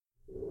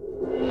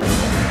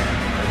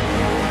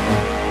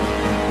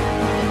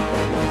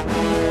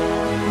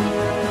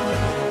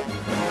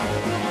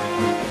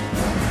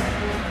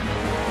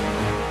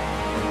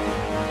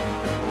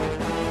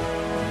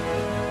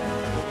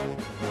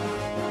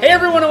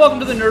everyone, and welcome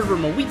to the Nerd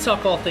Room, where we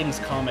talk all things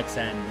comics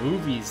and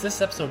movies. This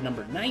is episode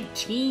number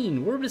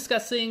 19. We're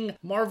discussing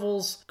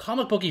Marvel's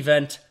comic book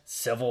event,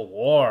 Civil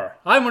War.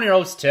 I'm one of your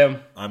hosts,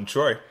 Tim. I'm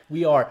Troy.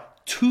 We are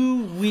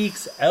 2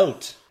 weeks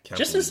out.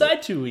 Just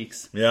inside 2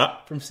 weeks. Yeah.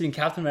 From seeing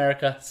Captain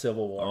America,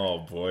 Civil War. Oh,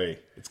 boy.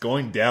 It's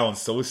going down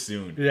so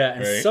soon. Yeah,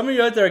 and right? some of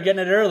you out there are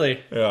getting it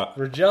early. Yeah.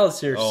 We're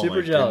jealous here,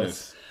 super jealous.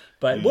 Goodness.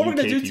 But what we're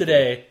going to do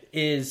today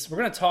is we're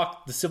going to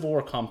talk the Civil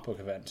War comic book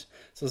event.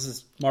 So this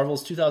is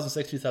Marvel's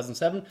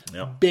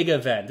 2006-2007 big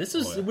event. This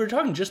is we were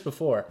talking just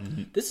before.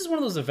 Mm-hmm. This is one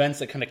of those events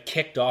that kind of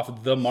kicked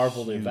off the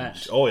Marvel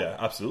event. Oh yeah,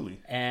 absolutely.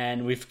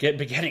 And we've been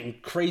getting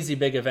crazy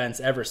big events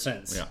ever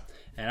since. Yeah.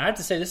 And I have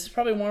to say, this is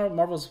probably one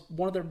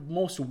of their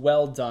most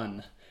well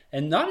done.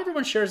 And not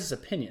everyone shares this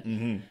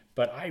opinion,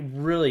 but I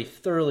really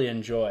thoroughly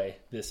enjoy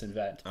this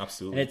event.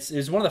 Absolutely. And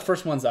it's one of the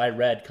first ones I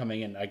read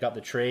coming in. I got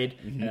the trade,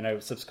 and then I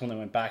subsequently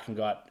went back and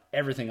got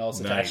everything else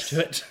attached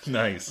to it.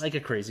 Nice. Like a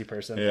crazy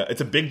person. Yeah,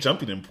 it's a big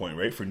jumping in point,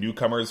 right? For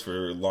newcomers,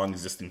 for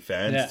long-existing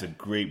fans, it's a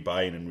great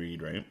buy-in and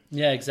read, right?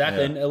 Yeah,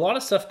 exactly. Yeah. And a lot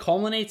of stuff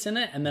culminates in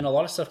it, and then a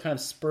lot of stuff kind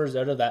of spurs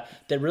out of that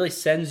really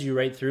sends you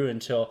right through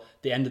until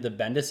the end of the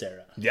Bendis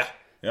era. Yeah.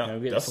 Yeah,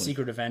 we get the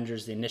Secret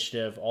Avengers, the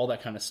Initiative, all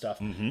that kind of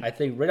stuff. I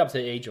think right up to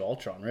Age of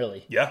Ultron,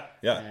 really. Yeah,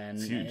 and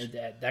it's huge.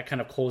 That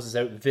kind of closes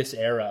out this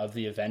era of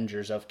the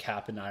Avengers, of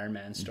Cap and Iron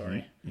Man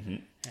story.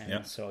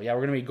 And so, we're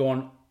going to be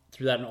going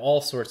through that in all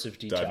sorts of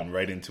detail. Diving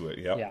right into it,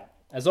 yeah.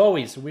 As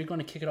always, we're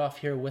going to kick it off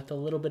here with a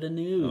little bit of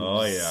news.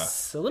 Oh, yeah.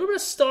 A little bit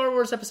of Star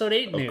Wars Episode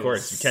VIII news. Of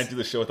course, you can't do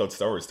the show without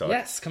Star Wars talk.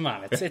 Yes, come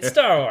on, it's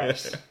Star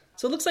Wars.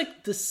 So it looks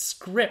like the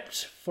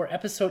script for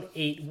Episode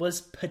VIII was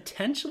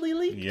potentially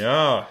leaked.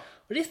 Yeah.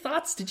 What are your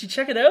thoughts? Did you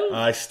check it out?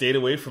 I stayed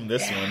away from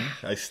this one.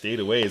 I stayed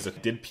away as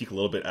it did peek a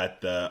little bit at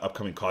the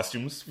upcoming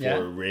costumes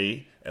for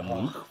Rey and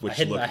Luke, which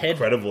look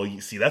incredible. You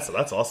see, that's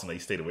awesome that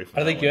you stayed away from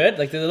that. Are they good?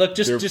 Like, they look,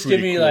 just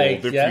give me cool.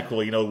 like... They're pretty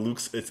cool. You know,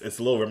 Luke's, it's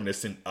a little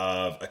reminiscent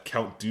of a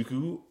Count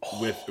Dooku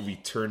with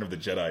Return of the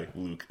Jedi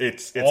Luke.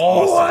 It's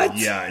awesome. What?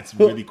 Yeah, it's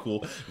really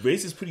cool.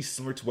 Rey's is pretty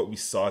similar to what we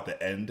saw at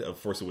the end of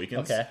Force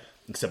Awakens. Okay.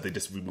 Except they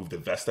just removed the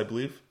vest, I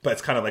believe. But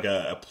it's kind of like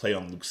a play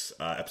on Luke's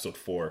Episode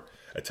 4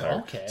 attire.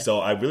 Okay. So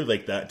I really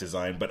like that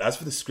design. But as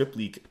for the script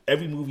leak,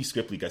 every movie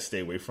script leak I stay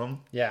away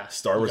from. Yeah.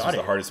 Star Wars was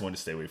the hardest one to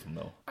stay away from,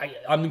 though.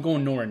 I'm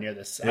going nowhere near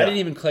this. Yeah. I didn't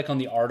even click on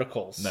the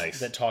articles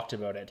that talked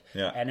about it.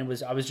 Yeah. And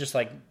I was just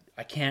like,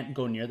 I can't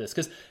go near this.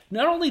 Because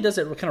not only does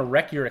it kind of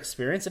wreck your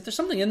experience, if there's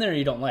something in there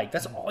you don't like,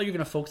 that's all you're going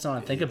to focus on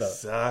and think about.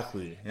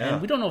 Exactly. Yeah.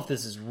 And we don't know if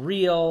this is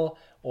real,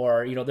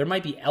 or, there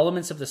might be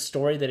elements of the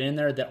story that are in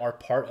there that are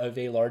part of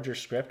a larger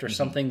script, or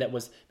something that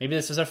was, maybe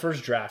this was our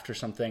first draft or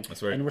something.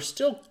 That's right. And we're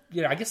still,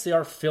 I guess they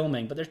are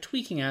filming, but they're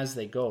tweaking as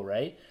they go,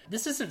 right?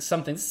 This is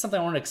something I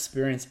want to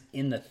experience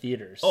in the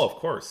theaters. Oh, of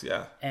course,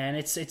 yeah. And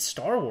it's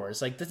Star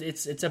Wars. Like,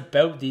 it's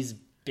about these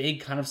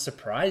big kind of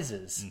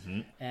surprises.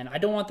 And I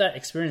don't want that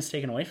experience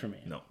taken away from me.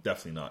 No,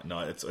 definitely not.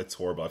 No, it's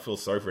horrible. I feel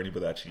sorry for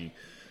anybody that actually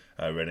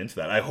read into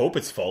that. I hope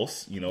it's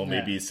false.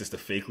 Maybe it's just a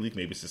fake leak.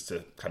 Maybe it's just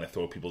to kind of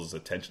throw people's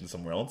attention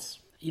somewhere else.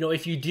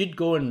 If you did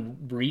go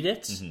and read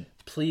it,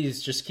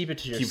 please just keep it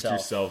to yourself. Keep it to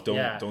yourself.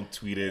 Don't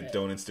tweet it.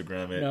 Don't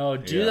Instagram it. No,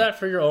 do that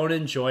for your own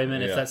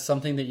enjoyment if that's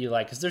something that you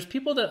like. Because there's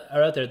people that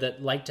are out there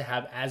that like to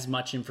have as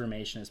much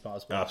information as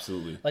possible.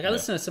 Absolutely. Like, I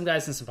listen to some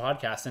guys in some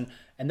podcasts,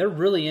 and they're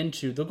really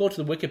they'll go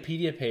to the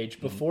Wikipedia page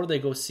before they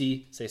go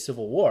see, say,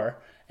 Civil War,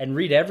 and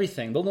read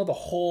everything. They'll know the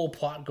whole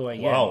plot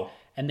going in.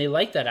 And they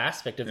like that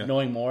aspect of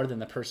knowing more than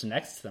the person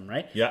next to them,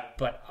 right? Yeah.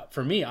 But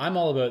for me, I'm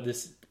all about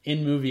this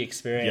in-movie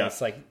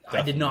experience. Like, definitely.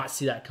 I did not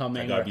see that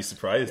coming. I gotta be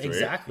surprised,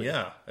 exactly.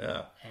 Right?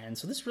 Yeah. And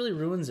so this really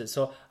ruins it.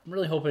 So I'm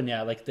really hoping,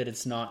 that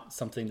it's not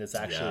something that's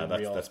actually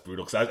real. That's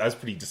brutal. Because I was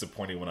pretty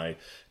disappointed when I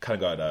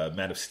kind of got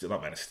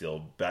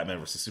Batman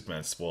versus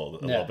Superman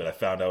spoiled a little bit. I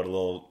found out a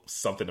little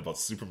something about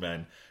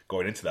Superman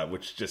going into that,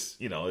 which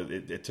just,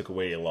 it took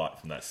away a lot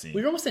from that scene.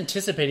 We were almost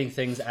anticipating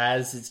things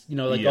as, it's,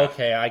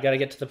 okay, I got to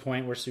get to the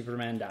point where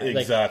Superman dies.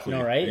 Exactly.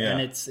 Right? Yeah.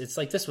 And it's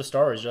like this with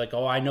Star Wars. You're like,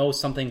 oh, I know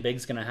something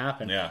big's going to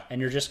happen. Yeah.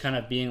 And you're just kind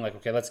of being like,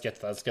 okay, let's get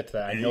to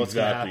that. I know it's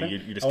going to happen.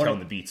 You're just telling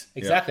the beat.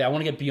 Exactly. I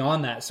want to get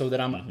beyond that so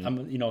that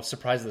I'm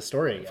surprised at the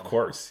story again. Of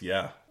course,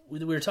 yeah.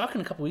 We were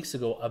talking a couple weeks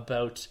ago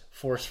about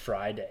Force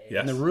Friday. Yes.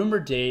 And the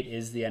rumored date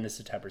is the end of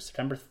September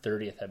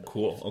 30th, I believe.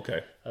 Cool,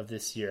 okay. Of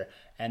this year.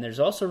 And there's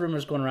also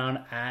rumors going around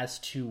as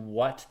to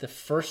what the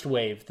first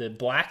wave, the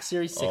Black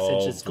Series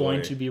 6-inch, is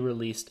going to be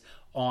released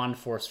on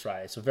Force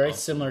Friday. So very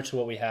similar to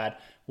what we had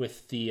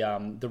with the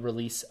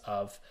release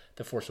of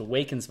the Force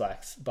Awakens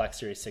Black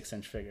Series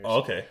 6-inch figures. Oh,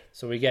 okay.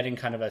 So we're getting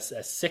kind of a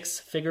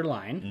 6-figure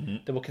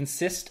line that will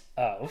consist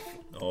of...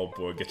 Oh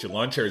boy, get your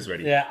lawn chairs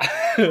ready.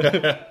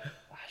 Yeah.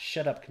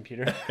 Shut up,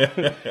 computer.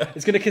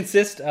 It's going to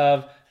consist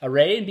of a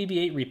Rey and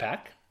BB-8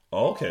 repack.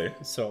 Oh, okay.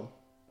 So...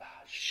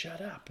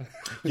 Shut up.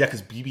 Yeah,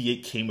 because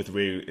BB-8 came with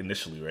Rey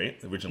initially, right?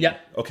 Originally. Yeah.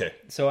 Okay.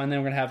 So, and then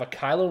we're going to have a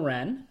Kylo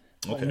Ren,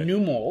 a new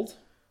mold.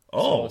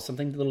 Oh. So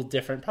something a little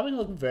different. Probably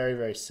going to look very,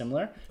 very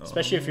similar,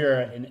 especially if you're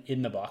an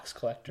in-the-box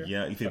collector.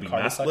 Yeah, you think it'd be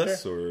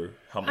maskless or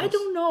helmetless? I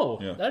don't know.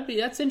 Yeah.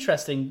 That's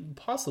interesting,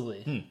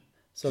 possibly.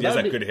 So he has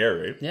that good hair,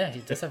 right? Yeah, he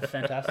does have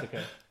fantastic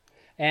hair.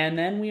 And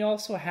then we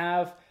also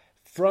have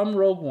from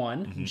Rogue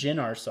One, Jyn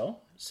Erso.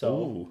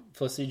 So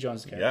Felicity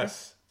Jones' character.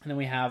 Yes. And then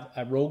we have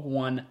a Rogue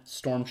One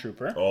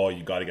Stormtrooper. Oh,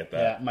 you got to get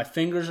that. Yeah, my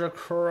fingers are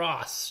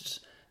crossed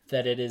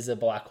that it is a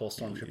Black Hole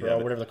Stormtrooper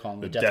or whatever they call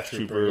them. The Death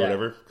Trooper or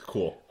whatever.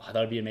 Cool. Oh, that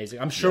would be amazing.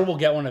 I'm sure we'll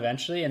get one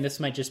eventually, and this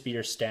might just be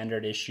your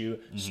standard issue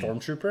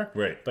Stormtrooper.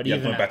 Right. But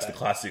even going back to the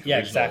classic original.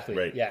 Exactly.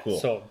 Right. Yeah. Cool.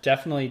 So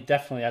definitely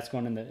that's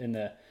going in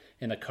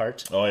the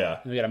cart. Oh,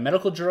 yeah. And we got a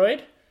medical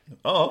droid.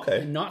 Oh,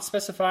 okay. Not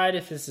specified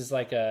if this is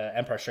like a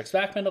Empire Strikes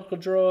Back medical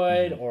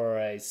droid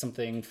or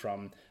something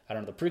from, I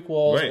don't know, the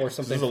prequels or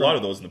something. There's a lot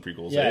of those in the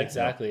prequels. Yeah, right?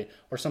 exactly.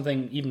 Or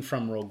something even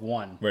from Rogue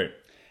One. Right.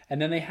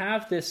 And then they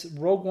have this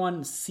Rogue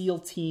One SEAL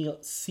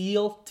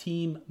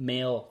Team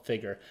male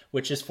figure,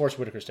 which is Forrest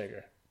Whitaker's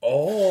figure.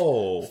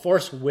 Oh.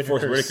 Forrest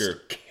Whitaker's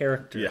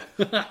character.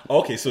 Yeah.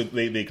 Okay, so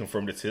they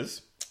confirmed it's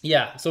his?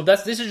 Yeah, so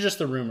this is just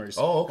the rumors.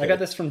 Oh, okay. I got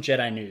this from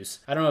Jedi News.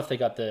 I don't know if they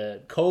got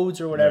the codes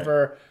or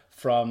whatever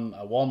from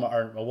a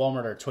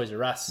Walmart or Toys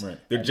R Us. Right.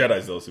 They're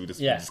Jedis though, so we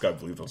just gotta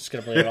believe them. Just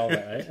gotta believe all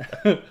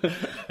that, right?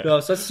 No,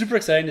 so it's super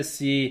exciting to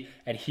see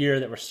and hear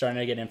that we're starting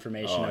to get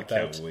information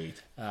about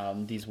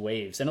these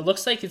waves. And it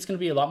looks like it's gonna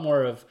be a lot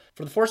more of,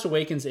 for The Force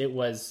Awakens, it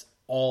was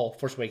all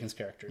Force Awakens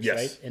characters,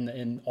 right?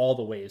 In all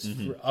the waves,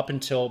 up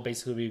until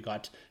basically we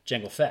got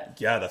Jango Fett.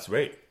 Yeah, that's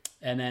right.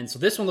 And then, so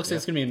this one looks like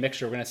it's going to be a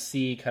mixture. We're going to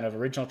see kind of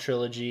original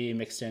trilogy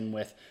mixed in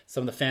with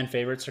some of the fan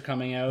favorites are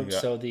coming out. Yeah.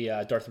 So the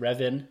Darth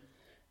Revan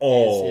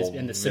is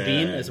and the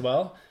Sabine as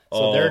well.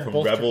 So they're from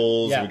both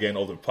Rebels, we're getting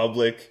Old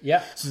Republic.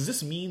 Yeah. So does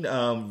this mean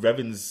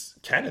Revan's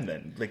canon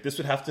then? Like this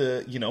would have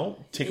to,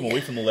 take him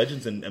away from the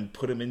legends and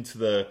put him into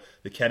the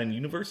canon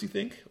universe, you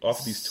think? Off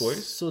of these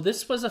toys? So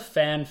this was a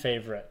fan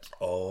favorite.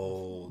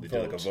 Oh, they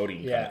did like a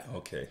voting kind of.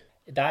 Okay.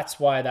 That's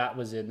why that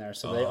was in there.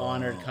 So they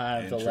honored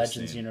kind of the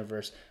Legends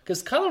universe.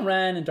 Because Kylo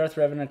Ren and Darth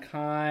Revan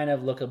kind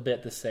of look a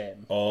bit the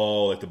same.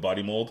 Oh, like the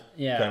body mold?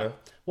 Yeah. Kind of?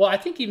 Well, I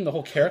think even the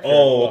whole character.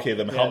 Oh, okay,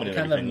 the helmet and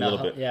everything, a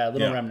little bit. Yeah, a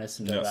little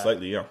reminiscent of that.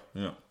 Slightly, yeah.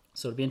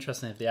 So it'd be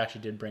interesting if they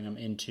actually did bring him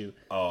into.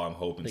 Oh, I'm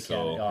hoping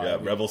so.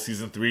 Rebel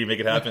Season 3, make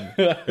it happen.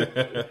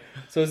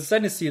 So it's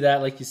exciting to see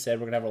that. Like you said,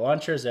 we're going to have our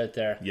launchers out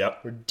there.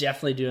 Yep. We're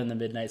definitely doing the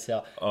midnight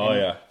sale. Oh,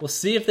 yeah. We'll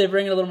see if they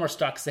bring in a little more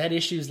stock. Because they had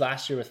issues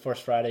last year with Force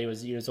Friday. It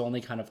was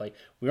only kind of like,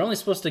 we were only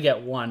supposed to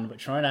get one, but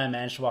Troy and I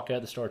managed to walk out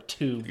of the store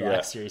 2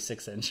 Black Series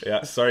 6-inch.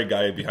 Yeah, sorry,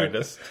 guy behind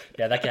us.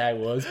 Yeah, that guy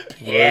was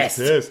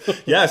pissed.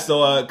 Yeah,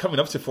 so coming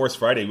up to Force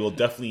Friday, we'll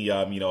definitely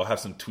have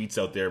some tweets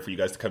out there for you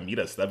guys to come meet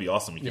us. That'd be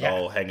awesome. We can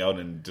all hang out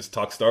and just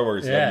talk Star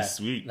Wars. That'd be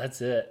sweet.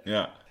 That's it.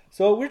 Yeah.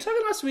 So we were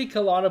talking last week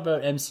a lot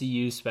about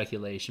MCU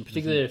speculation,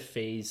 particularly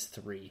Phase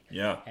 3.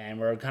 Yeah. And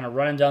we're kind of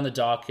running down the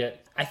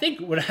docket. I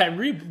think when I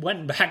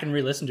went back and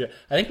re-listened to it,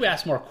 I think we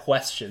asked more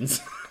questions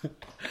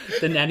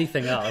than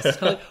anything else. Kind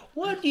of like,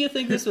 what do you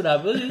think this would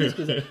happen?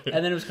 And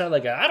then it was kind of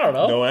like, I don't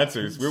know. No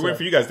answers. We're waiting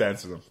for you guys to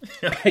answer them.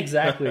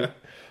 Exactly.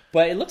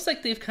 But it looks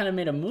like they've kind of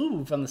made a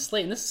move on the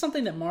slate. And this is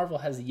something that Marvel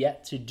has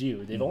yet to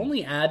do. They've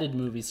only added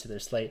movies to their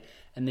slate,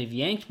 and they've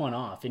yanked one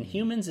off.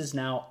 Inhumans is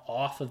now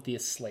off of the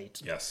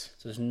slate. Yes.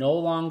 So it no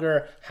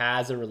longer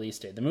has a release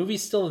date. The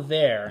movie's still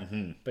there,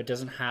 but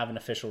doesn't have an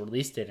official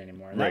release date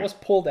anymore. And that was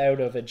pulled out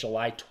of a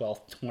July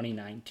 12th,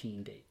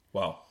 2019 date.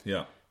 Wow.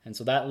 Yeah. And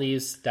so that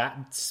leaves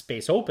that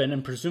space open,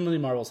 and presumably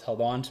Marvel's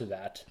held on to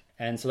that.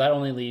 And so that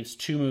only leaves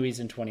 2 movies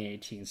in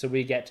 2018. So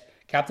we get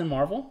Captain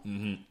Marvel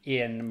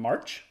in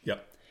March.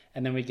 Yep.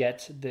 And then we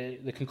get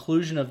the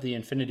conclusion of the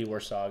Infinity War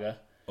saga.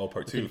 Oh,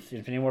 Part 2.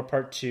 Infinity War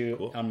Part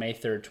 2 on May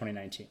 3rd,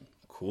 2019.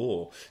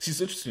 Cool. See,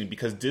 it's interesting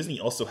because Disney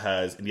also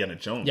has Indiana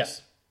Jones.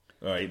 Yes.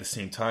 At the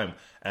same time.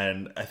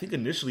 And I think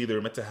initially they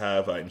were meant to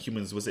have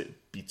Inhumans, was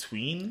it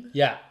between?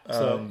 Yeah.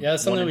 So,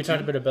 that's something we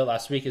talked a bit about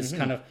last week is it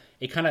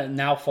kind of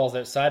now falls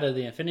outside of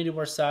the Infinity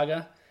War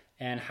saga.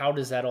 And how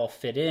does that all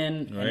fit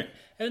in? Right.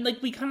 And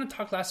like we kind of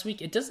talked last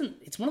week,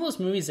 it's one of those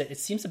movies that it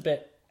seems a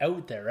bit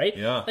out there, right?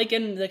 Yeah.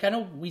 I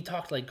know we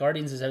talked like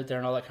Guardians is out there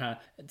and all that kind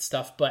of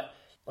stuff, but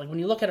like when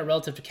you look at it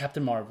relative to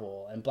Captain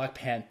Marvel and Black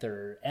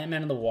Panther,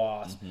 Ant-Man and the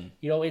Wasp,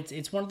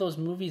 it's one of those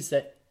movies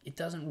that it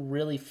doesn't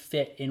really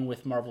fit in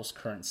with Marvel's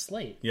current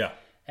slate. Yeah.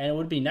 And it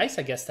would be nice,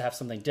 I guess, to have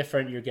something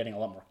different. You're getting a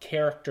lot more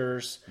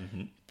characters,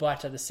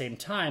 but at the same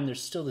time,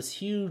 there's still this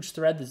huge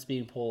thread that's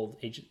being pulled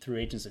through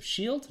Agents of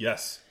S.H.I.E.L.D.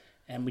 Yes.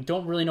 And we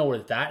don't really know where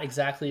that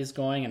exactly is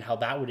going and how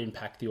that would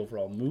impact the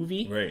overall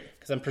movie. Right.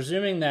 Because I'm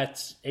presuming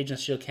that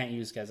Agents of S.H.I.E.L.D. can't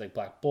use guys like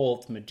Black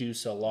Bolt,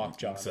 Medusa,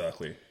 Lockjaw.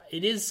 Exactly.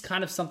 It is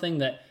kind of something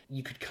that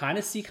you could kind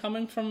of see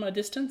coming from a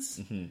distance.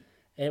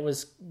 It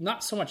was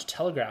not so much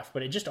telegraphed,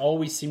 but it just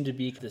always seemed to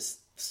be this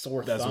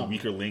sore thumb. That's a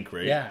weaker link,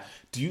 right? Yeah.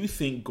 Do you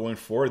think going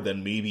forward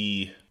then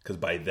maybe, because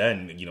by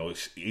then,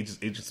 Agents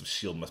of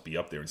S.H.I.E.L.D. must be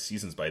up there in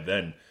seasons by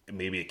then,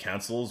 maybe it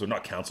cancels, or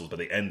not cancels, but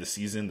they end the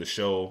season, the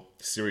show,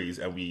 series,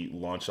 and we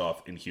launch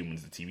off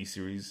Inhumans, the TV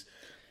series?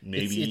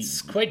 Maybe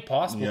it's quite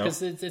possible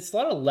because it's a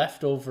lot of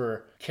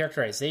leftover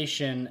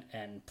characterization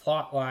and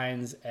plot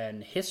lines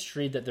and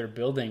history that they're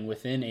building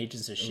within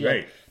Agents of S.H.I.E.L.D.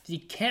 Right. you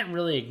can't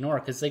really ignore,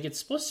 because like it's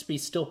supposed to be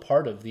still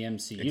part of the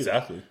MCU.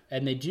 Exactly.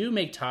 And they do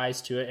make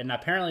ties to it, and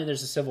apparently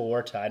there's a Civil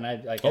War tie, and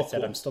I said,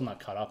 cool. I'm still not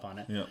caught up on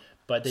it. Yeah.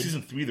 But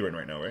Season 3 they're in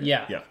right now, right?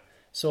 Yeah. Yeah.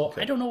 So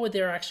I don't know what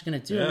they're actually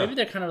going to do. Yeah. Maybe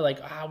they're kind of like,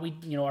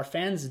 our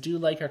fans do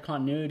like our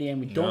continuity, and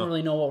we don't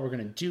really know what we're going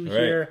to do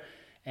here.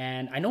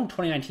 And I know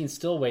 2019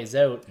 still weighs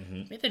out.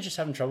 Maybe they're just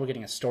having trouble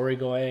getting a story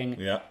going.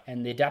 Yeah.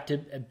 And the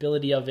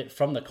adaptability of it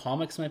from the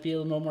comics might be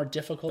a little more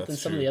difficult than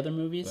some of the other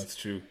movies. That's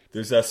true.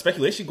 There's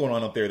speculation going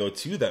on up there, though,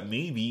 too, that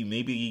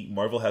maybe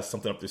Marvel has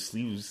something up their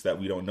sleeves that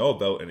we don't know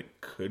about, and it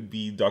could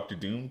be Doctor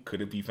Doom.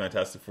 Could it be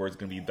Fantastic Four is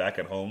going to be back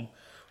at home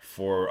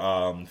for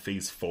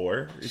Phase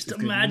 4? Just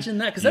imagine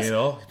that, because that's,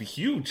 it'd be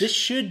huge. This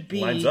should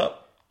be lines up.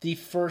 The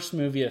first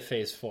movie of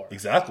Phase 4.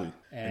 Exactly.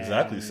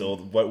 So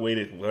what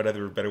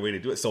other better way to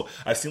do it? So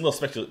I've seen a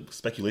little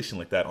speculation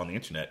like that on the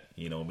internet.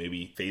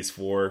 Maybe Phase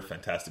 4,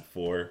 Fantastic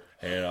Four.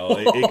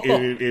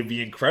 It'd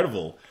be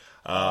incredible.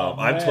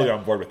 I'm totally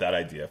on board with that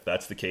idea. If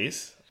that's the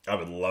case, I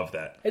would love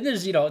that. And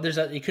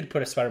you could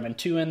put a Spider-Man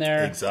 2 in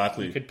there.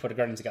 Exactly. You could put a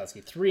Guardians of the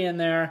Galaxy 3 in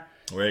there.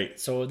 Right.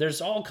 So there's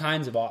all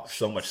kinds of options.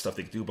 So much stuff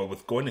they can do, but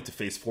with going into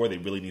Phase 4, they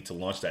really need to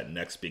launch that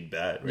next big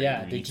bad. Right?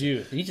 Yeah, they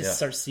do. They need to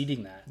start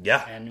seeding that.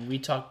 Yeah. And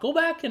go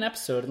back an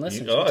episode and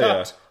listen.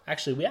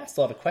 Actually, we asked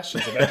a lot of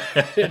questions about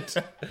it.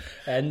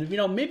 And,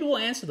 maybe we'll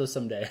answer those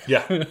someday.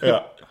 Yeah.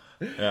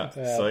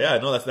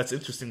 So, that's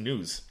interesting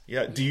news.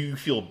 Yeah. Do you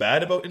feel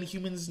bad about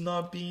Inhumans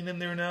not being in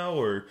there now?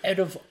 Or out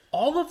of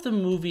all of the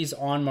movies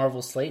on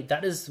Marvel's slate,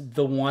 that is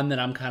the one that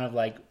I'm kind of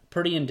like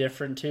pretty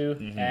indifferent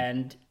to.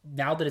 And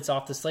now that it's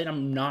off the slate,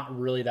 I'm not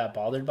really that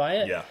bothered by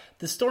it. Yeah.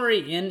 The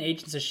story in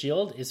Agents of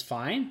S.H.I.E.L.D. is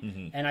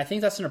fine. And I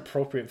think that's an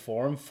appropriate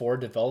forum for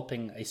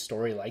developing a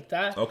story like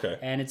that. Okay.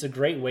 And it's a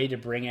great way to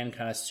bring in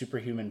kind of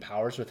superhuman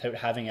powers without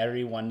having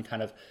everyone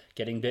kind of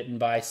getting bitten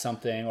by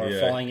something or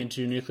falling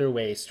into nuclear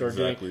waste or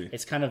doing.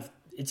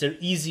 It's an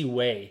easy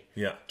way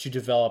to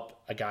develop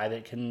a guy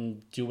that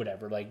can do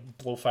whatever, like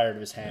blow fire out of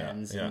his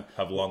hands. And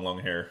have long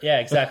hair. Yeah,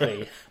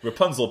 exactly.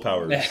 Rapunzel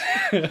powers.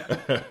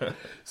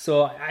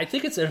 So I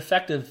think it's an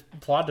effective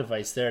plot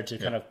device there to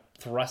kind of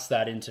thrust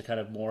that into kind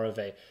of more of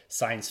a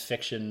science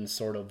fiction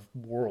sort of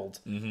world.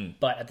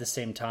 But at the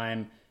same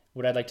time,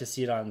 would I like to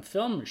see it on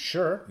film?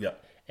 Sure. Yeah.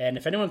 And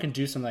if anyone can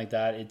do something like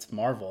that, it's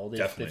Marvel.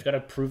 They've got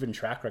a proven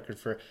track record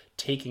for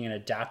taking and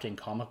adapting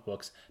comic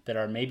books that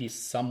are maybe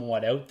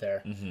somewhat out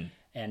there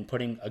and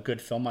putting a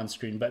good film on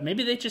screen. But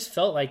maybe they just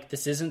felt like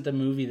this isn't the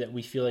movie that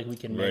we feel like we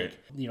can make.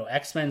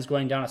 X-Men's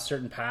going down a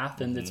certain path,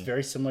 and it's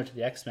very similar to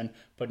the X-Men,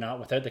 but not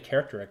without the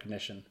character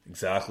recognition.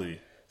 Exactly.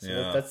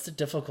 So that's the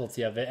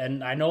difficulty of it.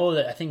 And I know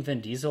that I think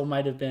Vin Diesel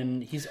might have been...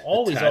 He's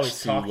always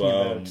talking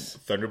about...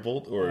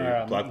 Thunderbolt or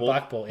Black Bolt?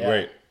 Black Bolt,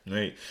 yeah.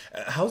 Right.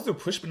 How's their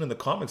push been in the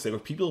comics? Like, are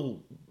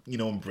people,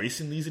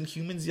 embracing these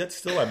Inhumans yet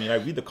still? I mean, I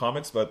read the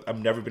comics, but I've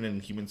never been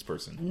an Inhumans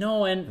person.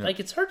 No, and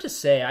it's hard to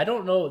say. I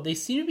don't know. They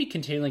seem to be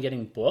continually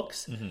getting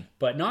books,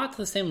 but not to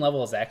the same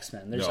level as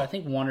X-Men. There's, I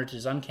think, one or two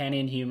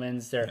Uncanny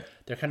Inhumans.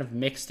 They're kind of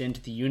mixed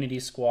into the Unity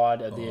Squad,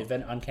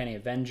 the Uncanny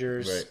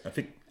Avengers. Right. I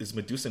think, is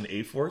Medusa an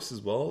A-Force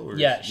as well? Or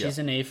she's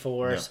an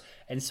A-Force. Yeah.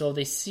 And so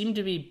they seem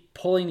to be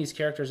pulling these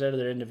characters out of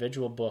their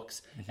individual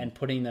books and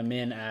putting them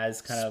in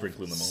as kind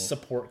of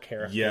support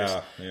characters.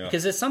 Yeah.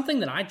 Because it's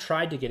something that I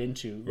tried to get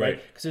into, right?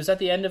 Because it was at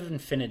the end of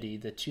Infinity,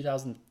 the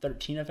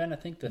 2013 event, I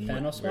think, the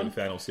Thanos one.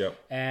 Thanos, yeah.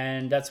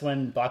 And that's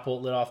when Black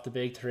Bolt lit off the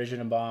big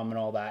Terrigen bomb and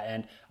all that.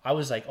 And I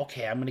was like,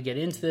 okay, I'm going to get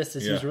into this.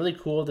 This is really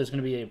cool. There's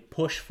going to be a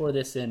push for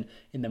this in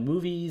the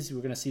movies. We're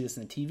going to see this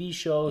in the TV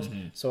shows.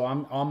 So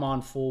I'm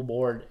on full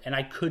board, and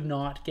I could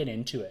not get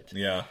into it.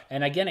 Yeah.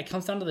 And again, it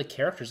comes down to the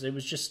characters. It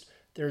was just...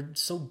 They're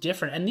so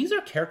different. And these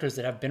are characters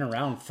that have been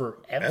around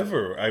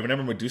forever. I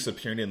remember Medusa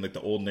appearing in like the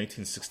old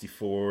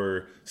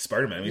 1964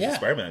 Spiderman.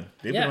 Spider-Man.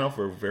 They've been around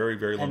for a very,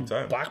 very long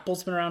time. Black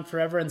Bolt's been around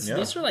forever. And so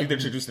these are like... I think they're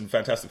introduced in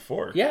Fantastic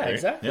Four. Yeah, right?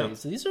 Exactly. Yeah.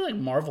 So these are like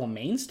Marvel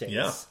mainstays.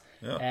 Yeah.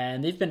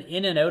 And they've been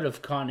in and out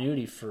of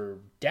continuity for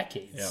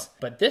decades. Yeah.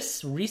 But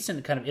this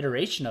recent kind of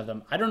iteration of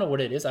them, I don't know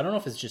what it is. I don't know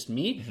if it's just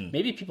me.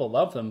 Maybe people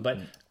love them. But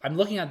I'm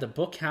looking at the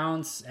book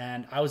counts,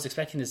 and I was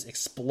expecting this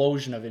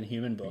explosion of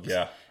Inhuman books.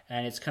 Yeah.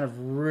 And it's kind of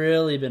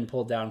really been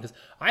pulled down because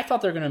I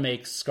thought they were going to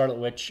make Scarlet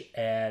Witch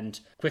and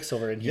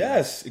Quicksilver Inhuman.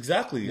 Yes,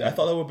 exactly. Yeah. I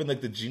thought that would have been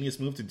like the genius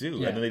move to do.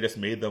 Yeah. And then they just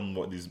made them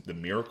the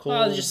miracle.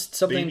 Well, just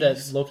something that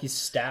Loki's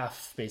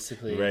staff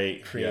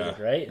basically created,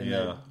 right? And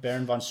the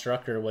Baron von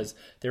Strucker was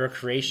their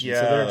creation.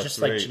 So they're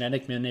just like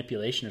genetic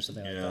manipulation or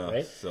something like that,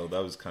 right? So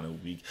that was kind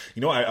of weak.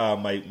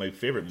 My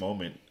favorite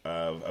moment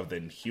of the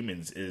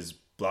Inhumans is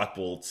Black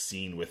Bolt's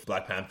scene with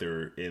Black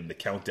Panther in the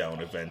countdown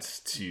events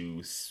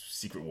to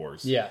Secret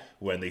Wars. Yeah.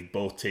 When they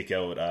both take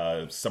out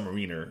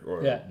Submariner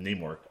or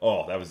Namor.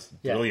 Oh, that was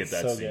brilliant,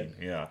 that scene. Good.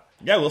 Yeah.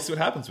 Yeah, we'll see what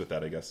happens with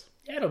that, I guess.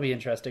 Yeah, it'll be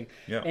interesting.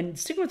 Yeah. And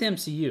sticking with the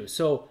MCU,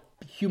 so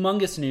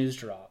humongous news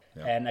drop.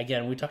 Yeah. And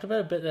again, we talked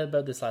a bit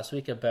about this last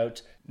week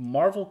about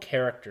Marvel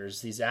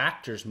characters, these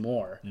actors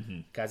more,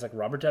 guys like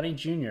Robert Downey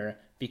Jr.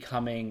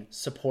 becoming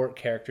support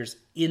characters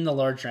in the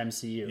larger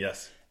MCU.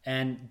 Yes.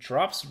 and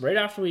drops right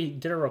after we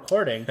did a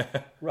recording.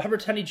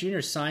 Robert Downey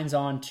Jr. signs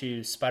on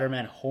to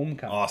Spider-Man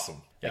Homecoming.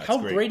 Awesome. Yeah, like, how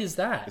great is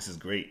that? This is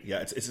great.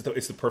 Yeah, it's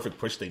the perfect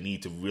push they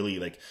need to really,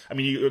 like... I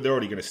mean, they're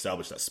already going to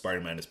establish that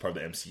Spider-Man is part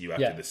of the MCU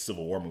after this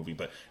Civil War movie,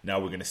 but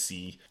now we're going to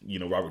see,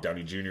 Robert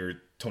Downey Jr.,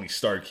 Tony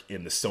Stark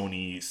in the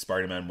Sony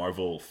Spider-Man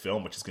Marvel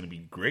film, which is going to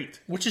be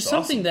great. Which is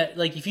something that,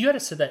 like, if you had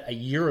said that a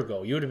year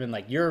ago, you would have been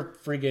like, you're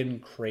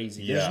friggin'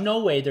 crazy. Yeah. There's no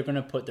way they're going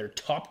to put their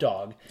top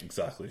dog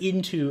exactly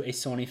into a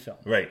Sony film.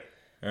 Right.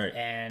 All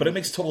right. But it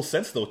makes total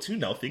sense, though, too,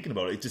 now thinking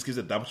about it. It just gives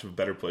it that much of a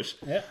better push.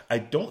 Yeah. I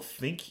don't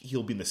think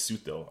he'll be in the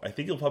suit, though. I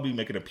think he'll probably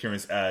make an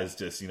appearance as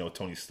just,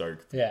 Tony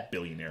Stark,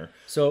 billionaire.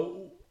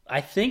 So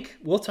I think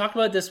we'll talk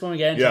about this when we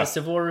get into the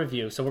Civil War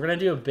review. So we're going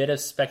to do a bit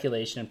of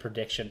speculation and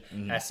prediction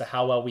as to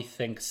how well we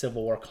think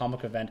Civil War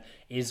comic event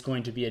is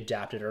going to be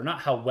adapted, or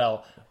not how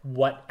well,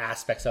 what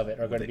aspects of it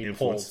are going to be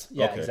pulled.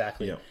 Yeah, okay.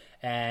 Exactly. Yeah.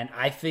 And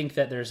I think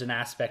that there's an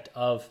aspect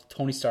of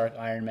Tony Stark,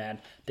 Iron Man,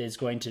 that is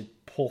going to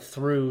pull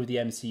through the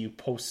MCU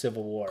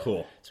post-Civil War.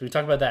 Cool. So we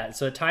talk about that.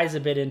 So it ties a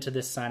bit into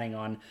this signing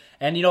on.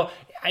 And,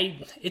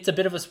 it's a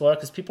bit of a spoiler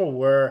because people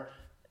were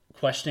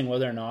questioning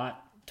whether or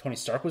not Tony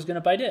Stark was going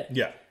to bite it.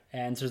 Yeah.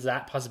 And so there's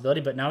that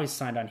possibility, but now he's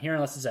signed on here,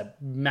 unless it's a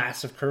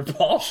massive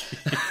curveball.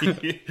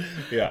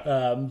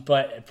 Yeah.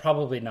 But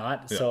probably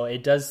not. Yeah. So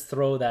it does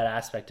throw that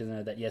aspect in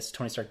there that, yes,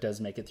 Tony Stark does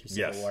make it through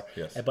Civil War.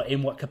 Yes. But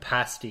in what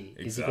capacity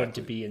is he going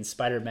to be in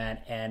Spider-Man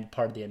and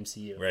part of the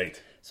MCU?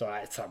 Right. So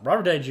I thought,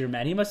 Robert Downey Jr.,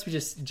 man, he must be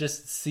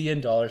just seeing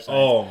dollar signs.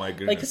 Oh, my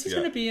goodness. Like, because he's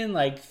going to be in,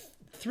 like,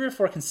 3 or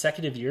 4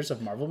 consecutive years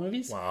of Marvel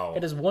movies. Wow.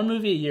 It is one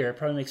movie a year. It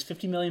probably makes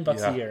 $50 million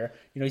a year.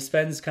 He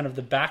spends kind of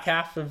the back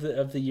half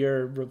of the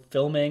year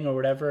filming or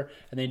whatever,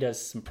 and then he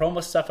does some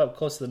promo stuff up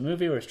close to the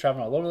movie where he's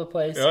traveling all over the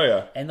place. Oh,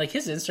 yeah. And, like,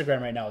 his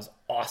Instagram right now is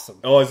awesome.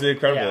 Oh, is it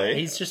incredible? Yeah, eh?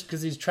 he's just,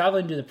 because he's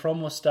traveling to the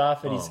promo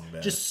stuff, and he's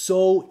just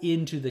so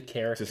into the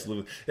character.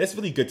 That's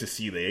really good to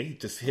see, eh?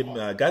 Just him,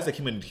 guys like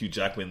him and Hugh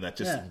Jackman that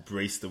just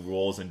embrace the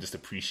roles and just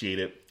appreciate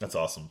it. That's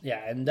awesome.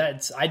 Yeah, and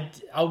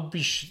I'll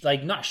be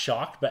not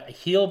shocked, but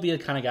he'll be the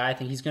kind of guy, I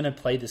think he's going to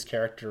play this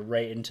character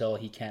right until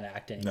he can't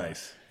act anymore.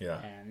 Nice. Yeah,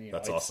 and,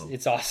 that's awesome.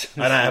 It's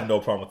awesome. And I have no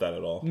problem with that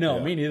at all. No,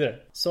 me neither.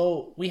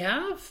 So we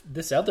have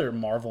this other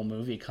Marvel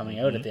movie coming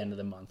out at the end of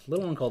the month. A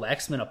little one called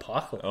X-Men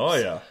Apocalypse. Oh,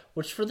 yeah.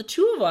 Which for the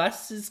two of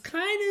us is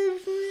kind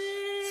of...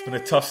 It's been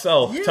a tough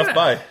sell. Yeah. Tough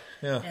buy.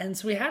 Yeah. And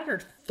so we had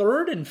our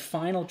third and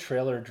final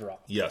trailer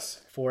drop.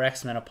 Yes. For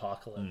X-Men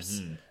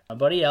Apocalypse. My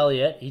buddy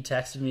Elliot, he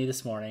texted me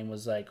this morning,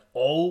 was like,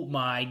 oh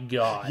my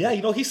God. Yeah,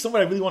 he's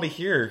someone I really want to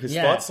hear his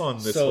thoughts on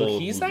this whole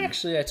movie.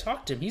 Actually, I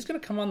talked to him. He's going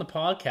to come on the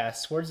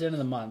podcast towards the end of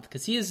the month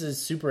because he is a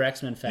super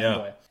X-Men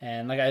fanboy. Yeah.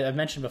 And like I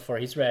mentioned before,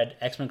 he's read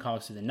X-Men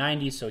comics through the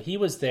 90s, so he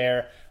was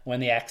there when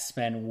the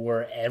X-Men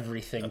were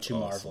everything to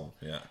Marvel.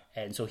 Yeah.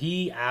 And so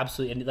he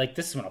absolutely, and like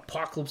this is when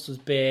Apocalypse was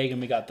big, and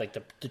we got like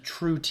the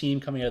true team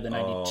coming out of the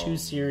 92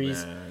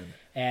 series. Man.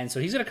 And so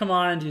he's going to come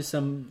on and do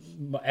some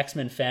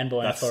X-Men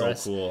fanboying for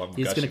us. Cool.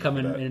 He's going to come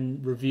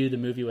and review the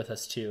movie with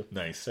us too.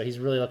 Nice. So he's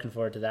really looking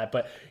forward to that.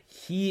 But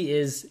he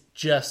is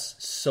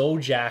just so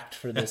jacked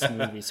for this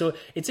movie. So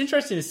it's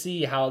interesting to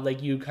see how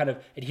like you kind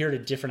of adhere to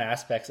different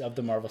aspects of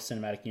the Marvel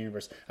Cinematic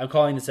Universe. I'm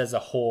calling this as a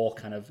whole,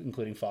 kind of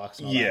including Fox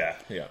and all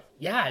that.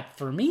 Yeah,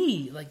 for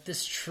me, like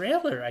this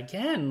trailer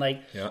again,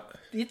 like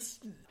it's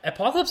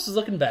Apocalypse is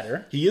looking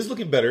better. He is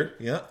looking better.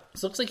 Yeah.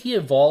 So it looks like he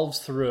evolves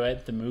through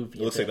it. The movie.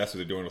 It looks like that's what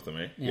they're doing with him,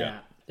 eh? Yeah.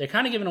 They're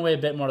kind of giving away a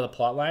bit more of the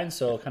plot line,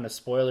 so kind of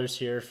spoilers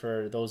here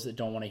for those that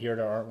don't want to hear it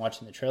or aren't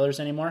watching the trailers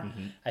anymore.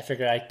 I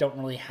figured I don't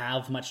really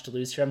have much to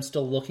lose here. I'm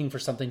still looking for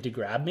something to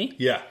grab me.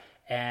 Yeah.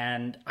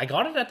 And I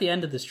got it at the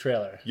end of this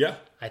trailer. Yeah.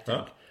 I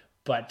think.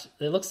 But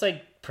it looks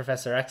like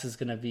Professor X is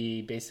going to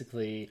be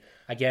basically,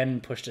 again,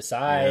 pushed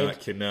aside. Yeah,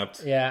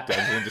 kidnapped. Yeah.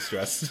 Damsel in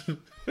distress.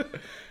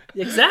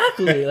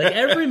 Exactly. Like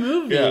every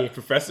movie. Yeah,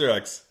 Professor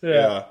X.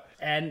 Yeah.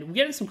 And we're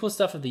getting some cool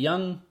stuff with the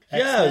young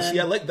X-Men.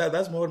 Yeah, like that.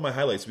 That's one of my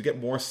highlights. We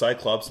get more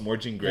Cyclops, more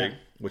Jean Grey,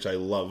 which I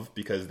love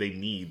because they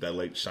need that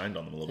light shined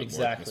on them a little bit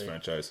more in this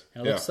franchise.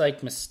 And it looks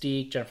like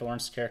Mystique, Jennifer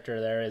Lawrence's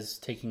character there, is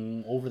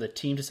taking over the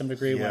team to some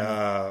degree.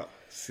 Yeah.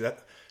 See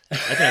that? I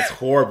think that's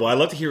horrible. I'd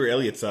love to hear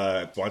Elliot's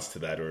response to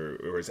that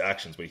or his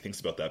actions, what he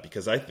thinks about that,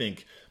 because I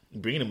think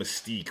bringing a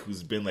Mystique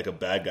who's been like a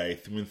bad guy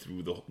through and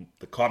through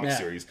the comic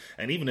series,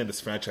 and even in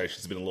this franchise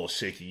she's been a little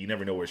shaky. You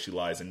never know where she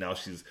lies, and now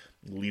she's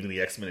leading the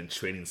X-Men and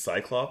training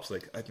Cyclops.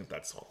 Like, I think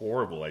that's a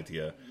horrible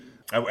idea.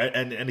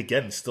 And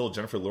again, still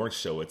Jennifer Lawrence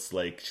show. It's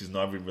like she's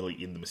not even really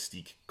in the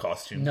Mystique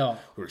costume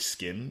or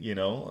skin,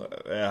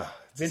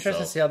 It's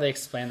interesting to see how they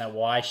explain that,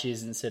 why she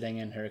isn't sitting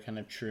in her kind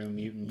of true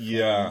mutant form.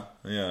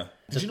 Yeah.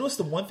 Did you notice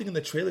the one thing in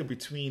the trailer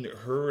between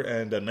her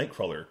and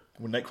Nightcrawler?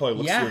 When Nightcrawler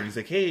looks at her and he's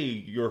like, hey,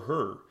 you're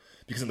her.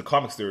 Because in the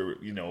comics, they're,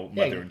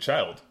 mother and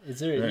child. Is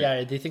there? Right.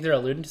 Yeah, do you think they're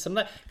alluding to some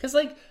of that? Because,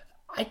 like,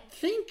 I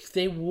think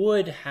they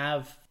would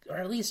have or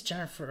at least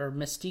Jennifer or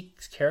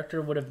Mystique's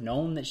character would have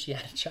known that she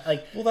had a child.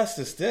 Like, well, that's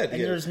just it.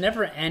 And there's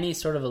never any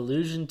sort of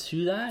allusion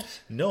to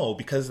that. No,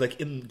 because like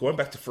in going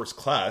back to First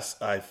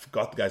Class, I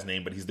forgot the guy's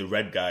name, but he's the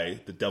red guy,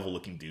 the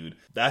devil-looking dude.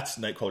 That's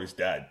Nightcrawler's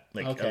dad.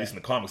 Like at least in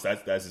the comics,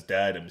 that's his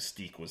dad, and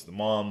Mystique was the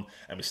mom,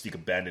 and Mystique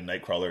abandoned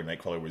Nightcrawler. And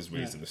Nightcrawler was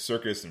raised in the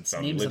circus and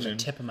found religion. Name's on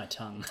the tip of my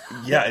tongue.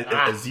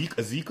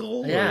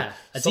 Ezekiel. Yeah,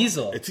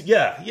 Azazel.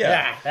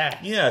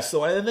 Yeah.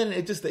 So and then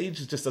the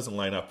age just doesn't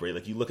line up, right?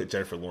 Like you look at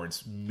Jennifer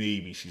Lawrence,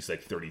 maybe she's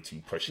like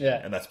 32 pushing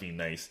it, and that's being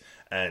nice.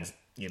 And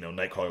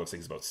Nightcrawler looks like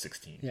he's about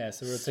 16. Yeah,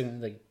 so we're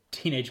thinking like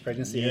teenage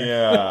pregnancy.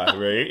 Yeah,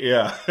 right.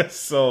 Yeah.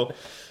 So,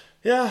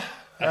 yeah.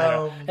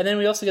 And then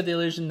we also get the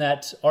illusion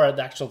that, or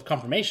the actual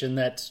confirmation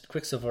that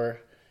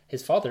Quicksilver,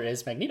 his father,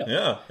 is Magneto.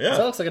 Yeah. So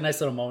that looks like a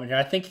nice little moment here.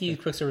 I think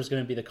Quicksilver is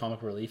going to be the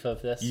comic relief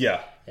of this.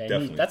 Yeah,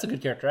 definitely. That's a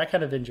good character. I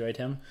kind of enjoyed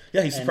him.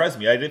 Yeah, he surprised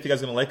me. I didn't think I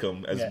was going to like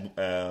him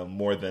as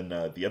more than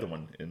the other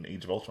one in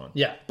Age of Ultron.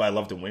 Yeah. But I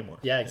loved him way more.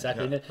 Yeah,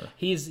 exactly. Yeah.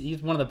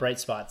 He's one of the bright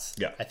spots.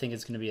 Yeah. I think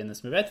it's going to be in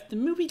this movie. The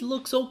movie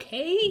looks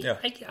okay. Yeah.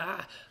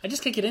 I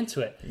just can't get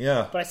into it.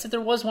 Yeah. But I said there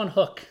was one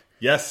hook.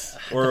 Yes,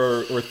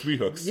 or 3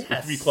 hooks, or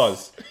 3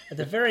 claws. At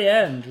the very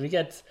end, we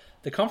get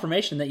the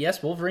confirmation that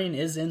yes, Wolverine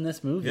is in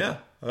this movie.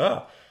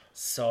 Yeah,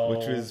 so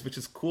which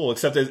is cool.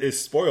 Except it's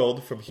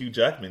spoiled from Hugh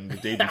Jackman the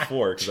day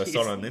before because I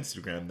saw it on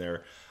Instagram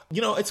there.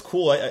 It's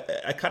cool.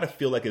 I kind of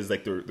feel like it's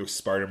like their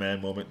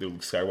Spider-Man moment, their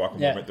Luke Skywalker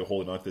moment. They're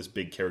holding on to this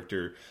big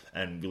character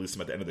and release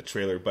him at the end of the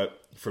trailer.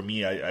 But for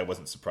me, I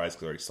wasn't surprised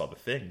because I already saw the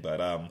thing.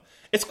 But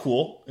it's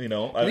cool. You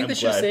think they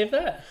should save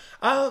that?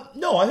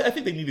 No, I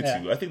think they needed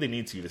to. I think they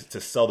need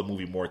to sell the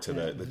movie more to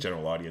the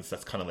general audience.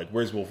 That's kind of like,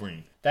 where's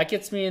Wolverine? That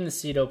gets me in the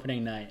seat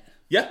opening night.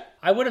 Yeah.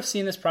 I would have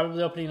seen this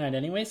probably opening night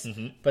anyways,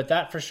 but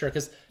that for sure,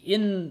 because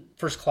in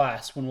First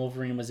Class, when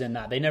Wolverine was in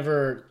that, they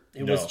never,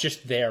 was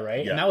just there,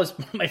 right? Yeah. And that was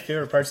one of my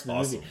favorite parts of the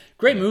movie.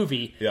 Great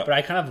movie, but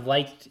I kind of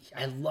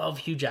I love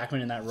Hugh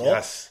Jackman in that role.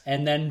 Yes.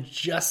 And then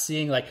just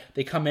seeing, like,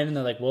 they come in and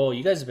they're like, whoa,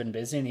 you guys have been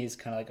busy, and he's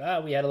kind of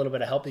like, we had a little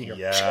bit of help in here.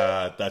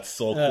 Yeah, that's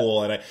so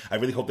cool, and I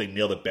really hope they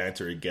nail the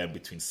banter again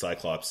between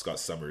Cyclops, Scott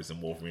Summers,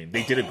 and Wolverine.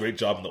 They did a great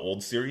job in the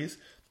old series.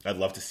 I'd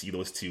love to see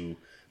those two.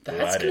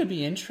 That's going to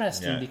be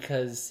interesting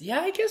because,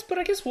 I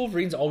guess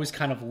Wolverine's always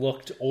kind of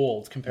looked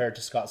old compared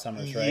to Scott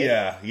Summers, right?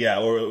 Yeah,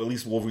 or at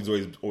least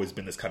Wolverine's always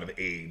been this kind of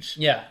age.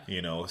 Yeah.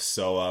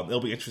 So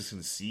it'll be interesting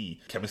to see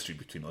chemistry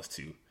between those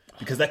two.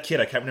 Because that kid,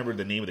 I can't remember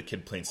the name of the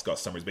kid playing Scott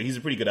Summers, but he's a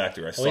pretty good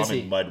actor. I saw him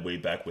in Mud way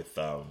back with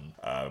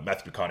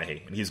Matthew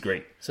McConaughey, and he's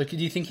great. So do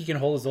you think he can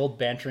hold his old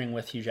bantering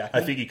with Hugh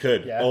Jackman? I think he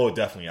could. Yeah. Oh,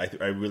 definitely.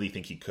 I really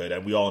think he could.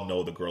 And we all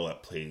know the girl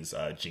that plays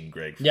Jean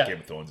Grey from Game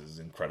of Thrones is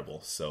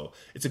incredible. So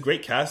it's a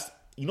great cast.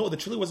 The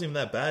trailer wasn't even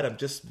that bad. I'm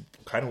just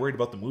kind of worried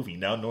about the movie.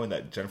 Now knowing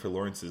that Jennifer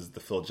Lawrence is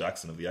the Phil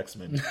Jackson of the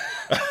X-Men,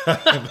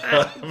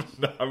 I'm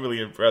not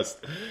really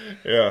impressed.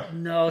 Yeah.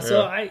 No,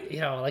 so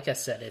like I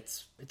said,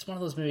 it's one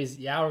of those movies,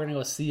 we're going to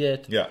go see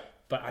it. Yeah.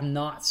 But I'm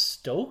not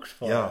stoked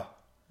for it. Yeah.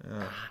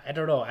 I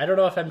don't know. I don't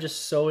know if I'm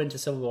just so into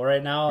Civil War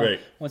right now. Right.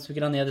 Once we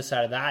get on the other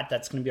side of that,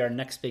 that's going to be our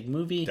next big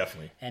movie.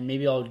 Definitely. And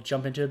maybe I'll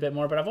jump into it a bit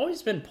more. But I've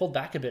always been pulled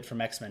back a bit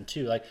from X-Men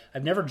too. Like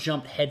I've never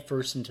jumped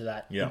headfirst into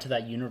that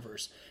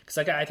universe. Because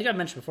I think I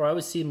mentioned before, I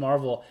always see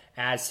Marvel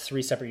as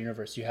 3 separate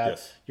universes. You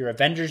have your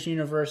Avengers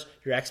universe,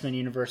 your X-Men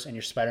universe, and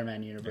your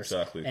Spider-Man universe.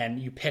 Exactly. And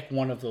you pick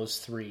one of those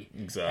 3.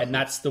 Exactly. And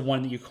that's the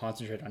one that you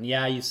concentrate on.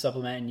 Yeah, you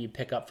supplement and you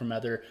pick up from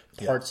other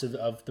parts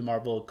of the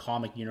Marvel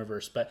comic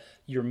universe. But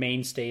your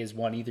mainstay is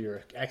one. Either you're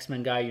an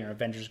X-Men guy, you're an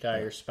Avengers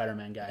guy, or a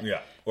Spider-Man guy. Yeah,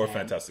 or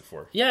Fantastic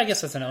Four. Yeah, I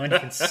guess that's another one you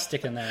can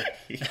stick in there.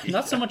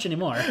 Not so much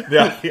anymore.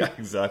 Yeah,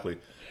 exactly.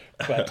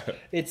 But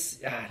it's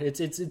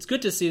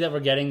good to see that we're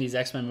getting these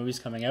X-Men movies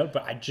coming out,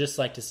 but I'd just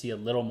like to see a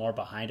little more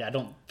behind it. I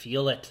don't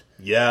feel it.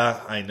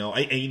 Yeah, I know.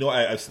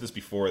 I've said this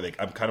before. Like,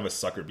 I'm kind of a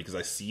sucker because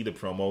I see the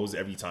promos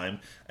every time,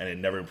 and it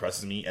never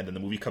impresses me. And then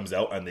the movie comes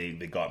out, and they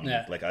got me.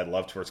 Yeah. Like, I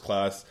loved First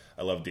Class.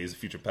 I love Days of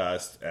Future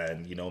Past,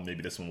 and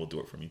maybe this one will do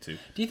it for me too.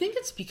 Do you think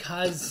it's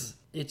because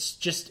it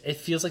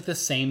feels like the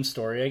same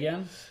story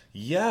again?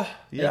 Yeah.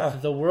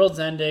 Like the world's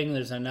ending.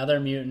 There's another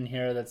mutant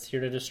here that's here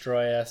to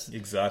destroy us.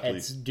 Exactly.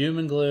 It's doom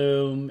and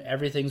gloom.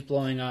 Everything's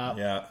blowing up.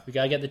 Yeah. We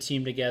gotta get the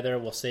team together.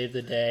 We'll save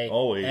the day.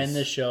 Always. End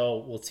the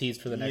show. We'll tease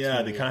for the next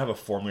movie. They kind of have a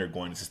formula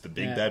going. It's just the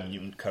big bad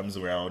mutant comes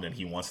around and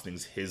he wants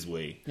things his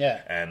way.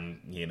 Yeah. And,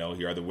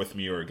 you're either with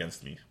me or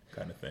against me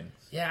kind of thing.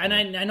 Yeah, and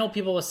I know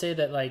people will say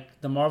that,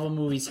 like, the Marvel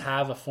movies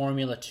have a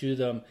formula to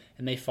them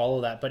and they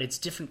follow that, but it's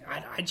different.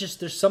 I just,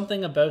 there's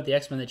something about the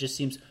X-Men that just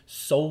seems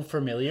so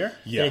familiar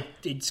that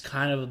it's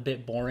kind of a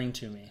bit boring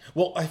to me.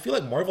 Well, I feel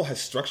like Marvel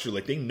has structure.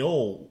 Like, they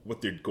know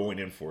what they're going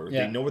in for.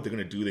 Yeah. They know what they're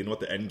going to do. They know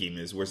what the end game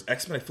is. Whereas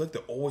X-Men, I feel like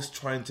they're always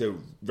trying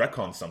to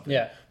retcon something.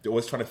 Yeah. They're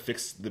always trying to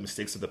fix the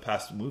mistakes of the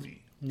past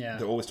movie. Yeah.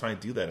 They're always trying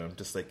to do that. And I'm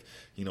just like,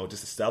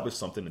 just establish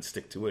something and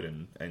stick to it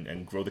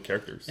and grow the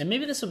characters. And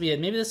maybe this will be it.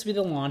 Maybe this will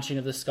be the launching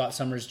of the Scott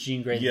Summers,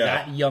 Jean Grey,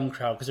 that young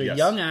crowd. Because they're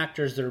young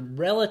actors. They're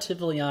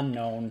relatively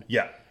unknown.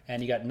 Yeah.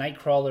 And you got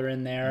Nightcrawler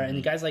in there. Mm-hmm. And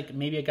the guys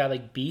maybe a guy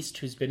like Beast,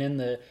 who's been in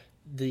the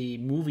the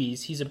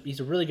movies, he's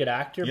a really good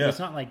actor, but he's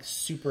not like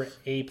super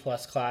A+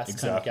 class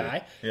kind of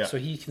guy. Yeah. So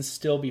he can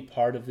still be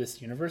part of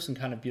this universe and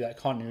kind of be that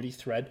continuity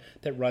thread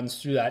that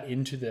runs through that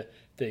into the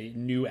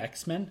new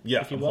X-Men.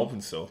 Yeah, I'm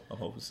hoping so.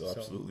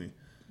 Absolutely.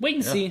 Wait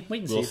and see.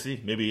 We'll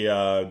see. Maybe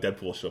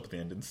Deadpool will show up at the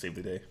end and save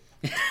the day.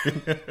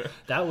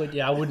 That would,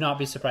 I would not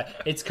be surprised.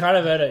 It's kind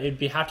of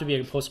it'd have to be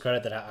a post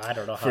credit that I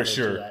don't know how to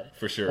do that.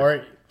 For sure.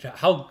 Or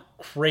how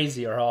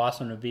crazy or how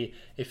awesome it would be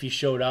if he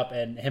showed up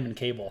and him and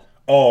Cable.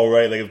 Oh,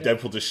 right. Like if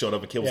Deadpool just showed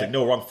up and Cable's like,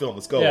 no, wrong film,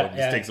 let's go. And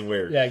just takes him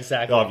where. Yeah,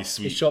 exactly. That'd be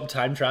sweet. They show up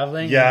time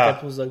traveling. Yeah. And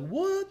Deadpool's like,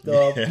 what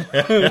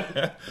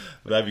the?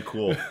 That'd be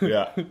cool.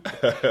 Yeah.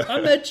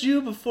 I met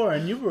you before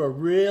and you were a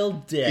real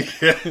dick.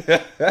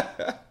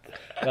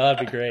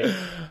 That'd be great.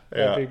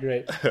 That'd be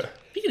great.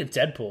 Speaking of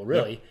Deadpool,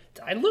 really,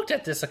 I looked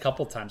at this a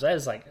couple times. I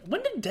was like,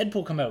 when did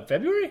Deadpool come out?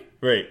 February?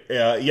 Right.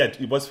 Yeah,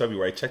 it was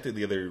February. I checked it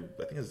the other,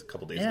 I think it was a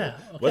couple days ago.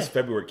 Okay. It was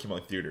February, it came out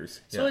in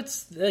theaters. So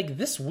it's like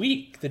this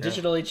week, the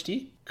digital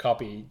HD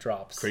copy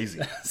drops.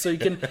 Crazy. So you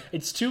can,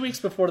 it's 2 weeks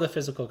before the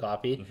physical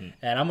copy,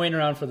 and I'm waiting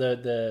around for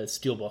the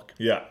Steelbook.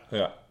 Yeah.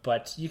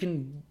 But you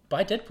can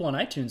buy Deadpool on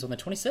iTunes on the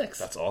 26th.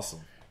 That's awesome.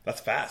 That's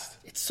fast.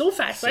 It's so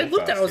fast. I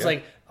looked at it, I was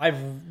like,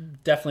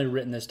 I've definitely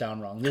written this down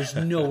wrong. There's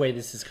no way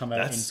this has come out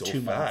in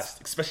 2 months.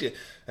 Especially,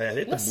 I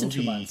think less than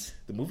 2 months.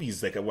 The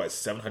movie's like, what,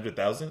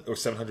 700,000 or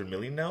 700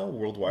 million now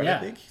worldwide, I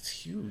think? It's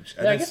huge.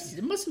 Yeah, I guess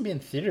it mustn't be in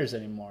theaters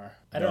anymore.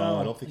 I don't know.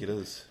 I don't think it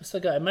is. It's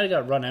like it might have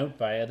got run out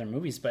by other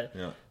movies, but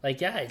I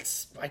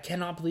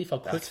cannot believe how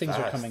quick things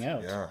are coming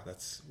out. Yeah,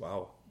 that's,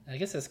 wow. I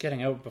guess it's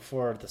getting out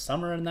before the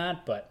summer and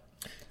that, but...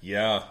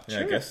 Yeah,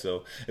 I guess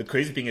so. The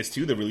crazy thing is,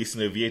 too, they're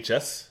releasing a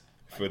VHS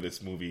for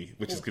this movie,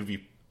 which is going to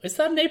be... Is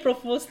that an April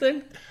Fool's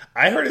thing?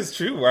 I heard it's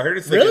true. I heard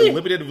it's like a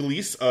limited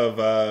release of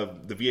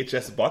the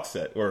VHS box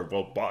set. Or,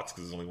 well, box,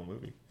 because there's only one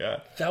movie. Yeah.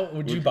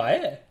 Would you buy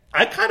it?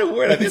 I kind of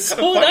would. I think it's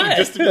kind of funny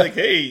just to be like,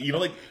 hey,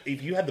 like,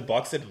 if you had the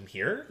box set in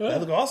here, that'd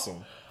look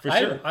awesome. For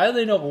sure. I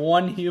only know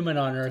one human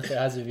on Earth that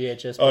has a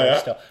VHS player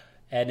still.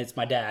 And it's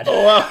my dad.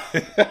 Oh, wow.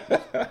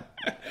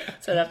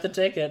 So I'd have to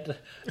take it.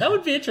 That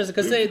would be interesting,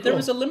 because there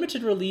was a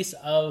limited release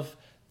of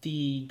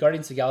the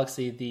Guardians of the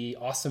Galaxy, the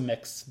Awesome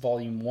Mix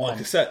Volume 1. Oh,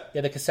 cassette. Yeah,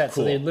 the cassette.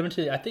 Cool. So they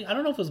limited it. I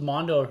don't know if it was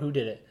Mondo or who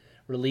did it,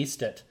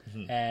 released it,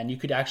 and you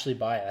could actually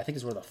buy it. I think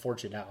it's worth a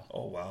fortune now.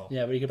 Oh, wow.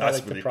 Yeah, but you could buy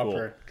like the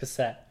proper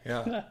cassette.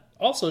 Yeah.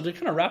 Also, to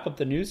kind of wrap up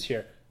the news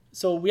here,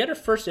 so we had our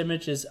first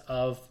images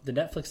of the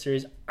Netflix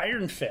series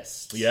Iron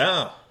Fist.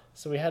 Yeah.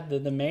 So we had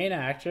the main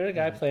actor, the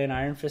guy playing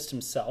Iron Fist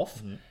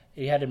himself.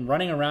 He had him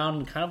running around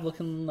and kind of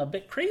looking a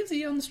bit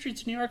crazy on the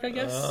streets of New York, I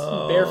guess.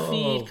 Bare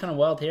feet, kind of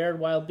wild hair,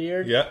 wild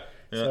beard. Yeah.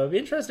 So it'd be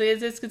interesting.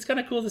 It's kind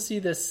of cool to see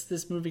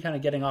this movie kind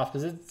of getting off,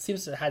 because it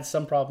seems to have had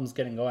some problems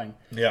getting going.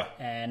 Yeah.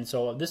 And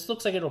so this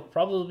looks like it'll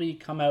probably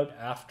come out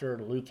after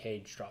Luke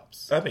Cage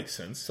drops. That makes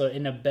sense. So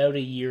in about a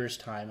year's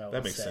time, that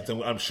makes sense.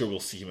 And I'm sure we'll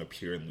see him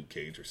appear in Luke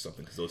Cage or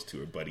something, because those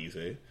two are buddies,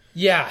 eh?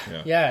 Yeah.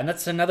 And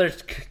that's another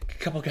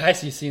couple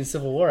guys you see in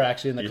Civil War,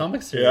 actually, in the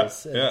comic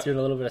series. Doing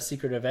a little bit of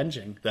secret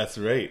avenging. That's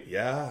right.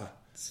 Yeah.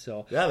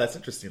 So yeah, that's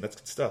interesting. That's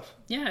good stuff.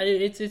 Yeah,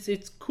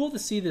 it's cool to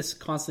see this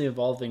constantly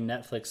evolving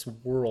Netflix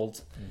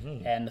world,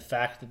 and the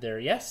fact that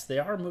they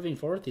are moving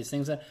forward with these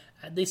things, and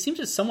they seem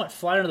to somewhat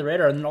fly under the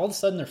radar, and then all of a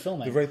sudden they're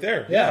filming. They're right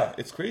there. Yeah,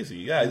 it's crazy.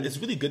 Yeah, it's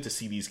really good to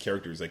see these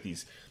characters, like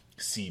these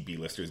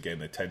C-B-listers,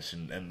 getting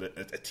attention, and a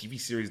TV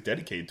series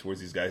dedicated towards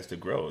these guys to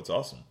grow. It's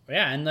awesome.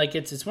 Yeah, and like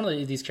it's one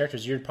of these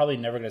characters you're probably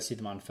never going to see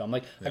them on film.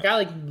 Like a guy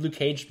like Luke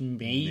Cage,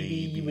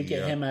 maybe you would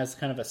get him as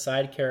kind of a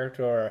side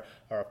character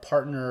or a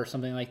partner or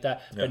something like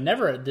that, but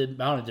never the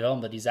amount of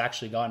development that he's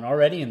actually gotten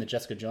already in the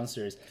Jessica Jones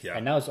series,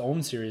 and now his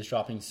own series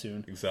dropping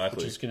soon. Exactly,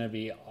 which is going to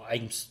be.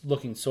 I'm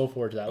looking so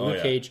forward to that.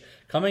 Luke Cage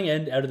coming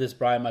in out of this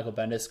Brian Michael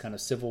Bendis kind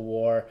of Civil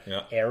War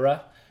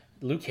era.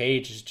 Luke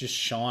Cage has just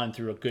shone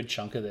through a good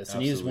chunk of this,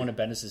 and he's one of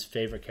Bendis'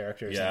 favorite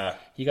characters. Yeah,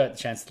 he got the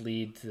chance to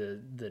lead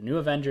the New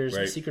Avengers,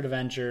 the Secret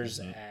Avengers,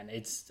 and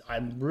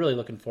I'm really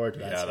looking forward to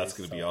that. Yeah, that's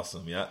going to be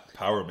awesome. Yeah,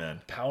 Power Man,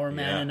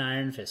 and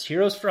Iron Fist,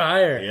 Heroes for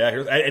Hire. Yeah,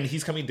 and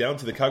he's coming down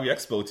to the Calgary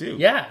Expo too.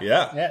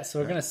 Yeah. So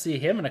we're going to see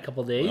him in a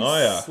couple days. Oh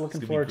yeah,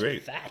 looking forward to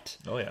that.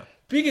 Oh yeah.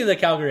 Speaking of the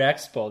Calgary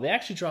Expo, they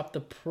actually dropped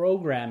the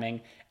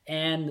programming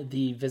and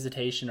the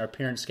visitation or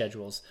appearance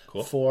schedules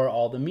for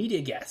all the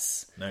media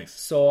guests. Nice.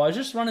 So I was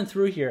just running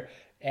through here,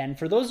 and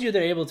for those of you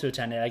that are able to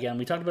attend it, again,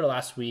 we talked about it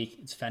last week.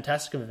 It's a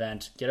fantastic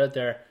event. Get out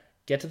there,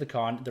 get to the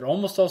con. They're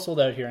almost all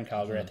sold out here in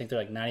Calgary. I think they're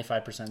like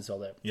 95%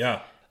 sold out.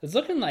 Yeah. It's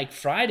looking like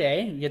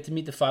Friday. You get to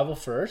meet the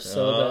 501st,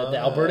 so the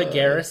Alberta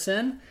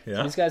Garrison. Yeah.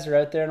 So these guys are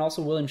out there, and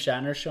also William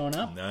Shatner showing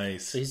up.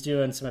 Nice. So he's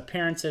doing some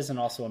appearances and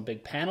also a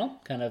big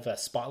panel, kind of a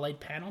spotlight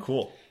panel.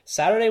 Cool.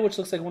 Saturday, which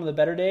looks like one of the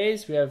better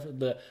days, we have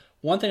the...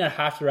 One thing I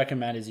have to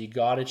recommend is you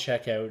got to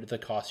check out the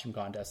costume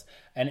contest.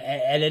 And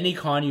at any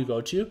con you go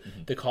to,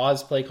 the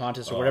cosplay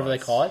contest or whatever they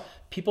call it,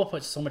 people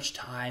put so much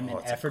time and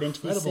effort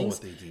into these things.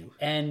 What they do.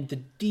 And the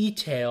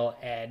detail,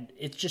 and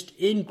it's just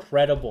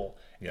incredible.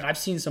 Yeah. And I've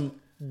seen some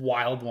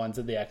wild ones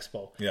at the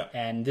expo. Yeah.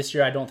 And this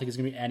year I don't think it's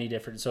going to be any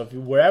different. So if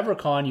wherever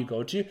con you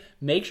go to,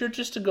 make sure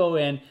just to go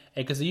in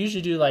And because they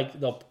usually do like,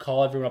 they'll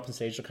call everyone up on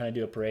stage, they'll kind of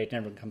do a parade, and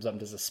everyone comes up and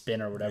does a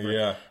spin or whatever.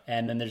 Yeah.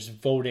 And then there's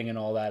voting and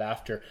all that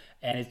after.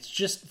 And it's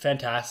just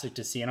fantastic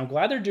to see. And I'm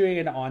glad they're doing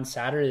it on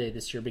Saturday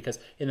this year, because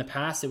in the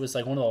past it was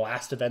like one of the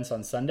last events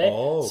on Sunday.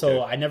 Oh, okay.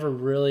 So I never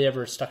really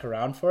ever stuck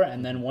around for it.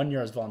 And then one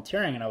year I was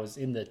volunteering and I was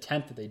in the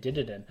tent that they did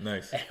it in.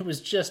 Nice. And it was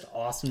just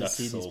awesome to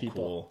see these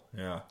people. Cool.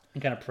 Yeah.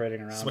 And kind of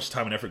parading around. So much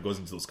time and effort goes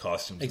into those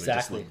costumes.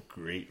 Exactly. And they just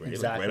look great, right?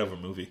 Exactly. Like right out of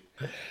a movie.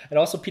 And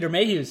also Peter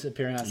Mayhew's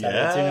appearing on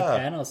Saturday doing a Yeah.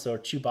 panel. So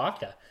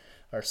Chewbacca,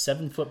 our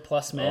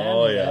 7-foot+ man.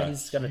 Oh, yeah.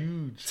 He's got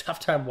a tough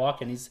time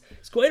walking. He's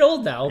quite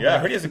old now. Yeah, I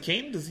but heard he has a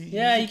cane. Does he?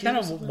 yeah, he use a cane kind or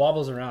of something?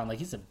 wobbles around. Like,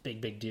 he's a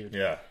big dude.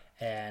 Yeah.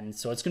 And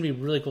so it's going to be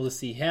really cool to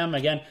see him.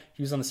 Again,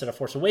 he was on the set of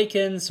Force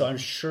Awakens, so I'm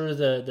sure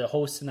the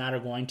hosts and that are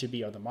going to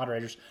be, or the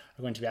moderators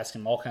are going to be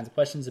asking him all kinds of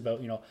questions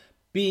about,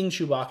 being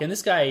Chewbacca. And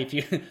this guy,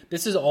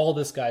 this is all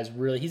this guy's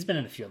really, he's been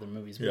in a few other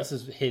movies, but this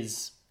is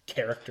his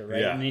character,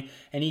 right? Yeah.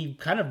 And he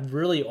kind of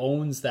really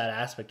owns that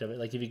aspect of it.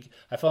 Like,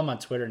 I follow him on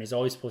Twitter, and he's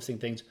always posting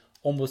things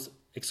almost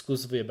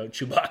exclusively about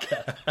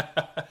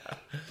Chewbacca.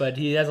 But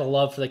he has a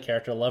love for the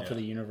character, a love for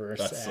the universe.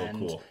 That's so and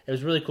cool. It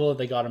was really cool that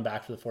they got him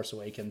back for The Force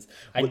Awakens.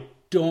 I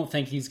don't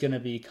think he's going to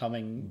be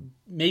coming.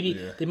 Maybe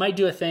they might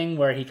do a thing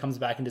where he comes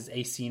back and does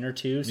a scene or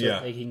two so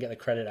that they can get the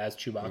credit as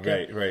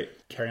Chewbacca. Right.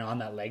 Carry on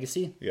that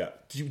legacy. Yeah.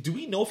 Do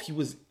we know if he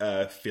was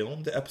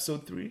filmed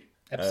Episode 3?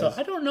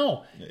 I don't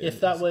know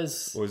if that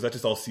was... Or is that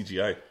just all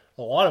CGI?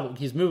 A lot of it,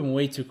 he's moving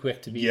way too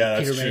quick to be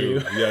Peter Mayhew.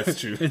 Yeah, that's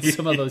true. In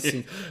some of those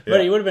scenes.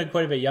 But he would have been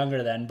quite a bit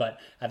younger then, but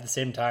at the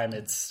same time,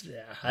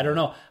 I don't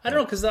know.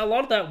 because a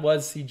lot of that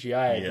was CGI,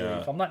 I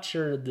believe. I'm not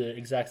sure the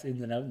exact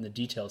ins and outs and the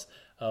details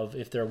of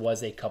if there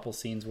was a couple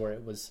scenes where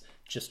it was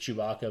just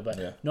Chewbacca,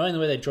 but knowing the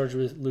way that George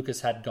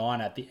Lucas had gone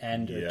at the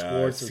end or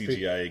towards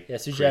CGI.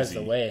 CGI is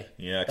the way.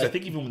 Yeah, because I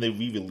think even when they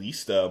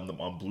re-released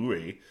them on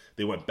Blu-ray,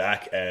 they went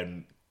back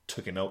and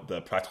taken out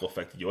the practical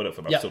effect Yoda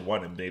from episode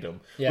 1 and made him,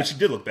 which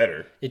did look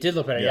better. It did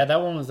look better. Yeah, that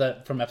one was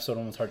from episode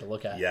 1 was hard to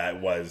look at. Yeah, it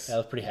was. That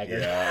was pretty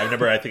haggard. Yeah, I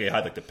remember. I think I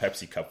had like the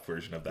Pepsi Cup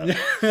version of that.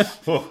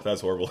 Oh, that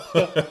was horrible.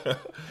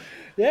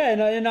 Yeah,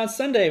 and on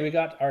Sunday we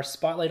got our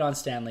spotlight on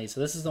Stan Lee. So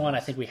this is the one I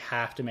think we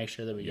have to make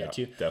sure that we get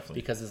to. Definitely.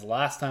 Because it's the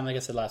last time, like I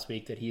said last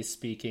week, that he's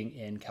speaking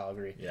in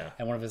Calgary. Yeah.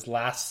 And one of his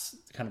last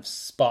kind of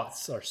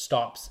spots or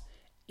stops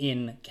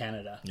in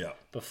Canada. Yeah.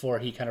 Before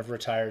he kind of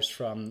retires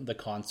from the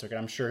con circuit.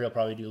 I'm sure he'll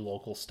probably do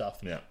local stuff.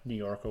 Yeah. New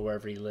York or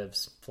wherever he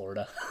lives.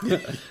 Florida.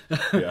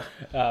 Yeah.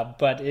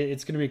 But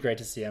it's going to be great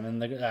to see him.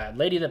 And the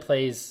lady that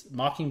plays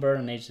Mockingbird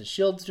on Agents of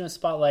S.H.I.E.L.D. is doing a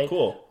spotlight.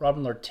 Cool.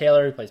 Robin Lord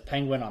Taylor, who plays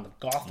Penguin on the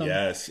Gotham.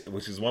 Yes,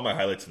 which is one of my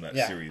highlights in that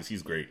series.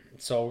 He's great.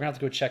 So we're going to have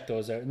to go check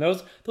those out. And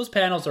those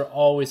panels are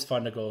always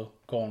fun to go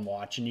and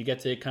watch. And you get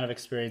to kind of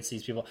experience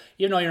these people.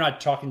 Even though you're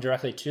not talking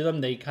directly to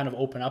them, they kind of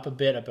open up a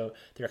bit about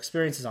their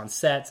experiences on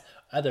sets,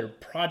 other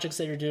projects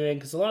that you're doing.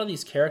 Because a lot of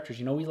these characters,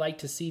 we like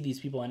to see these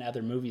people in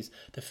other movies.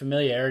 The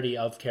familiarity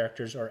of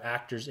characters or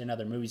actors in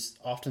other movies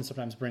often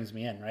sometimes brings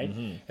me in, right?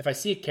 Mm-hmm. If I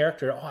see a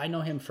character, I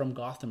know him from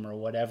Gotham or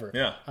whatever.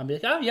 Yeah. I'll be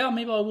like,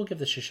 maybe I will give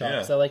this a shot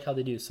because I like how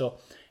they do. So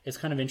it's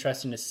kind of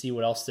interesting to see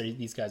what else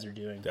these guys are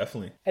doing.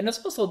 Definitely. And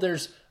it's also,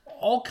 there's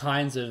all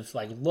kinds of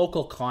like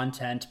local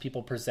content,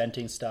 people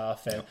presenting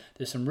stuff, and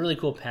there's some really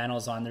cool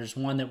panels on. There's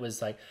one that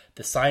was like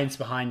the science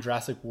behind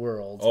Jurassic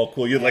World. Oh,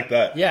 cool! You'd like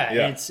that? Yeah.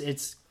 And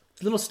it's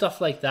little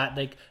stuff like that,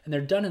 and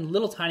they're done in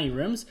little tiny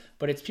rooms,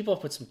 but it's people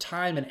have put some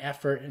time and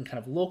effort, and kind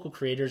of local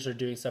creators are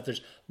doing stuff.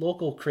 There's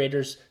local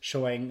creators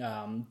showing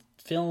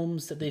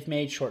films that they've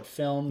made, short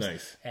films.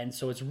 Nice. And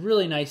so it's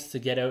really nice to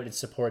get out and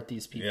support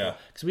these people.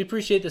 Because we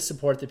appreciate the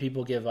support that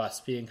people give us,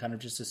 being kind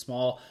of just a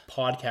small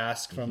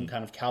podcast from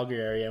kind of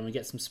Calgary area, and we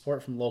get some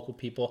support from local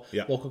people,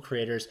 local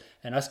creators,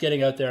 and us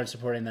getting out there and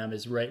supporting them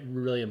is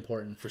really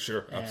important. For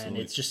sure, absolutely. And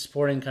it's just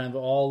supporting kind of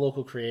all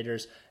local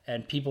creators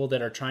and people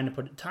that are trying to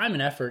put time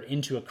and effort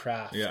into a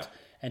craft.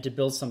 And to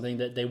build something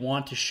that they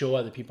want to show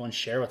other people and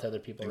share with other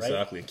people, right?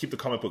 Exactly. And keep the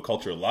comic book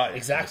culture alive in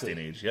this day and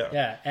age.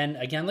 Yeah. And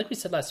again, like we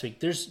said last week,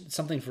 there's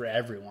something for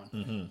everyone.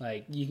 Mm-hmm.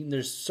 Like,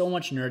 there's so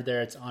much nerd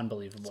there, it's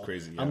unbelievable. It's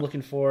crazy, I'm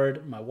looking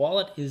forward. My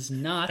wallet is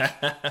not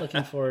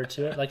looking forward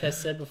to it. Like I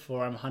said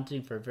before, I'm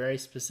hunting for very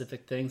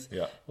specific things.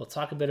 Yeah. We'll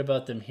talk a bit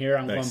about them here.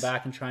 I'm going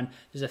back and trying.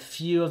 There's a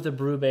few of the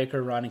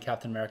Brubaker run in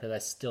Captain America that I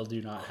still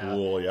do not have.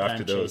 Cool, yeah, that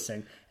after I'm those.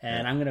 chasing.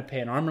 And I'm going to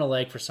pay an arm and a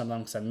leg for some of them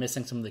because I'm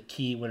missing some of the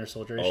key Winter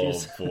Soldier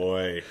issues. Oh,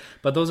 boy.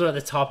 But those are at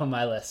the top of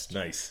my list.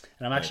 Nice.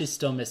 And I'm actually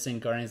still missing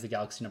Guardians of the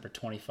Galaxy number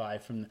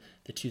 25 from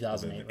the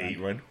 2008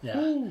 run. Yeah.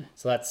 Ooh.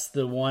 So that's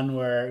the one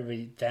where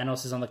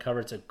Thanos is on the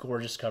cover. It's a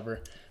gorgeous cover.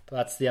 But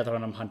that's the other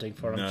one I'm hunting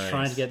for. I'm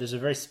trying to get, there's a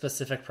very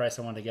specific price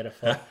I want to get it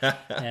for.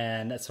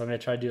 And so I'm going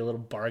to try to do a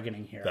little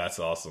bargaining here. That's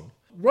awesome.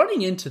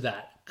 Running into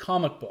that,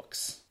 comic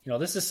books.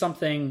 This is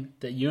something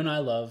that you and I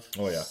love.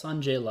 Oh, yeah.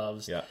 Sanjay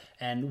loves. Yeah.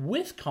 And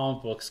with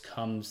comic books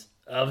comes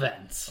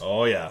events.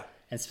 Oh, yeah.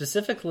 And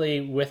specifically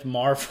with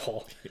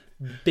Marvel,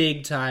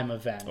 big time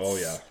events. Oh,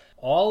 yeah.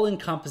 All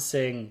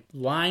encompassing,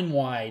 line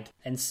wide.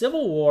 And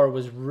Civil War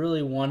was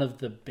really one of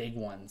the big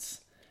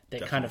ones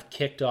that kind of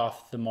kicked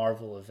off the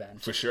Marvel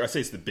event. For sure. I'd say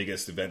it's the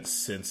biggest event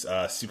since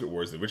Secret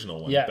Wars, the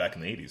original one, back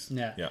in the 80s.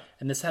 Yeah.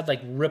 And this had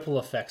like ripple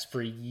effects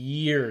for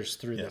years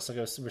through this. Like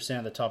we're saying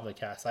at the top of the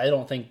cast. I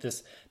don't think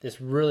this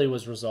really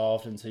was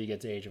resolved until you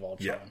get to Age of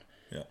Ultron.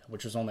 Yeah.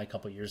 Which was only a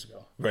couple of years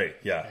ago. Right,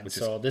 yeah. And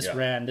so this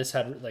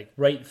had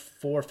like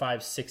 4,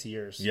 5, 6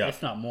 years,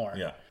 if not more.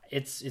 Yeah.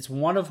 It's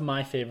one of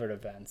my favorite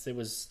events. It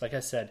was, like I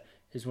said,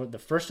 is the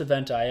first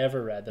event I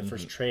ever read, the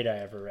first trade I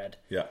ever read.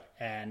 Yeah.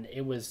 And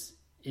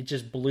it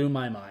just blew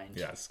my mind.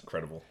 Yeah, it's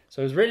incredible.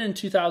 So it was written in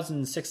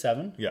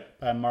 2006-07 yeah.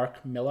 by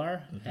Mark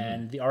Millar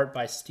and the art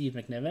by Steve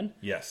McNiven.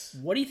 Yes.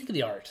 What do you think of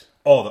the art?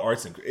 Oh, the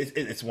art's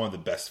it's one of the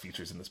best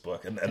features in this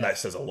book, and that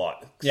says a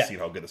lot to see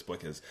how good this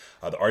book is.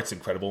 The art's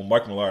incredible.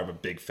 Mark Millar, I'm a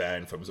big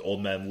fan from his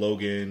Old Man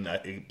Logan.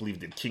 I believe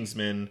he did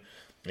Kingsman,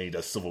 and he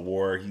does Civil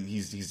War.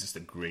 He's just a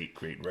great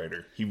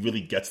writer. He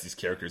really gets these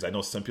characters. I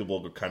know some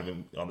people are kind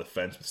of on the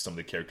fence with some of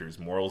the characters'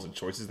 morals and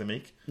choices they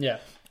make. Yeah.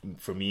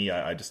 For me,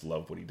 I just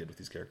love what he did with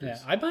these characters.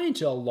 Yeah, I buy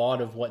into a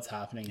lot of what's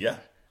happening. Yeah.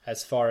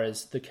 As far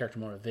as the character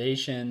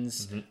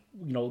motivations,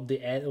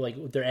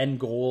 their end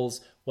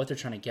goals, what they're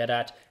trying to get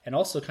at, and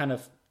also kind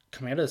of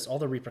coming out of this, all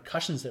the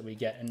repercussions that we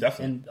get, and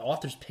the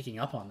authors picking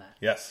up on that.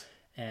 Yes.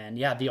 And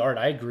the art,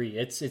 I agree.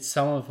 It's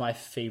some of my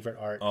favorite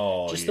art.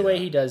 Oh, just the way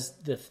he does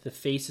the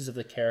faces of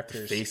the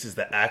characters,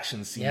 the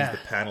action scenes,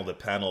 the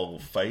panel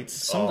fights,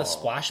 some of the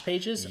splash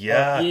pages.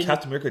 Yeah,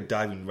 Captain America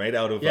diving right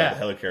out of the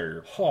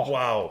helicarrier. Oh,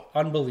 wow,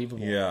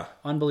 unbelievable! Yeah,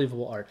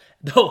 unbelievable art.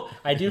 Though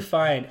I do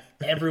find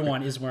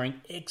everyone is wearing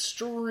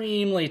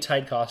extremely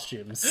tight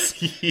costumes,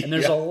 and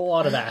there's a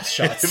lot of ass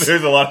shots.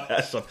 There's a lot of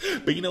ass shots.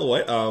 But you know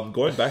what?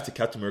 Going back to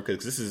Captain America,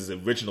 because this is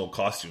his original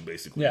costume,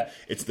 basically. Yeah.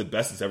 It's the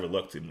best it's ever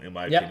looked, in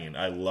my opinion.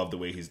 I love the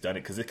way he's done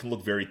it, because it can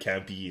look very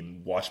campy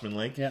and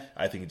Watchmen-like. Yeah.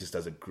 I think it just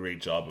does a great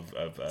job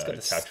of it's got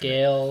the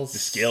scales. The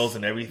scales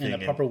and everything.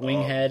 And the proper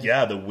wing head.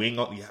 Yeah, the wing.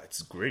 Yeah,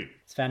 it's great.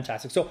 It's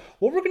fantastic. So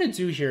what we're going to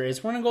do here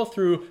is we're going to go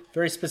through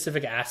very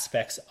specific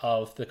aspects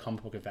of the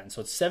comic book event.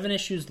 So it's 7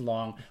 issues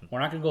long. We're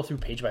not going to go through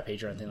page by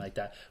page or anything like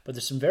that. But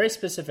there's some very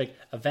specific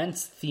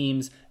events,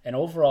 themes, and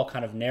overall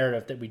kind of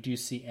narrative that we do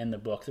see in the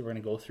book that we're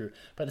going to go through.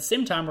 But at the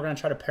same time, we're going to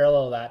try to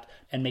parallel that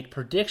and make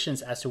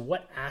predictions as to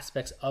what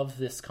aspects of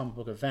this comic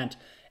book event,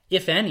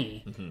 if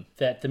any,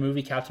 that the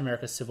movie Captain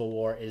America Civil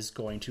War is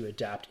going to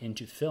adapt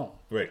into film.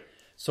 Right.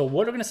 So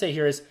what we're going to say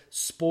here is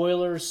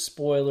spoilers.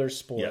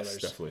 Yes,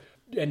 definitely.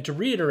 And to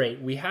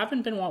reiterate,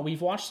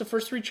 we've watched the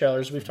first 3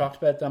 trailers. We've talked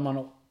about them on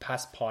a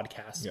past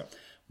podcast. Yeah.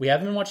 We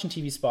haven't been watching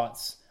TV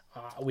spots.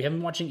 We haven't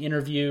been watching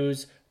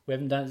interviews. We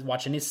haven't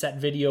watched any set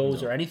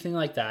videos or anything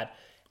like that.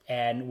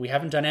 And we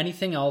haven't done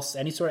anything else,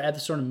 any sort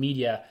of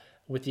media,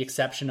 with the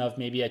exception of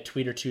maybe a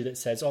tweet or two that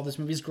says, "Oh, this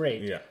movie's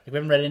great." Yeah. Like, we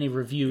haven't read any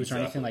reviews or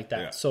anything like that.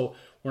 Yeah. So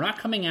we're not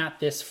coming at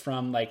this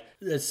from like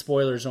the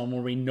spoiler zone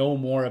where we know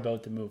more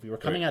about the movie. We're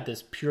coming at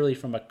this purely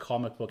from a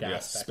comic book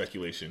aspect.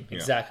 Speculation.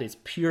 Exactly. It's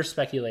pure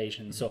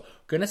speculation. So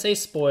we're going to say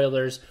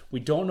spoilers. We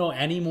don't know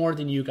any more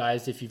than you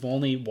guys if you've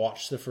only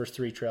watched the first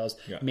 3 trailers,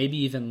 maybe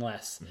even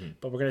less.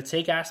 But we're going to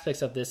take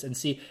aspects of this and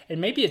see, and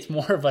maybe it's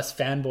more of us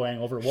fanboying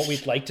over what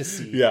we'd like to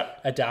see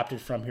adapted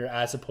from here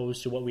as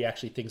opposed to what we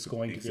actually think is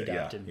going to be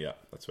adapted. Yeah,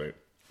 that's right.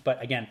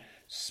 But again,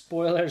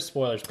 spoilers,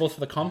 both for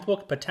the comic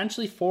book,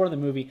 potentially for the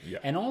movie,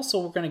 and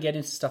also we're going to get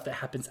into stuff that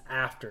happens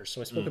after.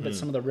 So I spoke about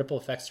some of the ripple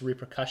effects, the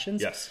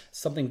repercussions,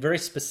 something very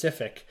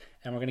specific,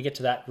 and we're going to get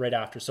to that right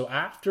after. So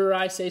after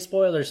I say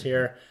spoilers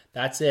here,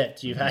 that's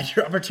it. You've had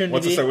your opportunity.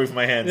 Once I start waving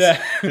my hands.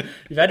 Yeah.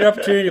 You've had your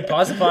opportunity to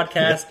pause the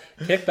podcast,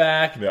 kick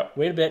back,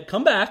 wait a bit,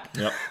 come back.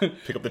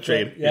 Pick up the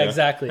trade.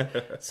 Exactly.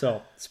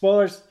 So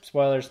spoilers.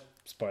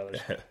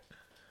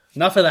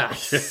 Enough of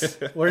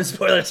that. We're in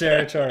spoiler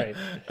territory.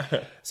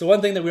 So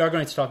one thing that we are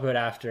going to talk about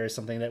after is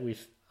something that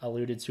we've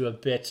alluded to a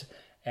bit,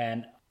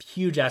 and a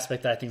huge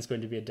aspect that I think is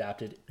going to be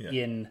adapted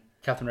in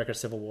Captain America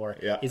Civil War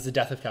is the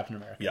death of Captain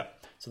America. Yeah.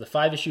 So the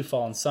 5-issue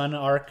Fallen Sun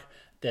arc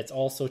that's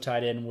also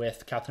tied in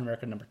with Captain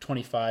America number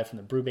 25 from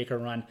the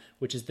Brubaker run,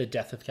 which is the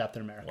death of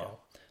Captain America. Wow.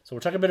 So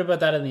we'll talk a bit about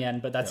that in the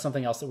end, but that's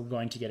something else that we're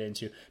going to get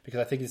into, because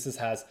I think this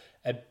has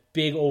a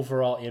big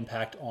overall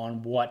impact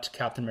on what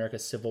Captain America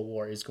Civil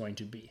War is going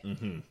to be.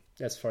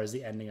 As far as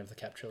the ending of the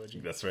Cap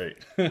trilogy. That's right.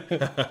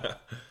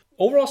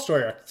 Overall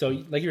story arc. So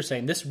like you were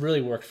saying, this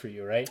really worked for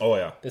you, right? Oh,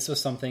 yeah. This was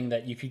something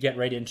that you could get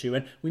right into.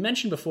 And we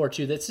mentioned before,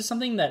 too, that this is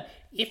something that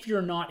if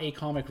you're not a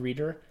comic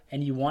reader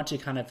and you want to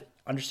kind of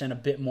understand a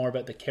bit more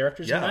about the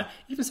characters in that,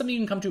 even something you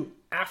can come to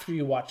after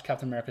you watch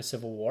Captain America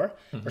Civil War,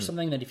 or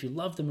something that if you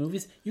love the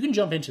movies, you can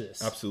jump into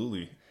this.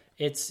 Absolutely.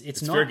 It's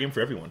not fair game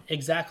for everyone.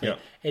 Exactly. Yeah.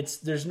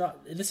 This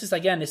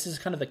is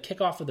kind of the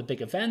kickoff of the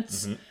big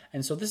events.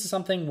 And so this is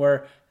something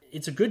where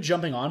it's a good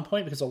jumping on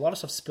point, because a lot of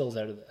stuff spills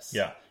out of this.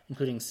 Yeah.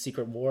 Including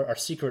Secret War or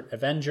Secret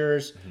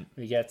Avengers.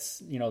 We get,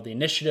 the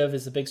Initiative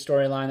is the big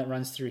storyline that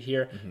runs through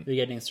here.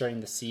 We're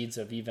starting the seeds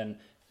of even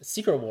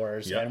Secret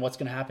Wars and what's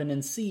going to happen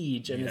in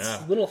Siege, and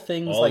it's little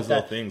things all like these that.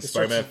 Little things.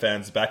 Spider-Man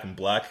fans Back in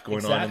Black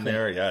going on in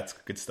there. Yeah, it's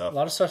good stuff. A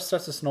lot of stuff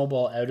starts to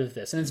snowball out of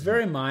this, and it's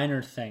very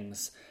minor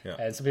things. Yeah.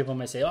 And some people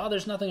might say, "Oh,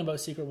 there's nothing about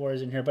Secret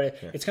Wars in here," but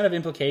it's kind of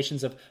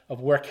implications of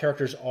where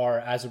characters are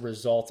as a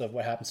result of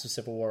what happens to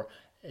Civil War.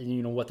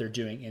 And what they're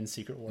doing in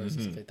Secret Wars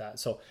and stuff like that.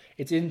 So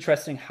it's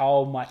interesting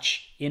how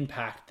much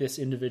impact this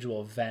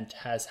individual event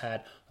has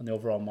had on the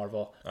overall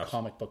Marvel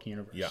comic book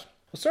universe. Yeah.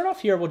 We'll start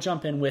off here. We'll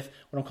jump in with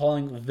what I'm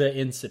calling the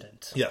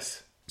incident.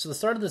 Yes. So the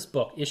start of this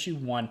book, issue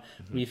 1,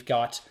 we've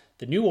got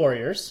the New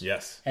Warriors.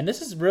 Yes. And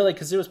this is really,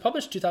 because it was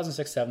published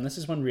 2006-07, this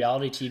is when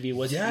reality TV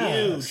was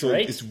huge, so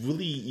right? It's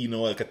really,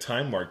 like a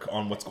time mark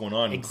on what's going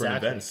on in current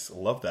events. I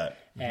love that.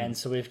 And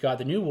so we've got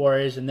the New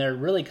Warriors, and they're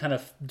really kind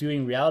of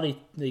doing reality,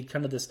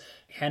 kind of this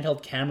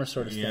handheld camera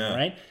sort of thing,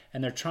 right?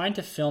 And they're trying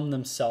to film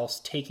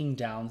themselves taking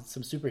down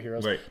some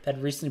superheroes that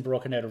had recently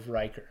broken out of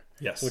Riker.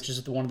 Yes. Which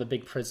is one of the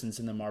big prisons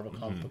in the Marvel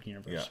comic book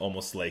universe. Yeah,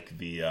 almost like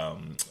the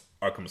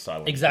Arkham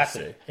Asylum.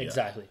 Exactly.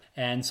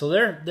 And so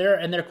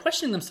they're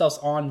questioning themselves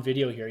on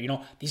video here.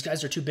 These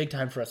guys are too big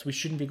time for us. We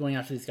shouldn't be going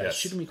after these guys. Yes.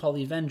 Shouldn't we call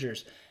the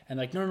Avengers? And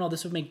like, no,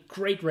 this would make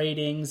great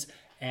ratings.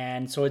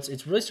 And so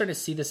it's really starting to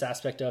see this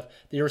aspect of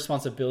the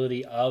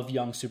irresponsibility of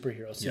young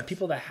superheroes. So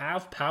people that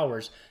have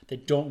powers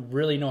that don't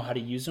really know how to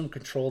use them,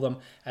 control them,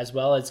 as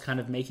well as kind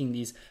of making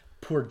these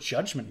poor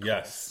judgment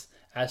calls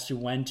as to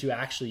when to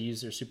actually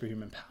use their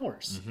superhuman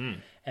powers.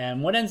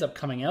 And what ends up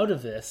coming out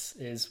of this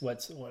is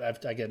I've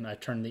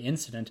turned the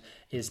incident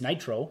is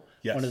Nitro.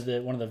 One of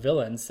the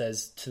villains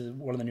says to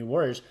one of the New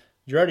Warriors,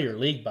 "You're out of your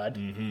league, bud,"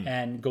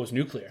 and goes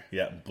nuclear.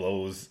 Yeah,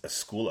 blows a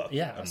school up.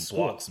 Yeah,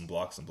 and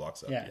blocks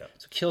up. Yeah,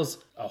 so kills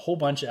a whole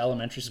bunch of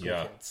elementary school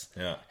kids.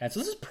 Yeah, and so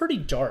this is pretty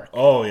dark.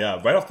 Oh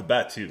yeah, right off the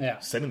bat too. Yeah,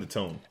 setting the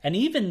tone. And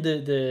even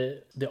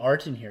the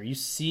art in here, you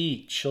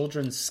see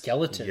children's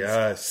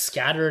skeletons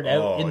scattered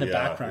out in the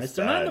background.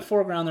 They're not in the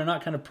foreground. They're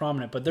not kind of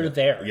prominent, but they're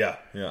there.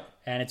 Yeah.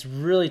 And it's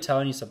really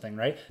telling you something,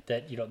 right?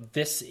 That,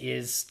 this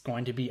is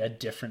going to be a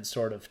different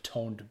sort of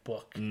toned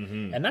book.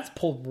 And that's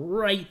pulled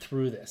right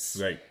through this.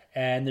 Right.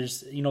 And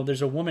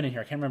there's a woman in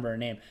here, I can't remember her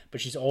name, but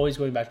she's always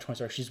going back to Tony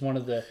Stark. She's one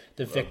of the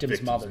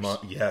victims' mothers.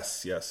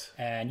 Yes.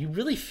 And you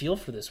really feel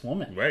for this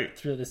woman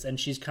through this. And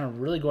she's kind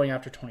of really going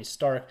after Tony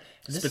Stark.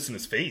 And spits in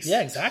his face.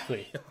 Yeah,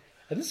 exactly.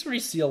 And this is where you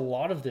see a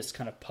lot of this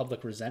kind of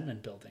public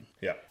resentment building.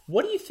 Yeah.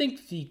 What do you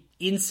think the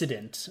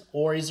incident,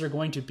 or is there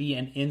going to be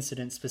an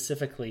incident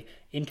specifically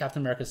in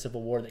Captain America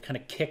Civil War that kind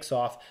of kicks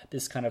off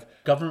this kind of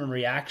government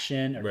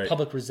reaction or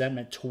public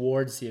resentment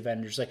towards the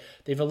Avengers? Like,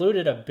 they've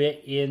alluded a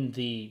bit in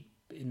the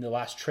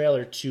last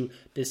trailer to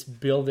this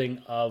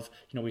building of,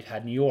 we've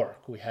had New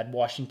York, we had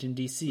Washington,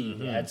 D.C.,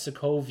 we had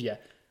Sokovia.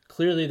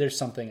 Clearly, there's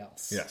something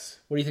else. Yes.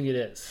 What do you think it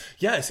is?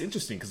 Yeah, it's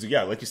interesting because,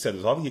 like you said,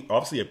 there's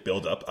obviously a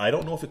build-up. I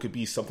don't know if it could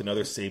be something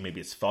other, say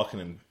maybe it's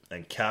Falcon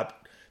and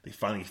Cap. They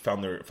finally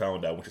found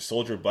Winter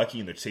Soldier, Bucky,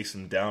 and they're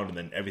chasing them down, and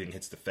then everything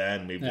hits the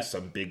fan. Maybe there's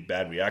some big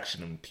bad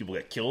reaction, and people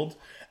get killed,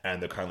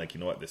 and they're kind of like, you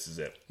know what, this is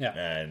it. Yeah.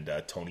 And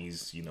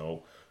Tony's,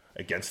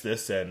 against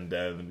this, and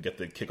get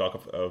the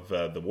kickoff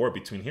of the war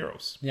between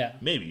heroes. Yeah.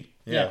 Maybe.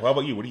 Yeah. How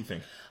about you? What do you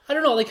think? I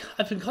don't know. Like,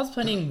 I've been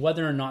contemplating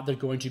whether or not they're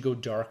going to go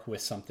dark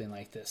with something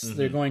like this.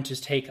 They're going to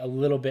take a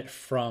little bit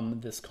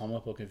from this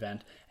comic book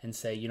event and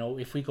say,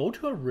 if we go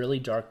to a really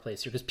dark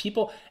place here, because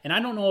people, and I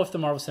don't know if the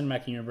Marvel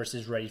Cinematic Universe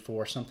is ready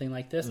for something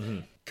like this,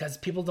 because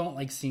people don't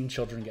like seeing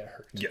children get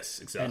hurt. Yes,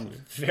 exactly.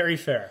 And very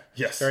fair.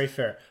 Yes. Very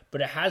fair.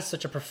 But it has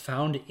such a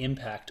profound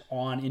impact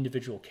on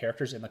individual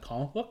characters in the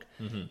comic book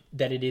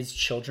that it is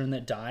children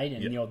that died.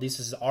 And, this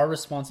is our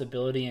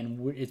responsibility,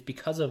 and it's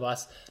because of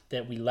us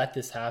that we let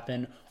this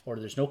happen, or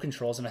there's no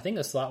controls. And I think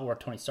that's a lot where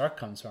Tony Stark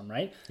comes from,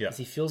 right? Yeah. Because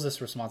he feels this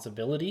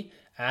responsibility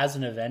as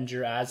an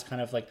Avenger, as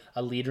kind of like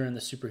a leader in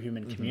the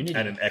superhuman community.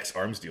 And an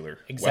ex-arms dealer.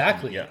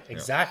 Exactly.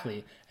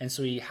 Exactly. And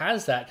so he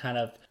has that kind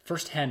of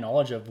firsthand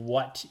knowledge of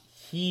what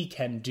he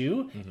can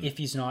do if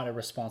he's not a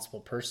responsible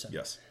person.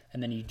 Yes.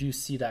 And then you do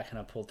see that kind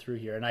of pulled through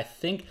here. And I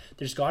think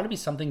there's got to be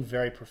something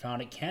very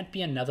profound. It can't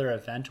be another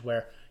event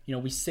where,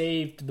 we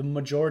saved the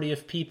majority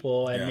of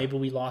people and maybe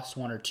we lost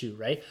one or two,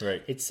 right?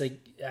 Right. It's like,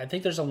 I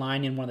think there's a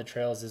line in one of the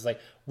trailers is like,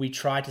 we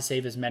try to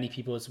save as many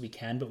people as we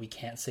can, but we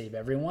can't save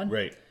everyone.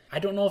 Right. I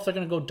don't know if they're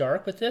going to go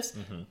dark with this.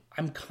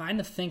 I'm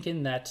kind of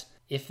thinking that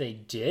if they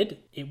did,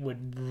 it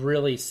would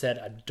really set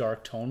a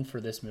dark tone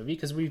for this movie,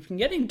 because we've been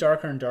getting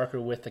darker and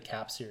darker with the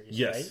Cap series,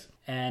 right?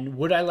 And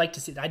would I like to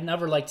see, I'd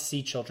never like to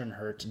see children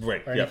hurt or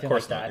anything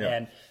like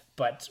that.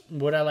 But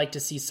would I like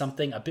to see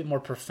something a bit more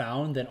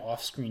profound than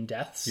off-screen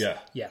deaths? Yeah.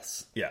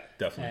 Yes. Yeah,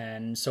 definitely.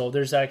 And so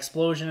there's that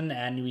explosion,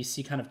 and we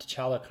see kind of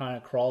T'Challa kind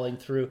of crawling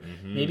through.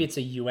 Maybe it's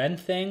a UN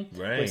thing,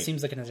 where it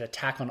seems like an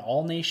attack on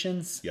all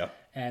nations. Yeah.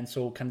 And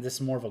so kind of this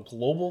is more of a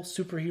global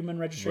superhuman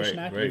registration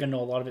act, even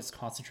though a lot of it's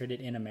concentrated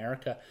in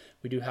America.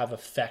 We do have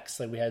effects,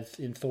 like we had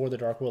in Thor the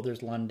Dark World,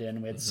 there's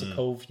London, we had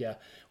Sokovia.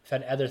 We've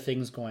had other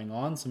things going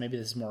on, so maybe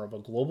this is more of a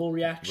global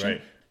reaction.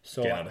 Right.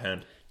 So, get out of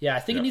hand. Yeah, I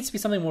think it needs to be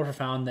something more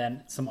profound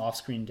than some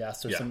off-screen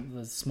deaths or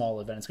some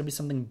small event. It's going to be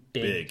something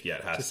big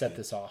to set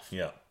this off.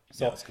 Yeah.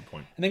 So, that's a good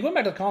point. And then going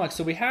back to the comics,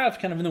 so we have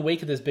kind of in the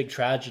wake of this big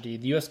tragedy,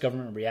 the U.S.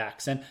 government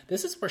reacts. And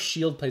this is where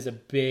S.H.I.E.L.D. plays a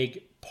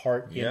big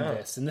part in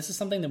this. And this is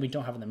something that we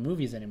don't have in the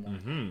movies anymore,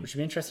 which would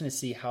be interesting to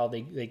see how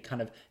they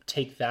kind of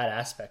take that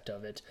aspect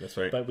of it. That's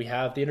right. But we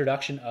have the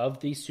introduction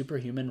of the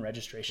Superhuman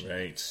Registration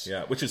Act.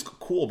 Yeah, which is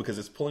cool because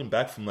it's pulling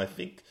back from, I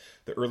think,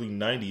 the early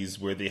 90s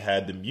where they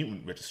had the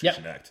Mutant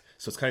Registration Act.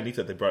 So it's kind of neat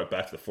that they brought it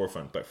back to the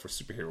forefront, but for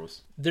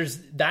superheroes. There's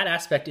that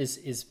aspect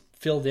is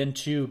filled in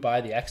too by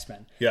the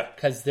X-Men. Yeah.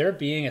 Because they're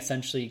being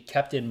essentially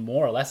kept in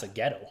more or less a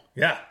ghetto.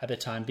 Yeah. At the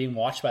time, being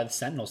watched by the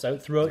Sentinels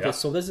out throughout this.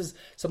 So this is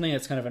something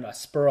that's kind of a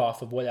spur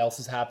off of what else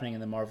is happening in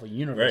the Marvel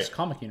universe,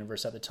 comic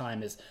universe at the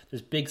time. Is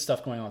there's big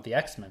stuff going on with the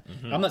X-Men.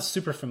 I'm not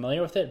super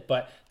familiar with it,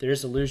 but there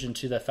is allusion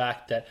to the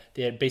fact that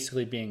they are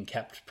basically being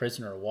kept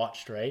prisoner or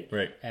watched, right?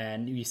 Right.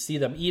 And you see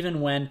them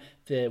even when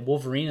the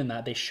Wolverine and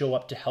that they show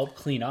up to help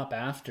clean up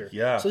after.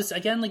 Yeah. So this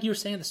again, like you were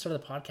saying at the start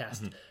of the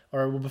podcast,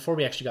 or before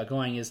we actually got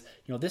going, is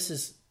this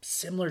is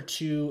similar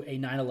to a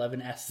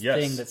 9/11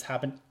 thing that's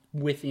happened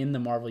within the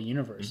Marvel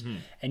universe,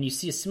 and you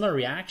see a similar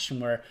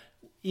reaction where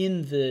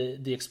in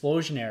the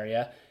explosion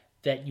area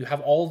that you have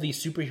all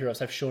these superheroes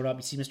have shown up.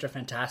 You see Mr.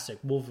 Fantastic,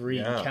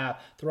 Wolverine,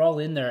 Cap, they're all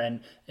in there,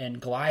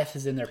 and Goliath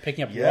is in there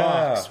picking up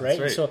rocks,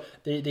 right? So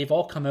they've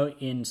all come out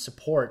in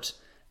support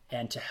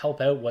and to help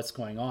out what's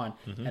going on.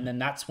 And then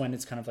that's when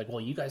it's kind of like,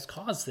 well, you guys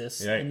caused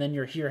this, and then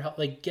you're here,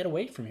 like, get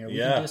away from here. We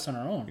can do this on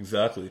our own.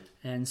 Exactly.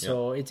 And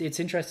so it's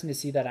interesting to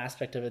see that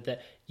aspect of it,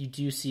 that you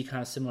do see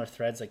kind of similar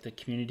threads, like the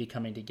community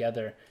coming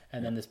together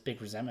and then this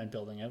big resentment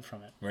building out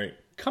from it. Right.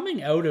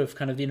 Coming out of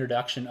kind of the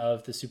introduction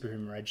of the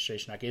Superhuman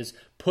Registration Act is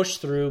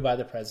pushed through by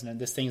the president.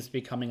 This thing is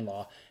becoming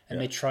law, and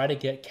they try to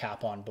get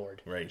Cap on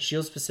board. Right.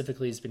 S.H.I.E.L.D.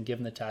 specifically has been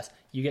given the task,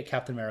 you get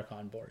Captain America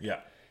on board. Yeah.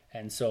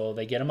 And so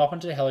they get him up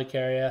onto the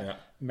helicarrier,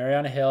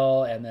 Mariana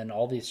Hill, and then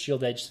all these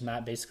S.H.I.E.L.D. agents and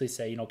that basically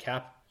say,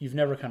 Cap, you've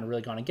never kind of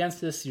really gone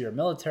against this. You're a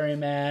military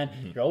man.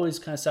 You're always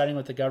kind of siding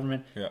with the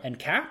government. And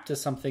Cap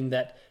does something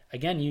that,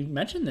 again, you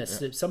mentioned this,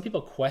 that some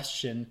people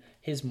question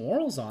his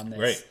morals on this.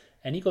 Right.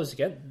 And he goes,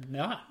 again,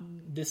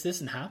 this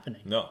isn't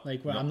happening. No.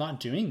 I'm not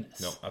doing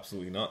this. No,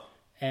 absolutely not.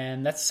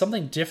 And that's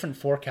something different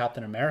for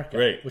Captain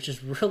America, which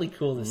is really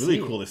cool to see.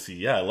 Really cool to see.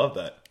 Yeah, I love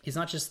that. He's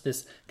not just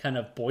this kind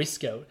of Boy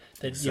Scout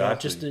that,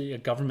 just a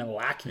government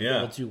lackey that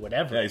will do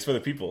whatever. Yeah, he's for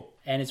the people.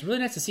 And it's really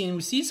nice to see. And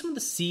we see some of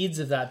the seeds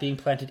of that being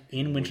planted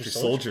in Winter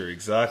Soldier.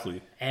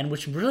 Exactly. And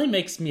which really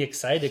makes me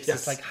excited because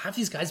it's like, have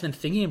these guys been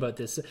thinking about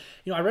this?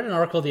 I read an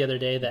article the other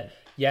day that,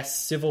 yes,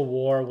 Civil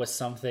War was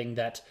something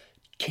that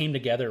came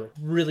together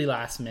really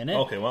last minute.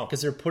 Okay, wow.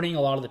 Because they're putting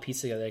a lot of the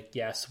pieces together. Like,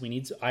 yes, we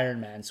need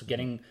Iron Man. So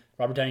getting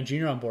Robert Downey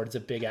Jr. on board is a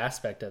big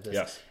aspect of this.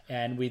 Yes.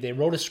 And they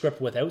wrote a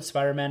script without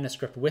Spider-Man and a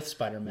script with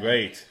Spider-Man.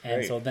 Right.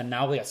 And so then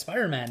now we got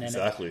Spider-Man in it.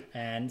 Exactly.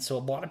 And so a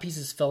lot of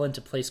pieces fell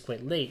into place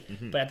quite late.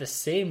 But at the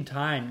same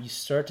time, you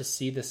start to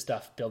see this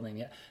stuff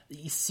building.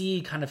 You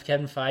see kind of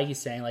Kevin Feige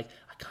saying, like,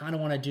 I kind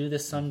of want to do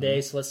this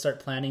someday, so let's start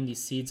planting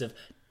these seeds of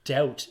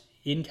doubt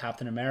in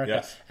Captain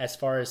America as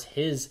far as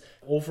his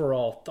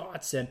overall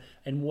thoughts and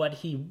what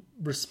he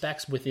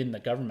respects within the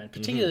government,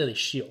 particularly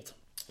S.H.I.E.L.D.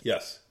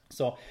 Yes.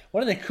 So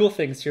one of the cool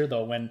things here,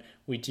 though, when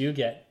we do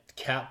get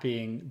Cap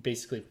being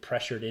basically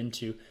pressured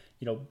into,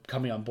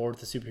 coming on board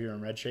with the Superhero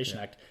Registration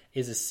Act,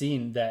 is a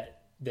scene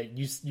that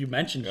you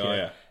mentioned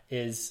here.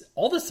 Is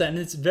all of a sudden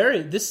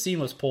this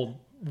scene was pulled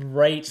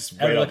right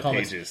out of the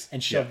comics pages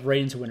and shoved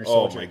right into Winter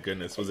Soldier. Oh my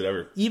goodness, was it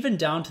ever? Even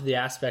down to the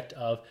aspect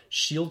of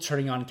S.H.I.E.L.D.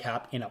 turning on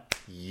Cap in a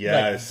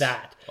like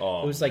that.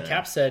 It was like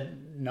Cap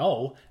said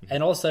no,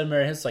 and all of a sudden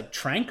Mary Hill's like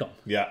trank him.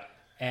 Yeah.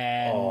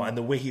 And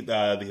the way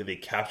they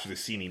capture the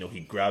scene, he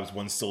grabs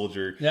one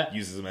soldier,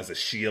 uses him as a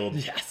shield.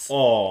 Yes.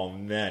 Oh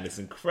man, it's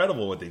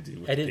incredible what they do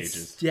with the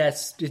pages.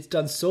 Yes, it's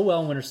done so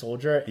well in Winter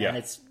Soldier, and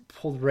it's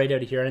pulled right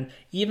out of here, and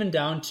even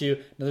down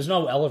to there's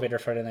no elevator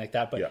for anything like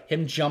that, but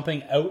him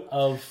jumping out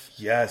of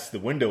the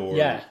window,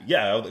 right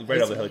out of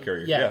the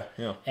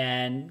helicarrier,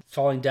 and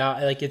falling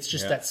down. Like it's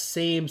just that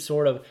same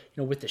sort of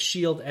with the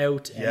shield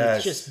out, and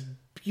it's just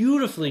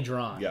beautifully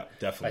drawn. Yeah,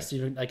 definitely. By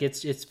Stephen, like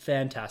it's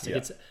fantastic.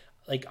 It's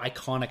like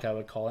iconic, I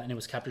would call it, and it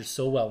was captured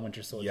so well in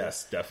Winter Soldier.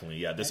 Yes, definitely.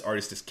 Yeah, this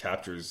artist just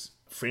captures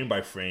frame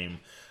by frame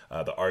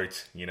the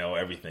art,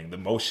 everything, the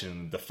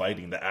motion, the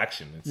fighting, the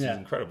action. It's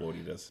incredible what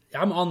he does.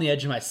 I'm on the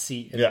edge of my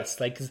seat in this,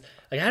 because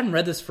I hadn't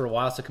read this for a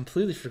while, so I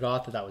completely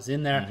forgot that was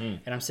in there.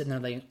 And I'm sitting there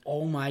like,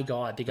 oh my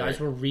god, the guys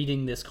were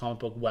reading this comic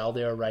book while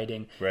they were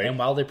writing, and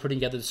while they're putting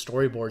together the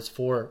storyboards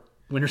for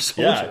Winter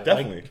Soldier. Yeah,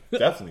 definitely,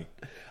 definitely,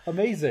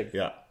 amazing.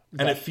 Yeah.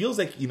 And it feels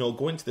like,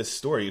 going to this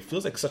story, it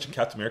feels like such a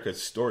Captain America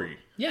story.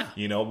 Yeah.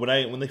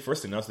 When they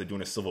first announced they're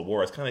doing a Civil War,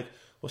 I was kind of like,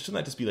 well,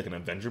 shouldn't that just be like an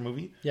Avenger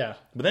movie? Yeah.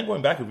 But then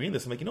going back and reading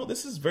this, I'm like,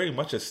 this is very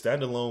much a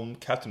standalone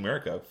Captain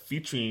America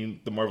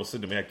featuring the Marvel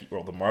Cinematic,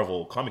 or the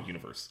Marvel comic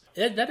universe.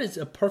 That is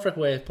a perfect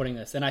way of putting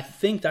this. And I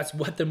think that's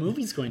what the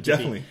movie's going to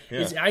Definitely, be.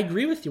 Yeah. I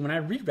agree with you. When I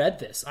reread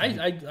this,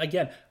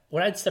 again,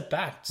 when I'd step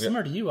back,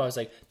 similar to you, I was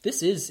like,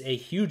 this is a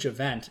huge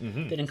event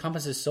that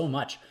encompasses so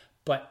much.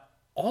 But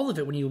all of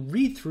it, when you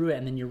read through it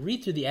and then you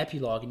read through the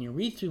epilogue and you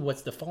read through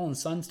what's the Fallen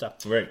Sun stuff,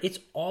 right. It's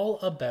all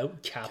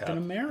about Captain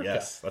America.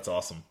 Yes, that's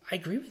awesome. I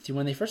agree with you.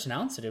 When they first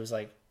announced it, it was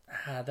like,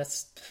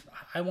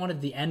 I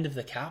wanted the end of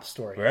the Cap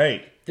story.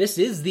 Right. This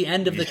is the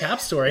end of the Cap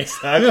story.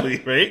 Exactly,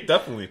 right?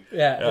 Definitely.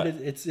 Yeah.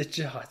 It's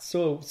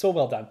so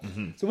well done.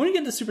 Mm-hmm. So when you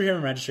get the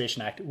Superhuman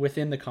Registration Act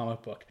within the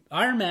comic book,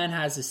 Iron Man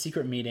has a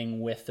secret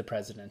meeting with the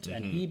president,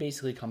 and he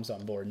basically comes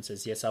on board and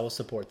says, yes, I will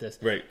support this.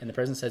 Right. And the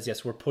president says,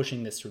 yes, we're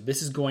pushing this through.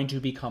 This is going to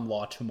become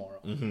law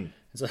tomorrow. And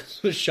so it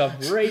was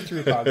shoved right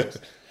through Congress.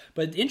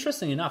 But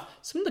interesting enough,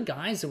 some of the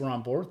guys that were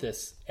on board with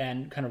this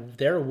and kind of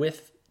there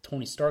with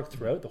Tony Stark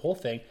throughout the whole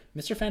thing,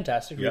 Mr.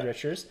 Fantastic, Reed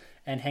Richards,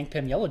 and Hank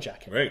Pym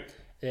Yellowjacket. Right.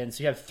 And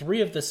so you have 3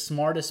 of the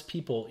smartest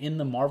people in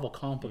the Marvel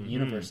comic book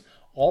universe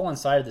all on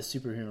side of the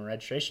Superhuman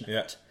Registration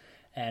Act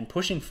and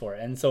pushing for it.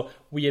 And so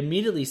we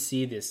immediately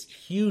see this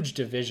huge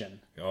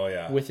division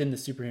within the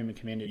superhuman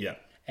community. Yeah.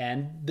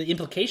 And the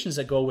implications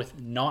that go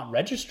with not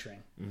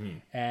registering.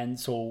 And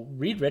so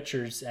Reed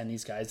Richards and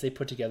these guys, they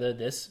put together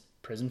this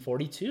Prison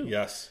 42.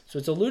 Yes. So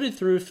it's alluded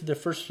through for the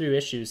first few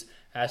issues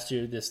as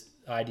to this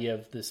idea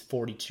of this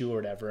 42 or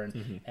whatever,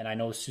 and I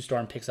know Sue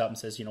Storm picks up and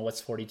says,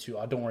 what's 42?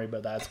 Oh, don't worry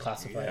about that, it's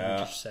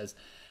classified. She says,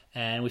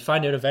 and we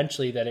find out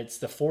eventually that it's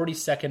the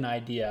 42nd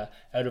idea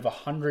out of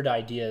 100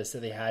 ideas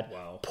that they had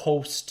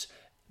post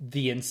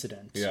the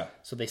incident.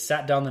 So they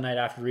sat down the night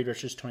after, Reed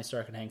Richards, Tony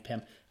Stark, and Hank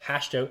Pym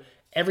hashed out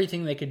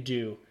everything they could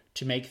do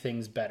to make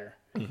things better,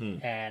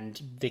 and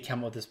they come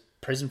up with this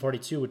Prison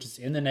 42, which is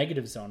in the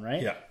negative zone,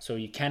 right? So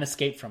you can't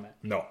escape from it.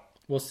 No.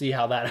 We'll see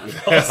how that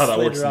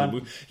works on. In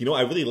the movie.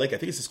 I really like. I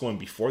think it's just going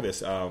before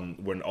this,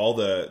 when all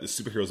the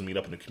superheroes meet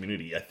up in the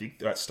community. I think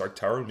they're at Stark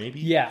Tower,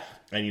 maybe. Yeah.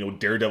 And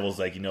Daredevil's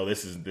like,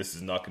 this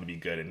is not going to be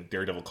good, and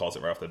Daredevil calls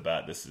it right off the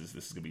bat. This is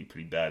going to be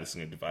pretty bad. This is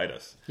going to divide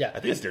us. Yeah. I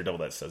think it's Daredevil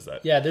that says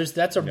that. Yeah.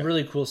 That's a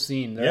really cool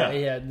scene.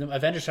 The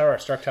Avengers Tower or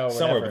Stark Tower,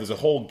 somewhere. But there's a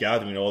whole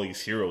gathering of all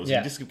these heroes. Yeah.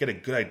 You just get a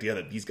good idea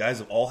that these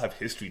guys all have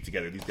history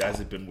together. These guys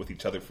have been with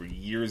each other for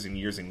years and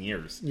years and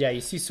years. Yeah.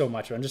 You see so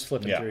much. I'm just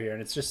flipping through here,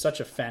 and it's just such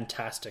a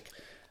fantastic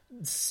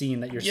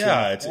scene that you're seeing.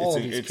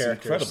 It's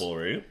incredible,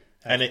 right?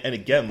 And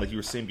again, like you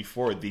were saying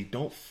before, they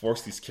don't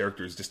force these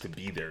characters just to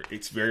be there.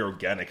 It's very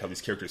organic how these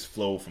characters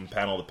flow from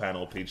panel to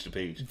panel, page to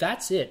page.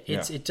 That's it.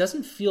 It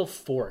doesn't feel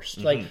forced.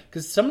 Like,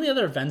 because some of the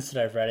other events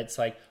that I've read, it's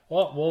like,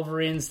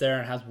 Wolverine's there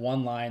and has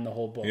one line the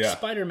whole book.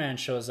 Spider-Man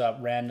shows up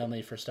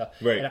randomly for stuff.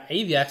 Right. And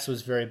AVX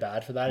was very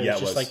bad for that. It was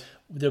just like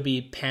there'll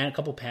be a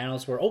couple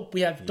panels where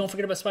don't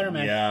forget about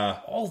Spider-Man. Yeah.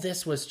 All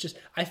this was just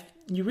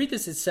you read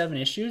this at 7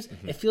 issues,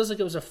 it feels like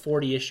it was a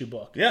 40-issue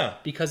book. Yeah.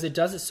 Because it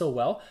does it so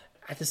well.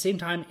 At the same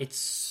time, it's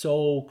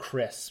so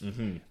crisp.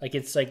 Like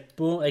it's like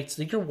boom. It's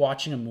like you're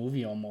watching a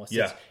movie almost.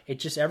 Yeah. It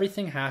just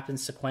everything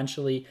happens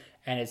sequentially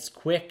and it's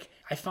quick.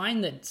 I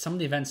find that some of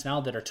the events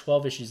now that are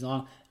 12 issues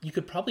long, you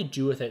could probably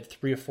do with it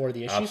 3 or 4 of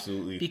the issues.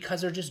 Absolutely.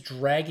 Because they're just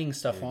dragging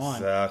stuff on.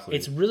 Exactly.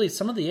 It's really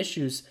some of the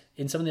issues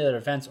in some of the other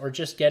events are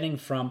just getting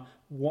from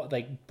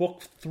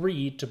book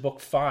 3 to book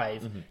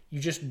 5. You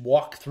just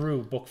walk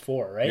through book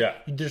 4, right? Yeah.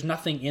 There's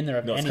nothing in there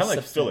of any substance. It's kind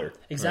of like filler.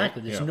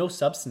 Exactly. Right? There's no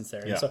substance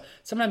there. And so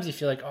sometimes you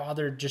feel like,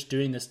 they're just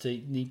doing this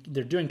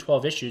they're doing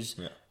 12 issues.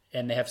 Yeah.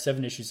 And they have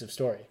 7 issues of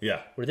story.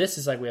 Yeah. Where this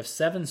is like we have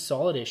 7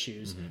 solid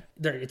issues.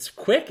 It's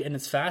quick and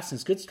it's fast and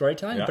it's good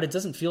storytelling, but it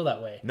doesn't feel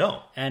that way.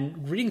 No.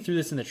 And reading through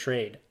this in the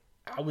trade,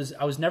 I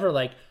was never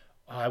like,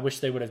 I wish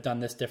they would have done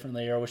this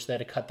differently, or I wish they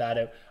had cut that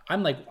out.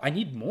 I'm like, I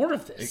need more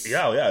of this.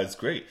 Yeah, it's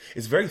great.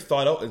 It's very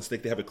thought out. It's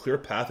like they have a clear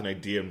path and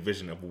idea and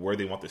vision of where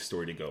they want this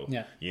story to go.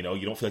 Yeah. You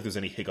don't feel like there's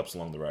any hiccups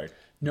along the ride.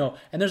 No,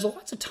 and there's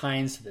lots of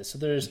tie-ins to this. So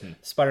there's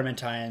Spider-Man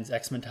tie-ins,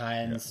 X-Men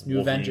tie-ins,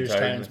 New Avengers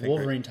tie-ins,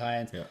 Wolverine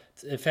tie-ins,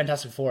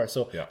 Fantastic Four.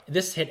 So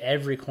this hit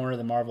every corner of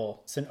the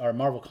Marvel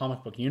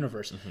comic book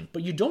universe.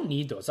 But you don't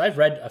need those. I've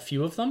read a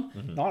few of them,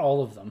 not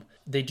all of them.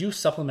 They do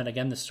supplement,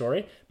 again, the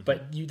story,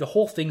 but the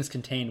whole thing is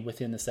contained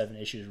within the 7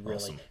 issues, really.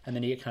 Awesome. And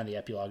then you get kind of the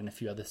epilogue and a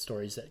few other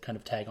stories that kind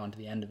of tag on to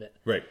the end of it.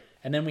 Right.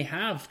 And then we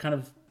have kind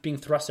of being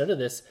thrust out of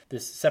this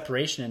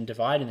separation and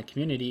divide in the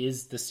community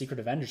is the Secret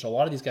Avengers. A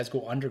lot of these guys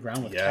go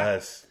underground with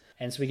Cap.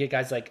 And so we get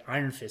guys like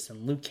Iron Fist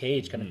and Luke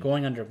Cage kind of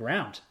going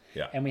underground.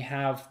 Yeah. And we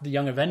have the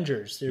Young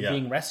Avengers. They're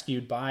being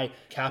rescued by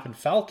Cap and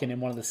Falcon in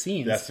one of the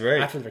scenes. That's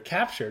right. After they're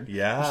captured.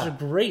 Yeah. Which is a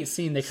great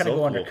scene. They kind of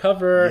go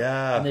undercover.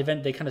 Yeah.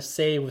 And they kind of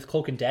say with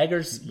Cloak and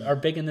Daggers are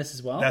big in this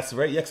as well. That's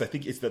right. Yeah, because I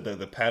think it's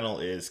the panel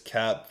is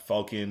Cap,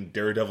 Falcon,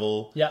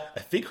 Daredevil. Yeah. I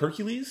think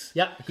Hercules.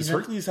 Yeah. Because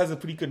Hercules has a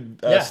pretty good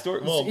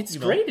story. Well, it's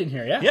great in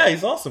here, yeah. Yeah,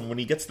 he's awesome. When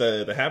he gets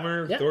the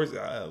hammer, Thor's,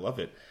 I love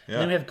it. Yeah.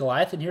 And then we have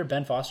Goliath in here,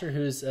 Ben Foster,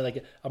 who's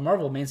like a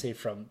Marvel mainstay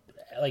from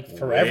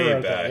forever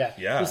ago.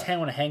 Yeah. He was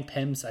one of Hank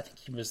Pym's. I think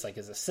he was like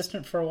his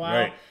assistant for a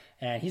while. Right.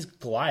 And he's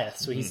Goliath,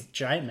 so he's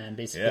Giant Man,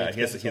 basically. Yeah,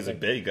 he has a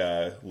big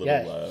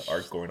little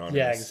arc going on.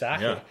 Yeah,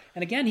 exactly. Yeah.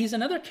 And again, he's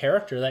another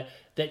character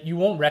that you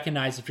won't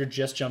recognize if you're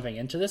just jumping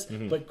into this,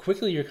 but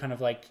quickly you're kind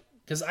of like,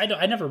 because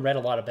I never read a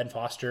lot of Ben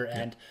Foster,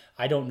 and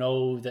I don't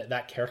know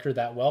that character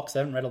that well, because I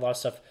haven't read a lot of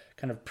stuff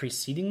kind of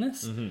preceding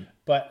this.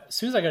 But as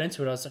soon as I got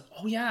into it, I was like,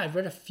 oh yeah, I've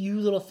read a few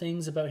little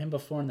things about him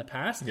before in the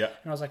past. Yeah.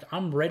 And I was like,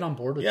 I'm right on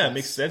board with this. Yeah, it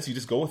makes sense. You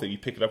just go with it. You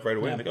pick it up right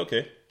away. Yeah. I'm like,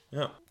 okay.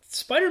 Yeah.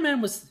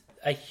 Spider-Man was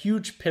a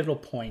huge pivotal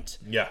point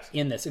Yes.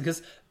 in this.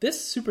 Because this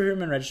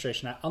superhuman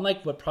registration,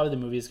 unlike what probably the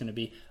movie is going to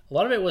be, a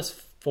lot of it was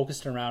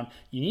focused around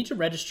you need to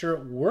register,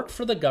 work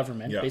for the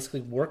government,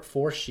 basically work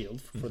for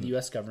S.H.I.E.L.D., for the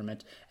U.S.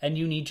 government, and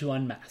you need to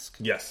unmask.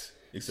 Yes,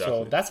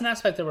 exactly. So that's an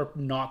aspect that we're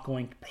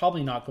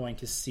probably not going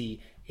to see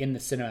in the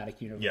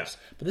cinematic universe. Yeah.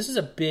 But this is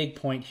a big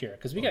point here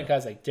because we got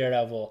guys like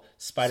Daredevil,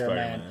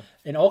 Spider-Man,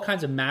 and all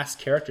kinds of masked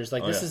characters.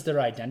 Like this is their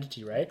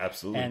identity, right?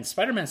 Absolutely. And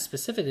Spider-Man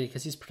specifically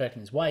because he's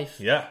protecting his wife,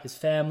 his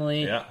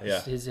family,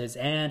 his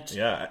aunt.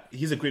 Yeah,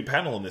 he's a great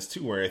panel in this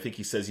too, where I think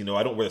he says, I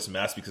don't wear this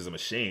mask because I'm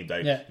ashamed.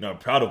 I'm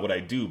proud of what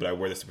I do, but I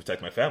wear this to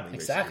protect my family.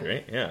 Exactly.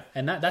 Right? Yeah.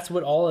 And that's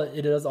what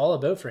it is all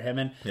about for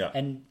him.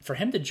 And for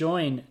him to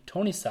join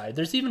Tony's side,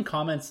 there's even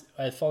comments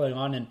following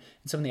on in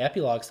some of the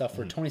epilogue stuff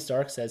where Tony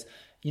Stark says,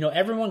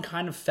 everyone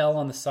kind of fell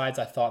on the sides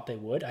I thought they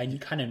would. I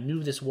kind of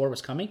knew this war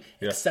was coming,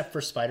 except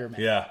for Spider-Man.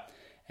 Yeah.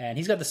 And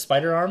he's got the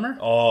spider armor.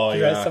 Oh,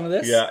 you read some of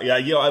this? Yeah.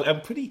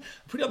 I'm pretty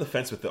on the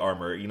fence with the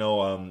armor,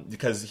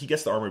 because he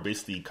gets the armor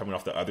basically coming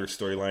off the other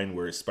storyline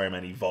where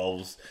Spider-Man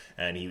evolves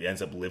and he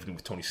ends up living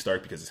with Tony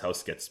Stark because his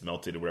house gets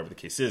melted or whatever the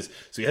case is.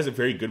 So he has a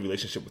very good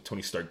relationship with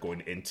Tony Stark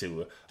going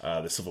into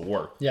the Civil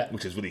War,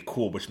 which is really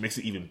cool, which makes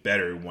it even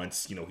better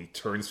once, he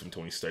turns from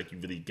Tony Stark. You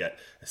really get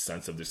a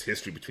sense of this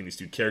history between these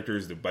two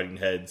characters, they're butting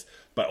heads,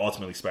 but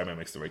ultimately Spider-Man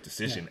makes the right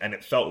decision. And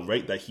it felt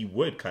right that he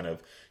would kind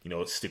of,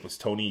 stick with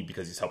Tony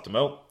because he's helped him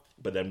out,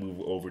 but then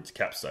move over to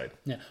Cap's side.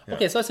 Yeah.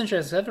 Okay, so that's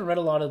interesting. I haven't read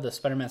a lot of the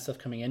Spider-Man stuff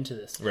coming into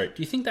this. Right.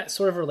 Do you think that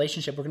sort of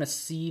relationship, we're going to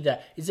see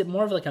that, is it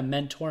more of like a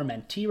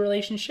mentor-mentee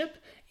relationship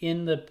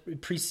in the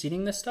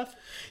preceding this stuff?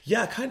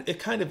 Yeah, it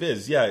kind of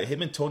is. Yeah,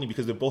 him and Tony,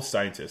 because they're both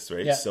scientists,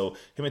 right? Yeah. So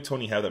him and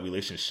Tony have that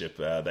relationship,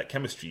 that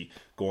chemistry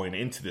going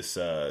into the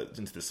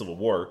Civil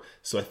War.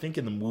 So I think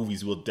in the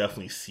movies we'll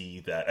definitely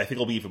see that. I think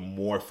it'll be even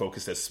more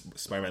focused as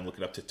Spider-Man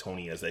looking up to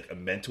Tony as like a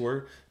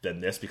mentor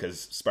than this, because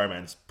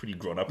Spider-Man's pretty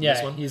grown up in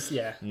this one. Whereas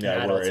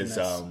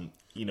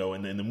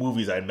in the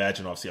movies, I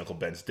imagine obviously Uncle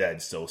Ben's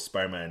dead, so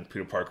Spider-Man,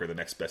 Peter Parker, the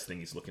next best thing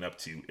he's looking up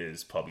to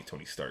is probably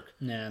Tony Stark.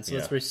 Yeah, and so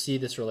that's where we see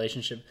this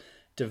relationship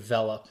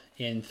develop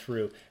in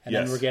through, and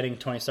then we're getting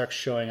Tony Stark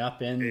showing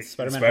up in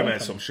Spider-Man,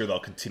 so I'm sure they'll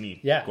continue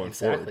going exactly.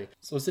 forward.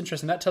 So it's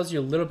interesting. That tells you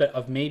a little bit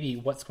of maybe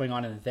what's going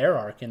on in their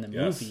arc in the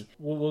movie.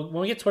 When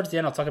we get towards the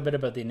end, I'll talk a bit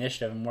about the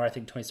initiative and where I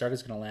think Tony Stark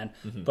is going to land.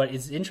 But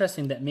it's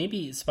interesting that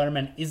maybe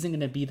Spider-Man isn't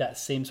going to be that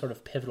same sort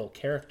of pivotal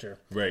character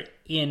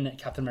in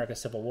Captain America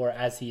Civil War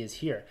as he is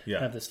here.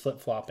 Kind of this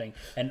flip-flopping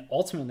and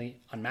ultimately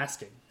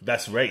unmasking.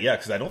 That's right, yeah,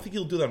 because I don't think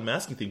he'll do that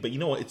masking thing. But you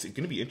know what? It's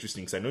going to be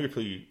interesting because I know you're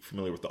pretty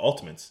familiar with the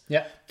Ultimates.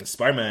 Yeah. And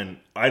Spider-Man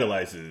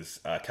idolizes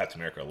Captain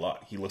America a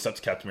lot. He looks up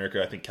to Captain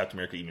America. I think Captain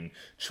America even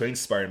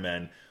trains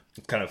Spider-Man.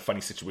 It's kind of a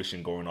funny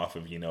situation going off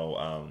of,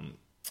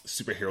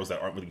 superheroes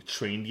that aren't really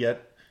trained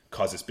yet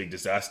cause this big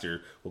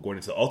disaster. Well, going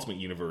into the Ultimate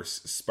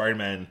Universe,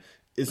 Spider-Man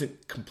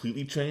isn't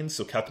completely trained,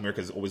 so Captain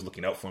America is always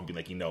looking out for him, being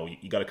like,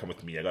 you got to come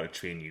with me. I got to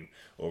train you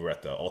over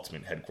at the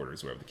Ultimate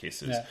headquarters, wherever the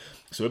case is. Yeah.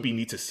 So it'd be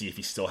neat to see if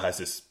he still has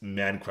this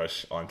man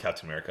crush on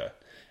Captain America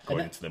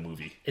going into the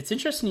movie. It's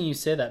interesting you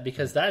say that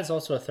because that is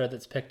also a thread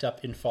that's picked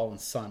up in Fallen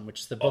Sun,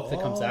 which is the book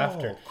that comes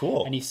after.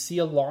 Cool. And you see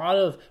a lot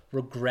of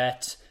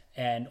regret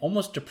and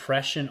almost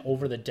depression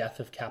over the death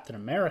of Captain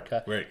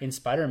America in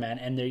Spider-Man.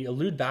 And they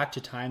allude back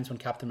to times when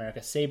Captain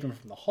America saved him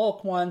from the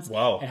Hulk once,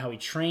 and how he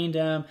trained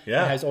him, and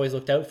how he's always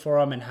looked out for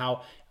him, and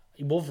how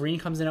Wolverine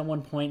comes in at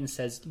one point and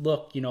says,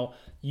 look,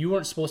 you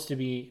weren't supposed to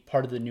be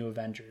part of the New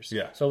Avengers.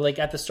 Yeah. So like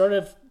at the start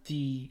of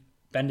the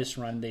Bendis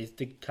run, they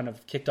kind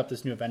of kicked up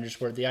this New Avengers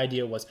where the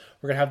idea was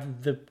we're going to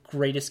have the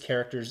greatest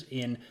characters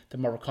in the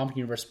Marvel Comic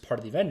Universe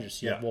part of the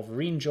Avengers. You have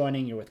Wolverine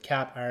joining, you're with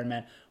Cap, Iron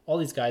Man, all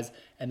these guys,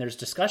 and there's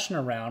discussion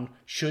around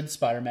should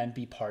Spider-Man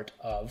be part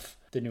of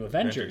the New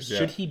Avengers?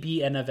 Should he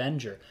be an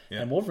Avenger?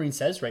 And Wolverine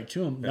says right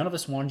to him, none of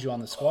us wanted you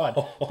on the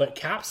squad. But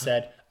Cap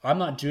said, I'm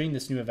not doing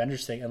this New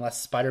Avengers thing unless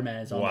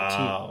Spider-Man is on the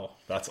team. Wow,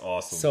 that's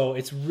awesome. So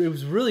it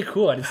was really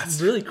cool. And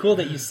it's really cool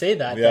that you say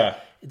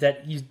that.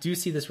 That you do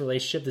see this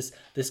relationship,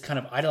 this kind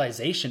of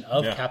idolization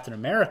of Captain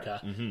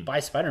America by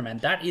Spider-Man.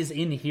 That is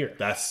in here.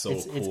 That's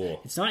so cool.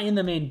 It's not in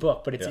the main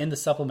book, but it's in the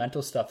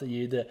supplemental stuff that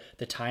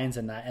the tie-ins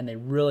and that, and they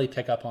really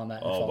pick up on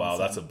that. Oh wow,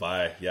 that's a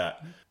buy. Yeah.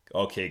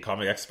 Okay,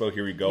 Comic Expo,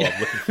 here we go. I'm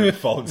looking for the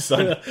Fallen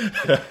Sun.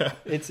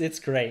 It's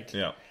great.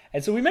 Yeah.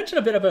 And so we mentioned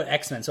a bit about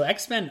X-Men. So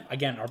X-Men,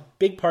 again, are a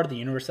big part of the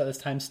universe at this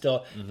time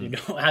still. You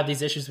don't have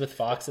these issues with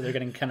Fox that they're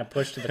getting kind of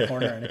pushed to the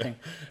corner or anything.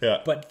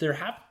 But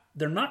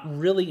they're not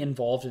really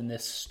involved in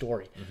this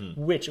story,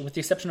 which, with the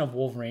exception of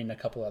Wolverine and a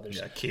couple others.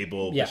 Yeah,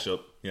 Cable,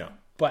 Bishop,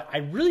 But I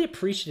really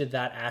appreciated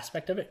that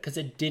aspect of it because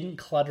it didn't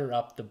clutter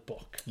up the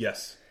book.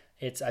 Yes.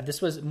 It's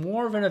this was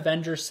more of an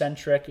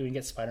Avenger-centric. We can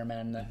get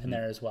Spider-Man in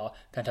there as well,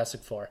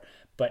 Fantastic Four.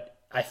 But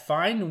I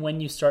find when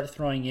you start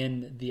throwing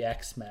in the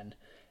X-Men,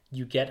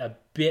 you get a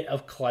bit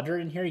of clutter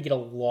in here. You get a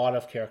lot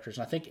of characters.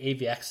 And I think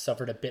AVX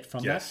suffered a bit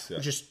from that. Yeah.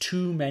 Just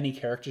too many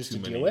characters to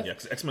deal with. Yeah,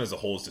 because X-Men as a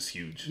whole is just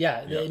huge.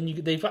 Yeah, and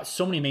they've got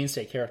so many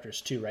mainstay characters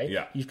too, right?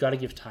 Yeah. You've got to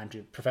give time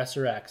to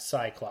Professor X,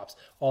 Cyclops,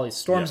 all these.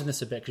 Storm's in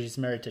this a bit because she's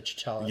married to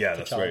T'Challa. Yeah,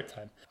 that's right. At the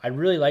time. I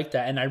really liked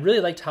that. And I really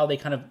liked how they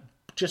kind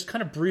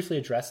of briefly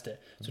addressed it.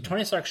 So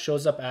Tony Stark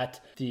shows up at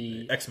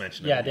the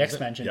X-Mansion. Yeah, the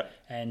X-Mansion,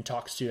 and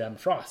talks to Emma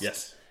Frost.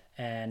 Yes.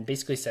 And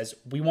basically says,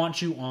 we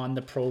want you on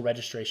the pro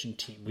registration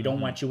team. We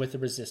don't want you with the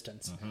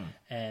resistance.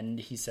 And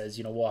he says,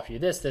 we'll offer you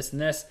this, this, and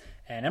this.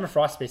 And Emma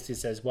Frost basically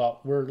says,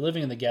 well, we're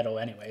living in the ghetto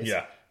anyways.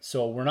 Yeah.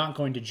 So we're not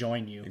going to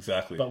join you.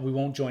 Exactly. But we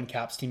won't join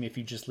Cap's team if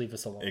you just leave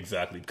us alone.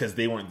 Exactly. Because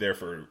they weren't there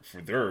for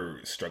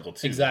their struggle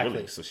too. Exactly.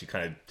 Really. So she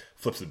kind of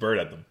flips the bird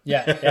at them.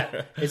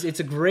 Yeah. It's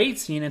a great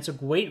scene. It's a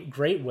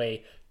great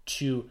way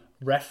to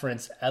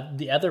reference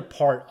the other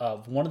part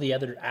of one of the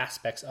other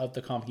aspects of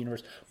the comic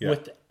universe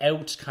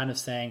without kind of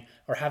saying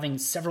or having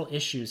several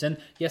issues. And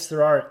yes,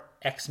 there are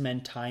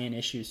X-Men tie-in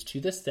issues to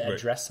this that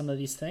address some of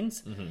these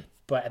things.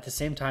 But at the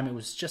same time, it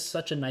was just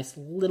such a nice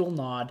little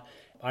nod.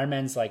 Iron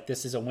Man's like,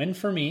 this is a win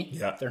for me.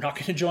 Yeah. They're not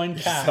going to join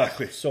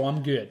Cap, so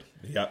I'm good.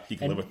 Yeah, he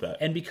can live with that.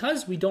 And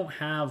because we don't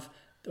have,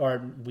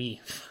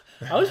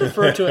 I always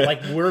refer to it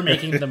like we're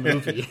making the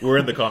movie. We're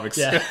in the comics.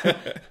 Yeah.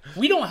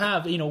 We don't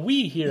have,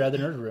 we here at the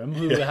Nerd Room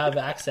who have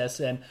access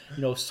and,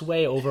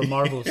 sway over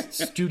Marvel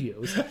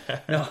Studios.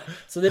 No,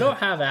 so they don't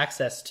have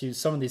access to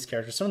some of these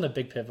characters, some of the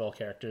big pivotal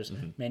characters,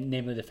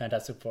 namely the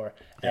Fantastic Four.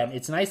 And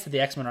it's nice that the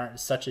X-Men aren't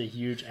such a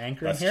huge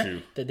anchor in here.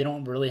 True. That they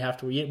don't really have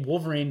to.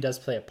 Wolverine does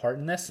play a part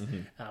in this,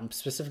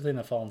 specifically in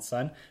the Fallen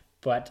Sun,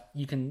 but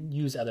you can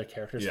use other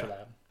characters for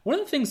that. One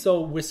of the things,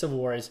 though, with Civil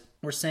War is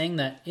we're saying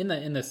that in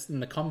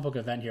the comic book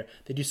event here,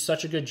 they do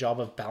such a good job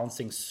of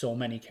balancing so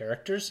many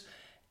characters,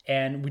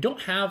 and we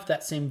don't have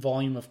that same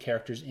volume of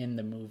characters in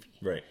the movie.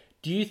 Right.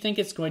 Do you think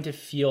it's going to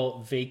feel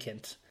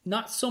vacant?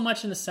 Not so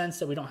much in the sense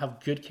that we don't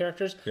have good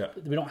characters,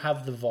 but we don't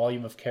have the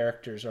volume of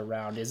characters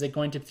around. Is it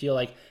going to feel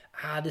like,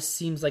 this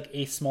seems like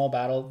a small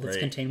battle that's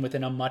contained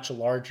within a much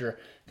larger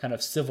kind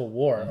of civil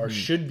war, or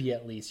should be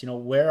at least?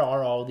 Where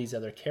are all these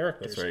other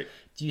characters? That's right.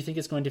 Do you think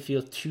it's going to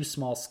feel too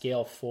small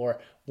scale for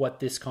what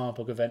this comic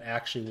book event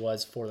actually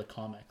was for the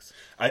comics?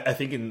 I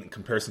think in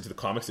comparison to the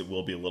comics, it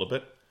will be a little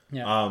bit.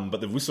 Yeah.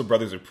 But the Russo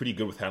brothers are pretty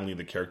good with handling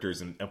the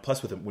characters, and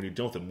plus when you're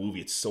dealing with a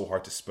movie, it's so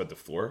hard to spread the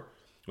floor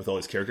with all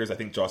these characters. I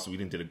think Joss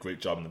Whedon did a great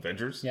job in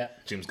Avengers. Yeah.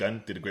 James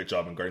Gunn did a great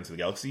job in Guardians of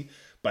the Galaxy.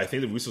 But I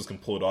think the Russos can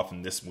pull it off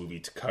in this movie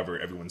to cover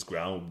everyone's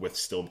ground with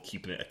still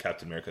keeping it a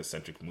Captain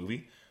America-centric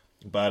movie.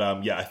 But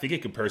I think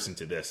in comparison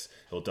to this,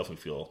 it'll definitely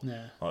feel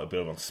a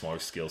bit of a smaller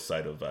scale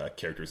side of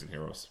characters and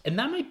heroes. And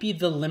that might be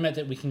the limit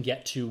that we can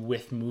get to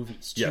with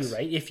movies too,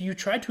 right? If you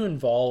try to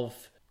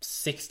involve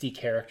 60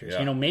 characters,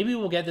 maybe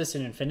we'll get this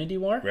in Infinity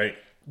War. Right.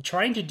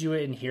 Trying to do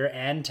it in here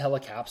and tell a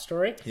Cap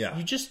story,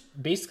 you just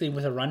basically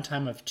with a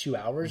runtime of 2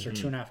 hours or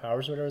 2.5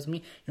 hours, whatever it was.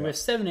 We have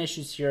 7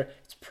 issues here.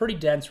 It's pretty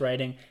dense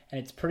writing and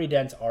it's pretty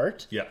dense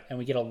art. Yeah. And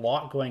we get a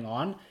lot going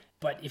on.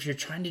 But if you're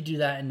trying to do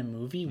that in a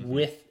movie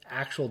with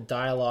actual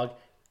dialogue,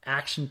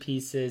 action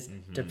pieces,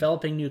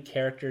 developing new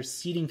characters,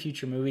 seeding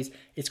future movies,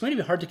 it's going to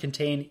be hard to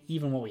contain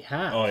even what we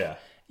have. Oh, yeah.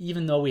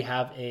 Even though we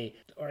have maybe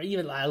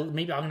I'm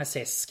going to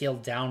say a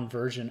scaled down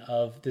version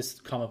of this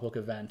comic book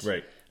event.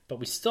 Right. But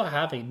we still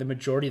have the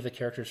majority of the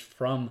characters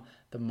from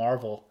the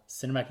Marvel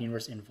Cinematic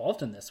Universe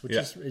involved in this, which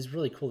is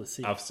really cool to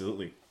see.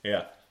 Absolutely.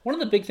 Yeah. One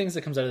of the big things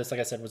that comes out of this, like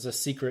I said, was the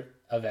Secret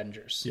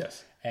Avengers.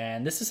 Yes.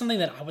 And this is something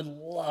that I would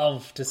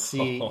love to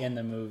see in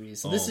the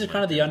movies. So this is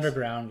kind of the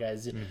underground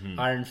guys.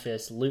 Iron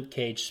Fist, Luke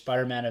Cage,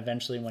 Spider-Man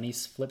eventually when he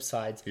flips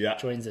sides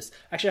joins this.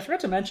 Actually, I forgot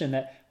to mention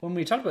that when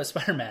we talked about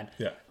Spider-Man,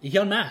 he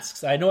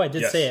unmasks. I know I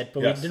did say it,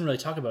 but we didn't really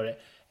talk about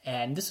it.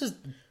 And this is a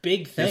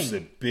big thing. This is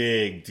a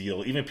big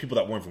deal. Even people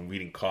that weren't from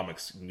reading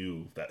comics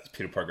knew that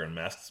Peter Parker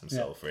unmasks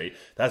himself, right?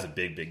 That's a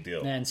big, big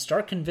deal. And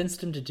Stark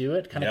convinced him to do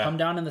it, kind of come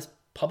down in this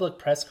public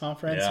press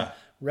conference and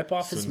rip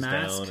off his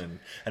mask. And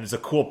it's a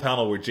cool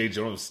panel where J.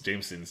 Jonah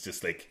Jameson's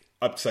just like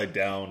upside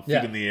down,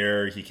 feet in the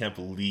air. He can't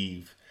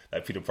believe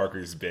that Peter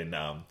Parker's been,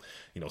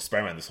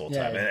 Spider-Man this whole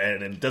time.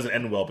 And it doesn't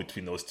end well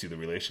between those two, the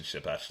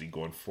relationship actually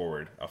going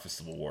forward after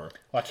Civil War.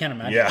 Well, I can't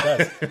imagine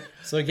it does.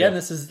 So again,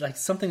 this is like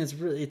something that's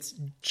really, it's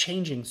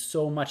changing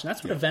so much. And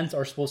that's what events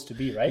are supposed to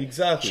be, right?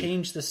 Exactly.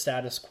 Change the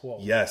status quo.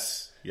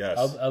 Yes.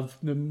 Of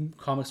the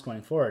comics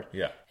going forward.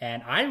 Yeah.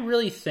 And I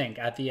really think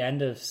at the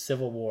end of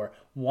Civil War,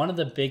 one of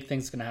the big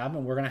things going to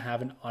happen, we're going to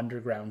have an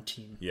underground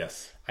team.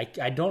 Yes.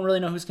 I don't really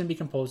know who's going to be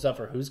composed of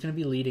or who's going to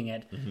be leading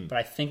it, but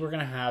I think we're going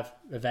to have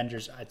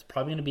Avengers. It's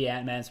probably going to be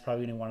Ant-Man. It's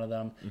probably going to be one of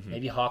them.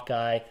 Maybe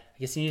Hawkeye. I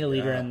guess you need a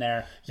leader in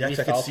there. Yeah, I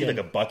could see like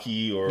a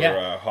Bucky or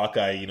a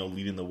Hawkeye,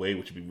 leading the way,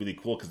 which would be really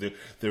cool because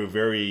they're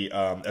very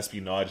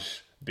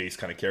espionage based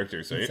kind of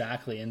characters, right?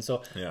 Exactly. And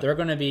so they're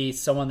going to be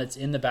someone that's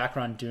in the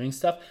background doing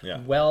stuff. Yeah.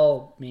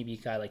 Well, maybe a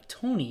guy like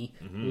Tony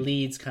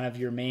leads kind of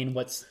your main,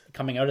 what's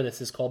coming out of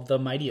this is called the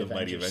Mighty Avengers.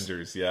 Mighty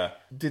Avengers, yeah.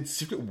 Did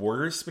Secret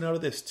Warriors spin out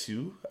of this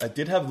too? I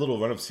did have a little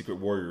run of Secret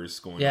Warriors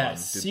going on. Yeah,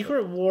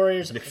 Secret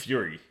Warriors. Nick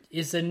Fury.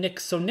 Is a Nick.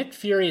 So Nick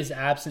Fury is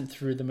absent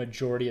through the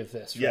majority of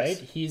this, right? Yes.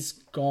 He's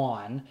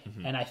gone.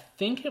 And I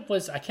think it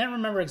was, I can't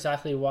remember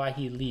exactly why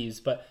he leaves,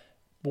 but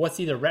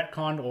what's either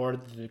retconned or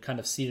the kind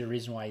of seeded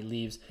reason why he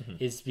leaves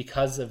is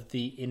because of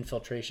the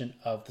infiltration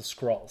of the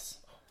Skrulls.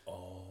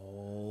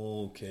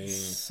 Oh, okay.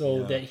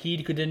 So that he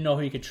didn't know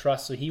who he could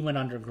trust, so he went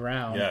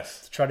underground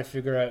to try to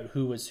figure out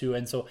who was who.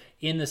 And so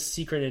in the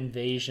Secret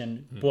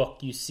Invasion book,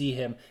 you see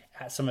him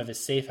at some of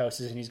his safe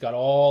houses, and he's got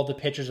all the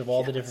pictures of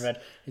all the different...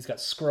 He's got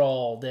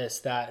Skrull, this,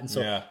 that. And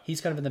so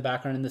he's kind of in the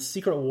background. And the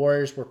Secret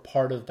Warriors were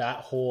part of that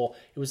whole...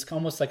 It was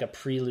almost like a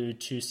prelude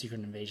to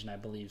Secret Invasion, I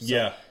believe.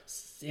 So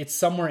it's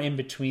somewhere in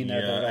between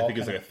there. Yeah, I think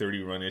it's like a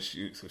 30-run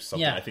issue or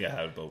something. I think I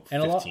had about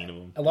 15 of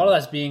them. A lot of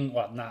that's being...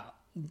 Well, not...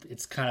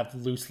 It's kind of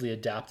loosely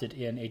adapted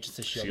in Agents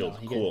of S.H.I.E.L.D.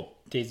 You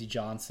get Daisy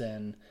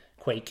Johnson,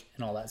 Quake,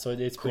 and all that. So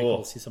it's pretty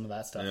cool to see some of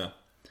that stuff.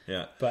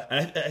 Yeah. But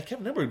I can't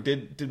remember,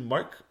 did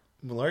Mark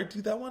Millar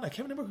do that one? I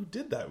can't remember who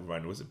did that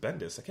run. Was it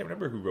Bendis? I can't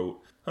remember who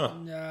wrote.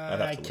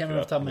 I can't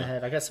remember off the top of my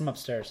head. I got some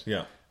upstairs.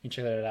 Yeah. You can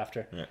check that out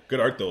after. Yeah. Good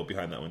art, though,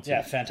 behind that one, too.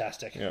 Yeah,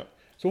 fantastic. Yeah.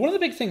 So one of the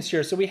big things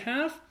here, so we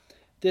have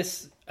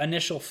this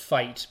initial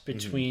fight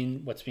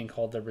between what's being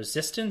called the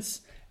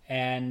Resistance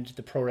and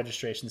the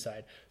pro-registration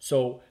side.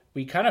 So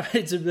we kind of,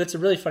 it's a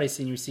really funny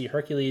scene. You see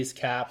Hercules,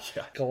 Cap,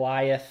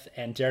 Goliath,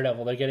 and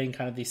Daredevil. They're getting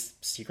kind of these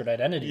secret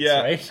identities,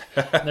 right?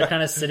 And they're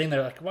kind of sitting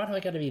there like, why do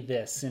I got to be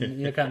this? And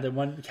you know, kind of the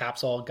one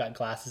Cap's all got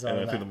glasses on.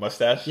 And through the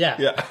mustache?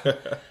 Yeah.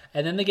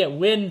 And then they get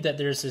wind that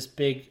there's this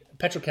big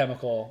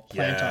petrochemical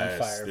plant on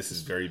fire. This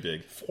is very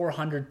big.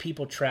 400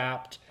 people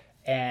trapped.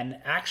 And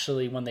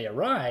actually, when they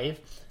arrive,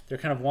 they're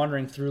kind of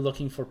wandering through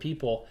looking for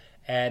people,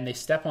 and they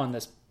step on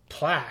this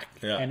plaque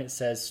and it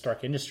says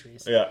Stark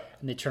Industries. And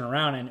they turn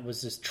around and it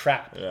was this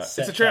trap. It's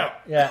a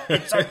trap.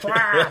 It's a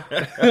trap.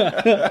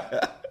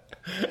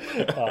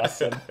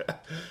 Awesome.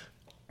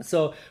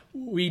 So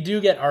we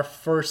do get our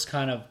first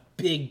kind of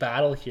big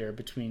battle here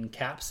between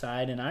Cap's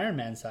side and Iron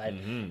Man's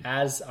side,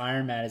 as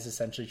Iron Man is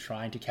essentially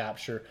trying to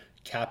capture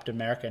Captain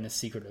America and his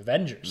Secret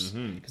Avengers,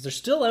 because they're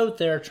still out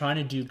there trying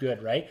to do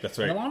good, right? That's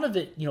right. And a lot of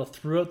it,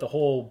 throughout the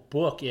whole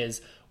book is,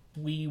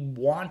 we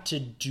want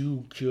to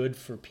do good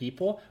for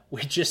people.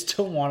 We just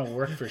don't want to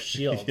work for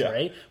S.H.I.E.L.D.,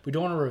 right? We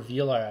don't want to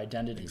reveal our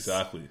identities.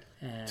 Exactly.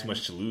 Too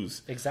much to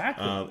lose.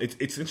 Exactly.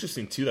 It's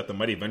interesting, too, that the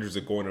Mighty Avengers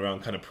are going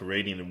around kind of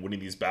parading and winning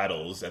these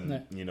battles.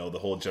 And, the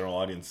whole general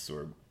audience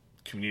or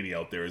community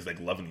out there is, like,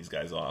 loving these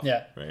guys off.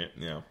 Yeah. Right?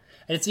 Yeah.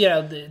 And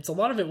it's a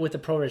lot of it with the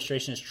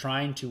pro-registration is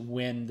trying to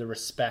win the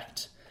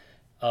respect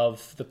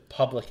of the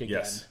public again.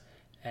 Yes.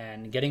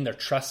 And getting their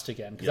trust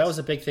again. Because that was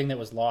a big thing that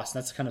was lost.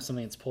 And that's kind of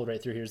something that's pulled right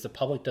through here is the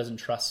public doesn't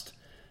trust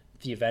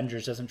the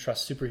Avengers, doesn't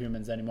trust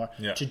superhumans anymore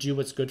to do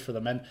what's good for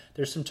them. And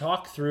there's some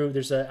talk through,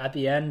 at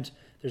the end,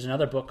 there's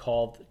another book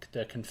called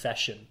The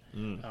Confession.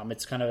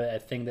 It's kind of a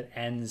thing that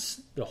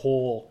ends the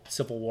whole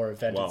Civil War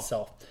event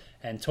itself.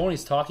 And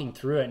Tony's talking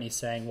through it and he's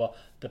saying, well,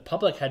 the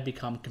public had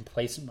become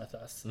complacent with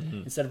us.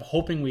 Instead of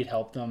hoping we'd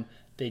help them,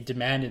 they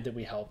demanded that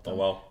we help them.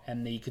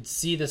 And you could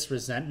see this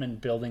resentment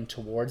building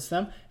towards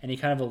them. And he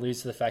kind of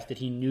alludes to the fact that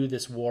he knew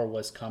this war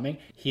was coming.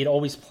 He had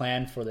always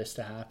planned for this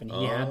to happen.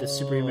 He had the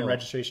Superhuman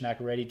Registration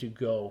Act ready to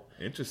go.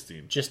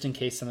 Interesting. Just in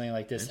case something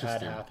like this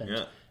had happened.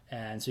 Yeah.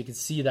 And so you can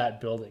see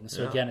that building.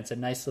 So again, it's a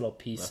nice little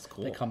piece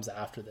that comes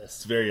after this.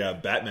 It's very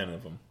Batman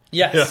of him.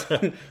 Yes.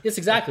 Yes,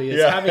 exactly.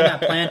 It's having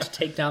that plan to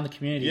take down the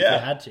community if they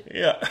had to.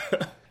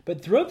 Yeah.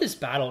 But throughout this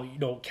battle,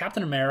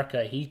 Captain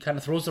America, he kind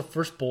of throws the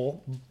first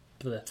blow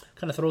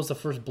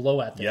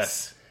at this.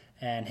 Yes.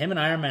 And him and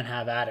Iron Man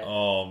have at it.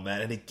 Oh,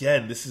 man. And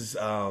again, this is...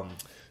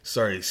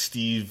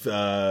 Steve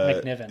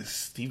McNiven.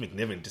 Steve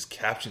McNiven just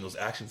capturing those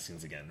action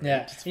scenes again. Right?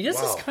 Yeah, he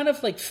does this kind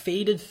of like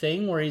faded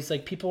thing where he's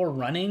like people are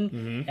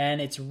running,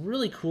 and it's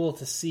really cool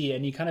to see.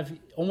 And you kind of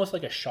almost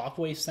like a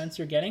shockwave sense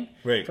you're getting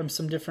from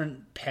some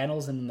different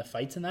panels and the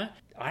fights in that.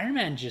 Iron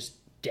Man just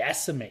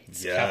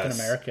decimates Captain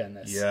America in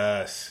this.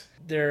 Yes,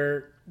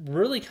 they're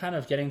really kind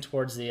of getting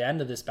towards the end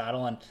of this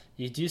battle, and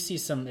you do see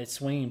it's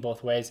swinging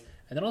both ways.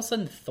 And then all of a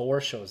sudden, Thor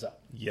shows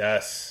up.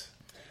 Yes.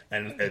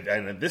 And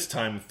at this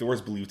time,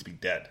 Thor's believed to be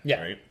dead,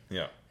 right?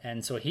 Yeah.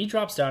 And so he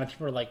drops down, and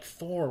people are like,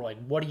 Thor,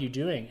 like, what are you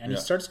doing? And he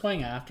starts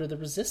going after the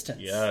Resistance.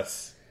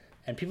 Yes.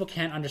 And people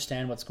can't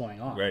understand what's going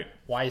on. Right.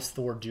 Why is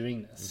Thor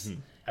doing this?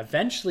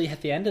 Eventually,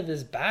 at the end of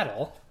this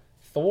battle,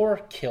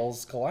 Thor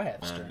kills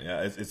Goliath.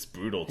 Yeah, it's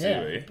brutal, too,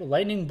 right?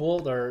 Lightning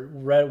bolt or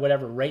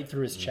whatever right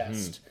through his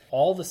chest.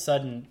 All of a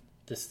sudden,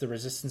 the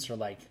Resistance are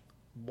like,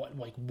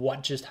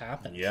 what just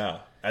happened? Yeah,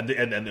 and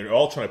they're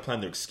all trying to plan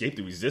their escape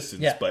the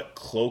Resistance, but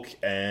Cloak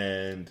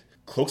and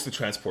Cloak's the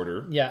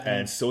transporter. Yeah.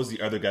 And so is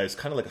the other guy. He's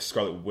kind of like a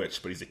Scarlet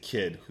Witch, but he's a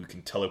kid who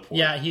can teleport.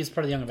 Yeah, he's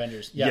part of the Young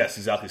Avengers. Yeah. Yes,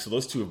 exactly. So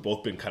those two have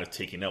both been kind of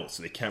taken out,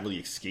 so they can't really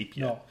escape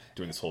yet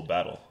during this whole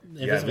battle.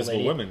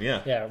 Invisible Woman,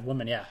 Yeah,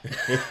 woman, yeah.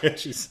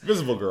 She's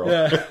Invisible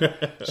Girl.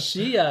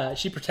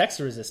 She protects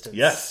the Resistance.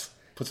 Yes.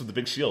 Puts up the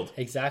big shield.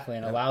 Exactly,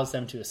 and allows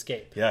them to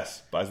escape.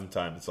 Yes, buys them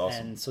time. It's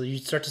awesome. And so you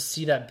start to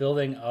see that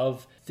building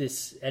of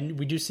this, and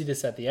we do see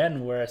this at the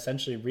end where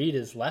essentially Reed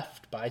is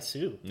left by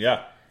Sue.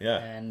 Yeah. Yeah.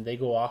 And they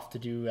go off to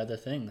do other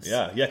things.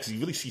 Yeah, because you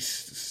really see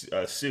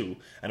Sue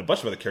and a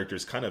bunch of other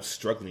characters kind of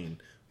struggling.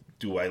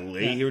 Do I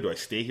lay here? Do I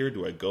stay here?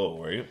 Do I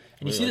go? Right?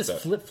 And you see this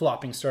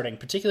flip-flopping starting,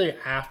 particularly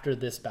after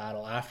this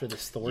battle, after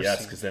this Thor scene.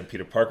 Yes, because then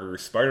Peter Parker,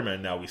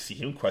 Spider-Man, now we see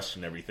him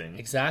question everything.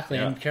 Exactly,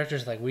 and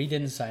characters are like, we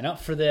didn't sign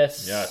up for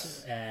this.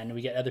 Yes. And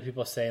we get other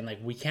people saying, like,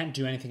 we can't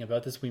do anything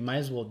about this. We might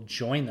as well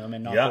join them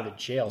and not go to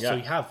jail. So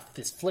you have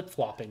this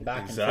flip-flopping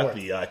back and forth.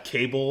 Exactly.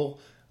 Cable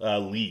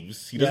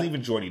leaves. He doesn't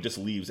even join. He just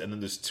leaves. And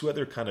then there's two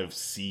other kind of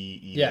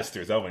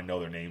C-listers. I don't even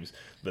know their names,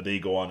 but they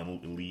go on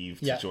and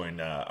leave to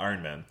join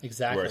Iron Man.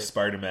 Exactly. Where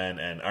Spider-Man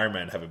and Iron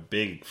Man have a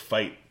big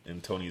fight in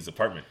Tony's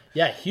apartment.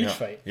 Yeah, huge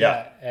fight.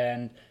 Yeah.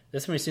 And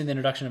this one we see the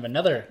introduction of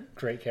another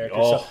great character.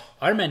 So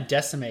Iron Man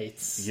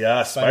decimates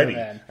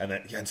Spider-Man. And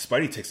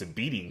Spidey takes a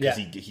beating because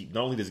he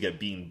not only does he get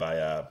beaten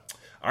by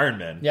Iron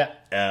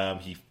Man,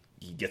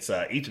 he gets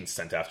agents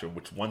sent after him,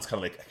 which one's kind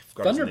of like, I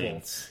forgot his name.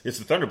 Thunderbolts. It's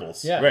the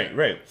Thunderbolts. Yeah.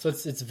 Right. So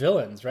it's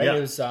villains, right? Yeah.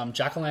 It was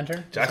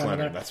Jack-o'-lantern.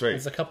 Jack-o'-lantern, that's right.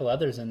 There's a couple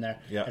others in there.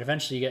 Yeah. And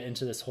eventually you get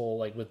into this whole,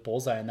 like, with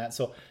Bullseye and that.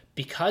 So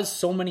because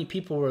so many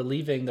people were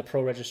leaving the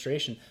pro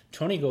registration,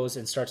 Tony goes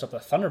and starts up the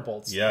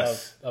Thunderbolts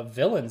of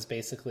villains,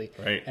 basically.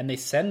 Right. And they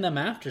send them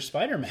after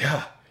Spider-Man.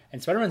 Yeah.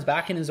 And Spider-Man's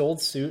back in his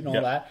old suit and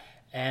all that.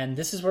 And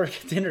this is where we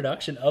get the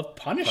introduction of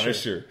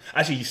Punisher.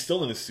 Actually, he's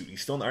still in the suit.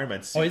 He's still in the Iron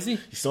Man suit. Oh, is he?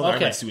 He's still in the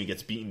Iron Man suit. He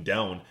gets beaten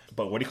down.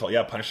 But what do you call it?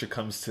 Yeah, Punisher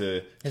comes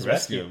to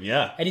rescue him.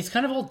 Yeah. And he's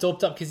kind of all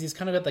doped up because he's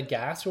kind of got the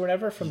gas or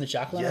whatever from the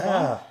Jack-o'-lantern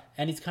bomb.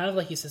 And he's kind of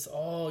like, he says,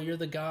 "Oh, you're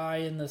the guy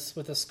in this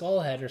with a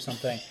skull head or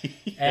something."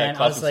 And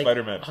I was like,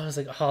 Spider-Man.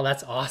 "Oh,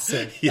 that's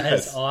awesome. That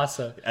is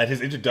awesome." At his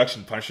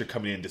introduction, Punisher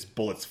coming in, just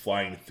bullets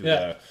flying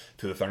through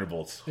the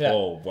Thunderbolts. Yeah.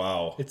 Oh,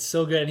 wow. It's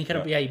so good. And he kind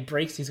of, he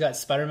breaks, he's got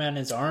Spider-Man in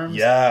his arms.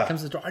 Yeah. He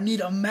comes to the door, "I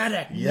need a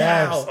medic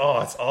now."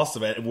 Oh, it's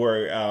awesome. And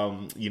where,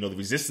 the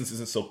Resistance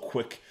isn't so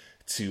quick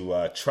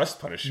to trust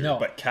Punisher,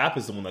 but Cap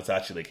is the one that's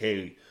actually like,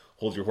 "Hey,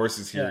 hold your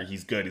horses here.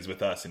 He's good. He's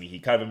with us." And he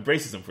kind of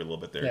embraces him for a little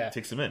bit there. Yeah.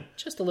 Takes him in.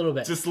 Just a little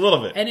bit.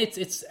 And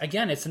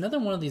it's another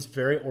one of these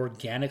very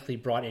organically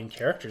brought in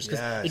characters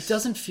because it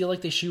doesn't feel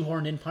like they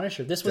shoehorned in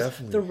Punisher. This was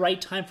the right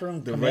time for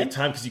him to come in.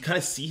 Because you kind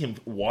of see him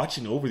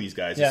watching over these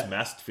guys, this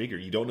masked figure.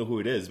 You don't know who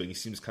it is, but he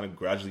seems kind of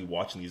gradually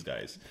watching these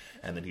guys.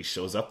 And then he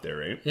shows up there,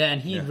 right? Yeah,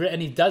 and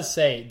he does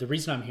say, "The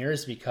reason I'm here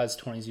is because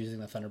Tony's using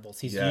the Thunderbolts.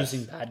 He's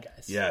using bad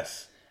guys."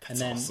 Yes. That's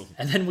awesome.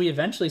 And then we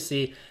eventually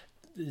see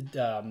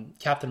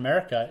Captain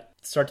America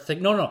start to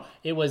think, no,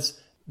 it was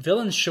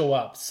villains show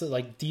up, so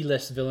like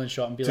D-list villains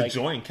show up and be like,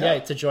 join Cap. Yeah,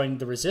 to join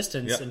the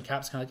Resistance, and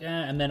Cap's kind of like,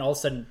 and then all of a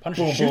sudden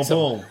Punisher shoots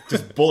him.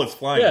 Just bullets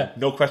flying,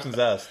 no questions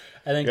asked.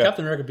 And then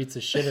Captain America beats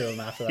the shit out of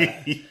him after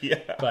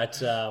that.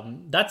 But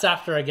that's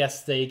after, I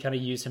guess, they kind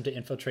of use him to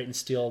infiltrate and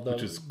steal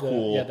which is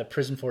cool. The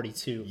Prison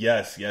 42.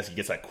 Yes, he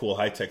gets that cool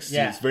high-tech suit.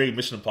 It's very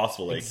Mission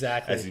Impossible, like,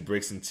 exactly. as he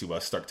breaks into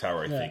Stark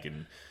Tower, I think,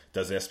 and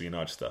does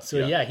espionage stuff.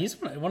 So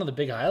he's one of the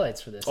big highlights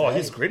for this.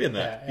 He's great in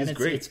that. He's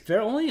great. It's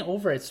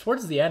it's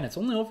towards the end. It's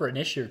only over an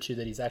issue or two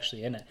that he's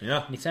actually in it.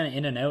 Yeah, and he's kind of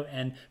in and out,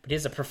 but he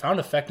has a profound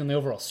effect on the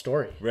overall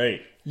story.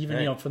 Right.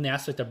 Even from the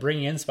aspect of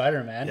bringing in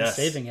Spider-Man and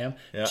saving him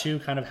to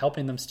kind of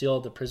helping them steal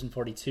the Prison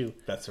 42.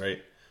 That's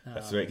right.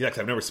 That's right. Yeah, because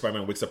I remember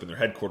Spider-Man wakes up in their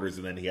headquarters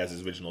and then he has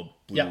his original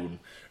blue and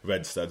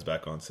red studs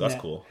back on. So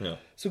that's cool. Yeah.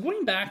 So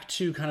going back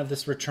to kind of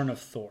this return of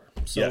Thor.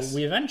 So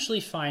we eventually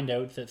find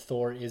out that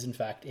Thor is in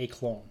fact a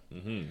clone.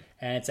 Mm-hmm.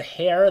 And it's a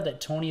hair that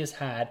Tony has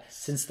had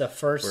since the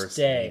first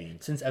day, meeting.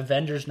 Since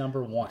Avengers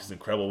 #1. Which is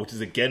incredible. Which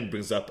is, again,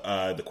 brings up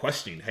the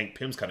questioning. Hank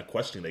Pym's kind of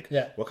questioning,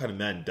 like, what kind of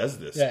man does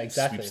this? Yeah,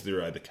 exactly. Sweeps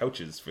through the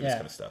couches for this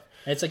kind of stuff.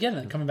 And it's,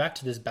 again, coming back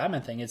to this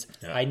Batman thing,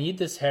 I need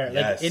this hair.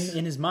 Like,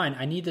 in his mind,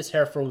 I need this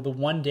hair for the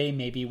one day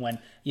maybe when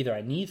either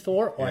I need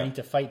Thor or I need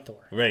to fight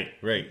Thor. Right.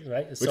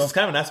 Which is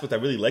kind of an aspect I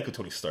really like with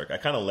Tony Stark. I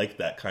kind of like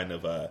that kind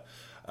of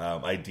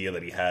idea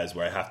that he has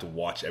where I have to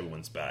watch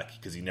everyone's back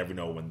because you never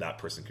know when that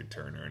person could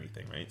turn or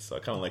anything, right? So I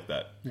kind of like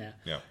that.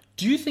 Yeah.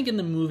 Do you think in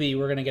the movie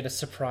we're going to get a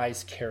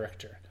surprise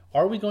character?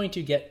 Are we going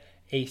to get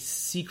a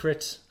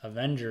secret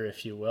Avenger,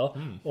 if you will,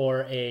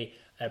 or a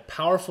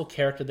powerful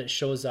character that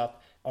shows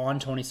up on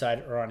Tony's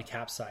side or on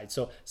Cap's side?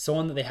 So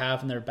someone that they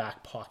have in their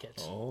back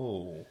pocket.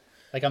 Oh.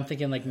 Like I'm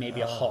thinking like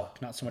maybe a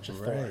Hulk, not so much a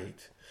Thor.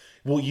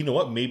 Well, you know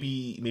what?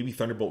 Maybe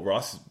Thunderbolt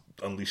Ross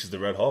unleashes the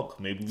Red Hulk.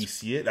 Maybe we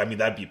see it. I mean,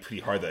 that'd be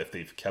pretty hard that if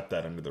they've kept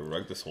that under the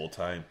rug this whole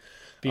time.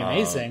 Be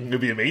amazing.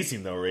 It'd be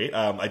amazing, though, right?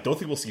 I don't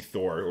think we'll see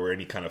Thor or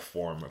any kind of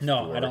form of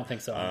Thor. I don't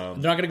think so. They're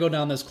not going to go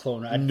down this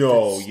clone route.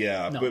 No.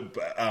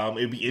 But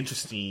it'd be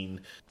interesting.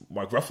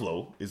 Mark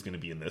Ruffalo is going to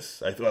be in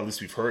this. At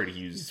least we've heard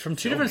he's from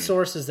two different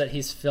sources that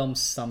he's filmed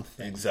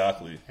something.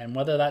 Exactly. And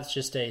whether that's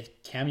just a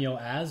cameo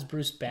as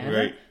Bruce Banner,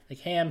 right. like,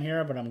 hey, I'm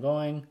here, but I'm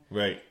going.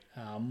 Right.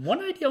 One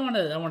idea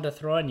I wanted to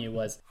throw on you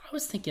was, I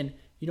was thinking,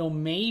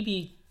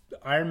 maybe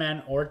Iron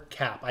Man or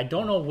Cap. I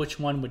don't know which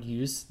one would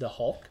use the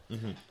Hulk,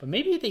 but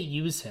maybe they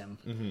use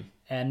him.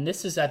 And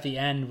this is at the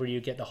end where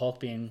you get the Hulk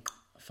being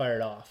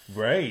fired off.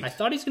 Right. I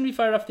thought he's going to be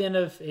fired off at the end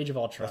of Age of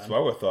Ultron. That's what I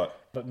would have thought.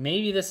 But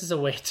maybe this is a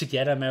way to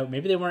get him out.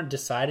 Maybe they weren't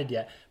decided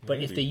yet.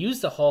 But if they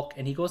use the Hulk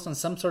and he goes on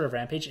some sort of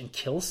rampage and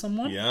kills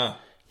someone,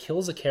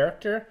 kills a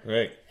character,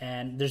 right?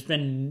 And there's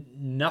been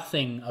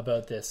nothing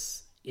about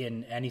this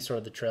in any sort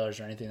of the trailers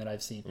or anything that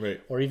I've seen,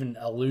 right? Or even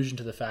allusion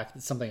to the fact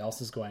that something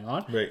else is going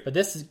on, right? But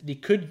they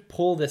could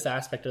pull this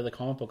aspect of the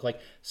comic book, like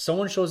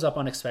someone shows up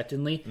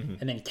unexpectedly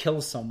and then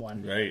kills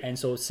someone, right? And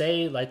so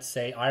let's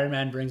say Iron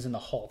Man brings in the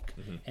Hulk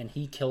and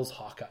he kills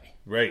Hawkeye,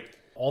 right?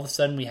 All of a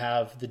sudden we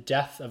have the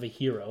death of a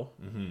hero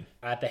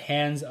at the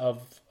hands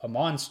of a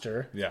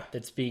monster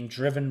that's being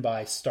driven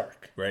by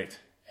Stark, right?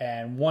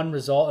 And one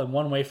result and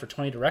one way for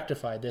Tony to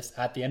rectify this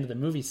at the end of the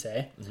movie,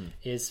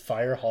 is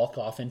fire Hulk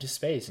off into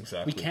space.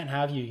 Exactly. We can't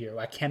have you here.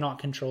 I cannot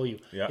control you.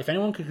 Yeah. If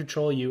anyone could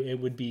control you, it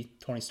would be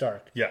Tony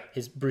Stark. Yeah.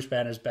 His Bruce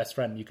Banner's best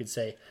friend, you could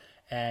say.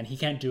 And he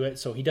can't do it,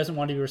 so he doesn't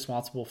want to be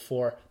responsible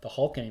for the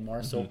Hulk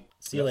anymore. So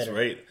see you later. That's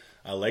right.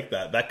 I like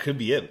that. That could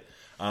be it.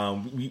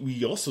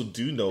 We also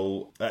do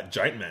know that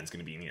Giant Man's going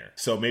to be in here.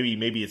 So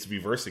maybe it's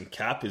reverse and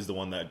Cap is the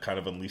one that kind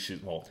of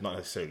unleashes, well, not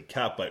necessarily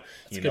Cap, but,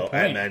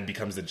 Ant-Man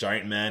becomes the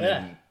Giant Man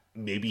and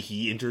maybe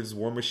he enters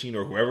War Machine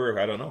or whoever.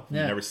 I don't know. We've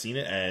never seen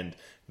it, and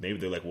maybe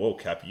they're like, "Whoa,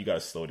 Cap, you got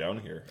to slow down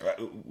here."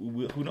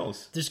 Who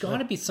knows? There's got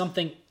to be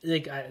something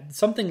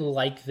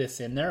like this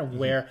in there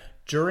where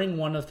during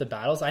one of the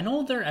battles, I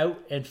know they're out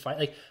and fight.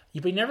 Like, you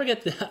never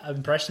get the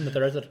impression that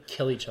they're out there to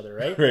kill each other,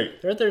 right?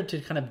 Right. They're out there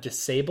to kind of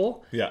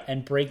disable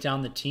and break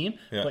down the team.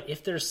 Yeah. But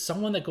if there's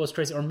someone that goes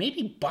crazy, or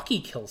maybe Bucky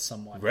kills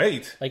someone,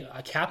 right? Like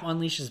a Cap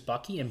unleashes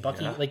Bucky, and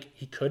Bucky,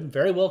 he could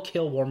very well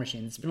kill War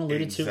Machine. It's been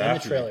alluded to in the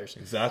trailers,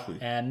 exactly.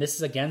 And this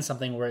is again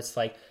something where it's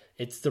like,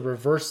 it's the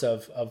reverse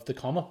of the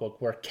comic book,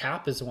 where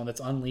Cap is the one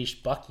that's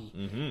unleashed Bucky,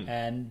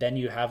 and then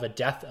you have a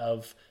death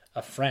of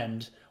a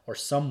friend or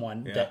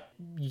someone that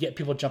you get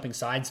people jumping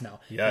sides now.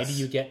 Yes. Maybe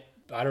you get,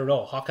 I don't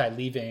know, Hawkeye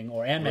leaving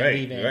or Ant-Man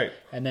leaving,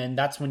 and then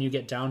that's when you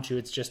get down to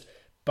it's just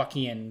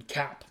Bucky and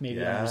Cap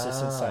maybe on the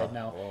Resistance side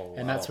now.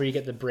 And that's where you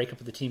get the breakup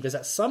of the team. Because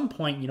at some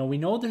point, we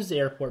know there's the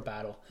airport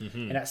battle.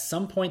 And at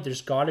some point,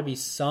 there's got to be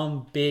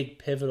some big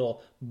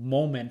pivotal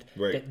moment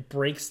that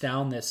breaks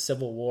down this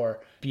civil war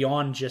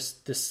beyond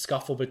just the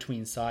scuffle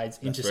between sides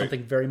into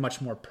something very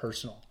much more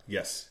personal.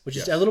 Yes. Which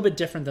is a little bit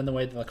different than the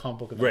way that the comic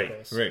book event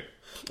goes. Right.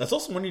 I was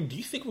also wondering, do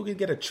you think we're going to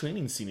get a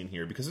training scene in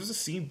here? Because there's a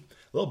scene,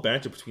 a little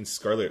banter between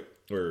Scarlett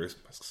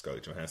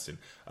Johansson,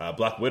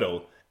 Black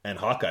Widow, and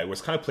Hawkeye, where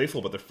it's kind of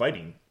playful, but they're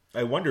fighting.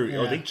 I wonder,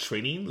 are they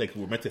training? Like,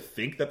 we're meant to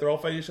think that they're all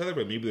fighting each other,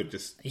 but maybe they're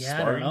just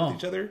sparring with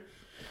each other?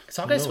 Because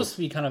Hawkeye's supposed to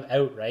be kind of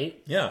out,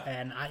 right? Yeah.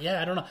 And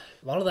I don't know.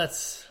 A lot of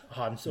that's...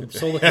 I'm so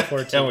looking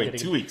forward to wait,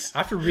 2 weeks.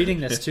 After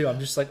reading this, too, I'm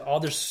just like,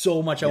 there's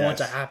so much I want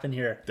to happen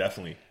here.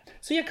 Definitely.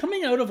 So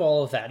coming out of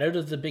all of that, out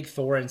of the big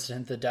Thor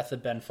incident, the death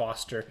of Ben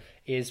Foster,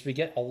 is we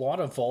get a lot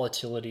of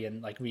volatility,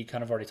 and like we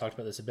kind of already talked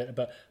about this a bit,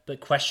 but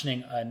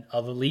questioning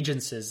of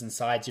allegiances and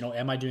sides.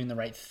 Am I doing the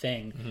right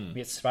thing? We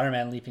get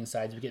Spider-Man leaping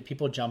sides. We get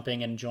people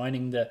jumping and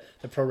joining the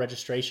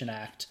Pro-Registration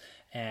Act,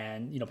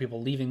 and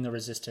people leaving the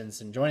Resistance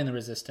and joining the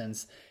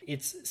Resistance.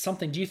 It's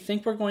something. Do you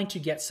think we're going to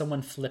get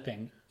someone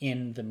flipping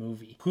in the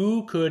movie?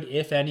 Who could,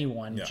 if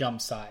anyone,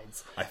 jump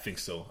sides? I think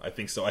so. I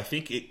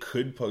think it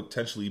could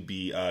potentially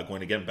be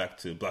going again back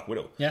to Black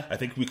Widow. Yeah. I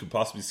think we could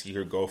possibly see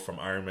her go from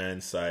Iron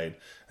Man's side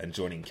and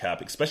joining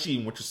Cap, especially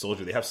in Winter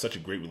Soldier. They have such a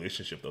great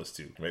relationship, those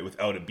two, right?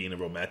 Without it being a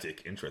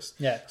romantic interest.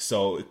 Yeah.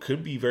 So it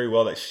could be very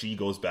well that she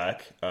goes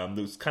back.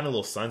 There's kind of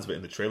little signs of it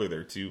in the trailer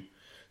there too.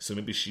 So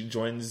maybe she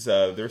joins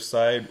their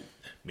side.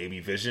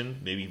 Maybe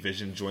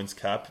Vision joins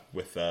Cap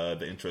with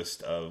the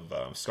interest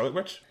of Scarlet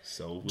Witch.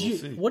 So we'll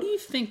see. What do you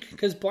think?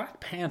 Because Black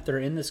Panther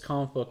in this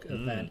comic book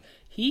event,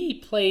 he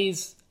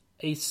plays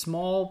a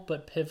small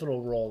but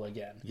pivotal role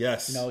again.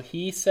 Yes.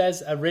 He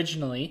says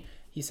originally,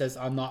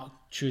 I'm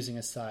not choosing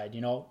a side.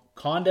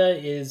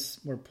 Conda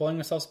we're pulling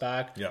ourselves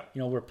back. Yeah.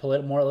 We're a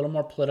little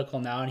more political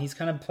now, and he's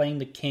kind of playing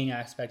the king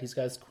aspect. He's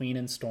got his queen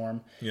and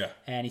Storm. Yeah.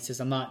 And he says,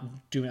 I'm not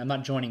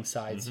joining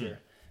sides here.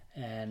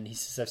 And he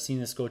says, I've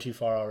seen this go too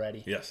far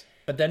already. Yes.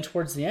 But then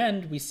towards the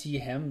end, we see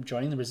him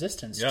joining the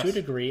Resistance to a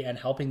degree and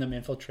helping them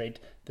infiltrate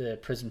the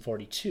Prison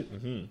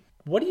 42.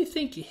 What do you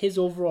think his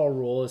overall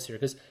role is here?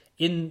 Because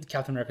in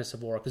Captain America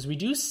Civil War, because we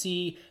do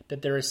see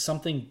that there is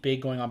something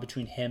big going on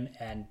between him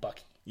and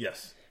Bucky.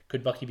 Yes.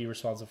 Could Bucky be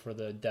responsible for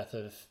the death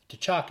of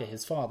T'Chaka,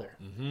 his father?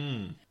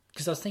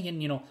 Because I was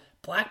thinking,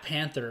 Black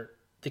Panther,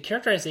 the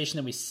characterization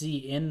that we see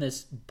in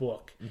this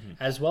book,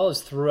 as well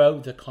as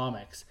throughout the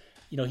comics,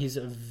 he's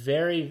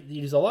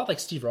a lot like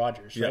Steve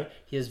Rogers, right?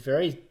 He has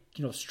very,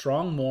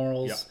 strong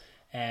morals,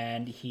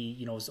 and he,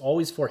 is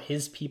always for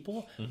his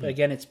people. But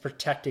again, it's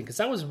protecting, because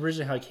that was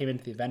originally how he came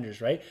into the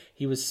Avengers, right?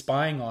 He was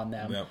spying on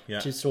them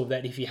so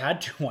that if he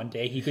had to one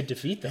day, he could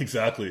defeat them.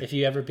 Exactly. If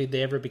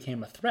they ever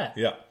became a threat.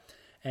 Yeah.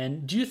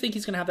 And do you think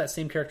he's going to have that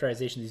same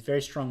characterization, these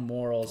very strong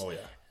morals? Oh, yeah.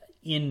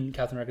 In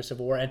Captain America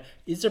Civil War, and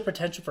is there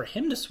potential for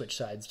him to switch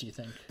sides, do you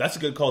think? That's a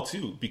good call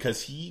too,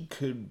 because he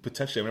could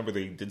potentially, I remember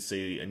they did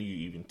say, and you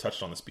even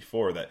touched on this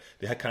before, that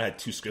they had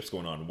two scripts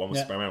going on, one with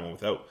Spider-Man, one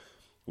without.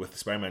 With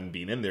Spider-Man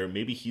being in there,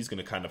 maybe he's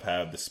going to kind of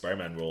have the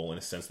Spider-Man role in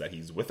a sense that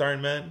he's with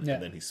Iron Man,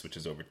 and then he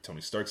switches over to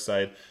Tony Stark's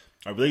side.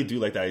 I really do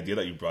like the idea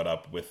that you brought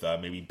up with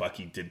maybe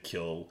Bucky did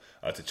kill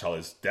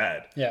T'Challa's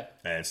dad,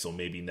 and so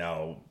maybe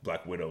now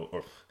Black Widow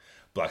or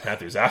Black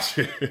Panther is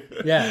after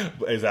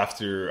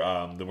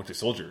the Winter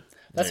Soldier.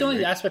 That's the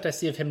only aspect I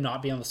see of him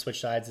not being able to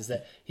switch sides, is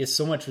that he has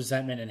so much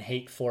resentment and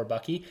hate for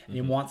Bucky, and he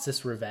wants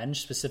this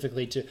revenge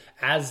specifically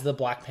as the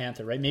Black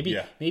Panther, right? Maybe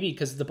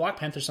because the Black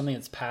Panther is something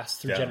that's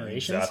passed through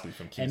generations, exactly,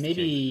 from king and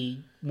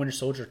maybe Winter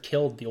Soldier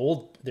killed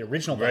the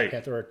original Black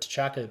Panther, or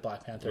T'Chaka the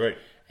Black Panther, right?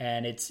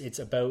 And it's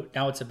about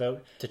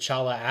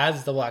T'Challa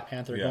as the Black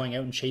Panther going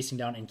out and chasing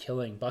down and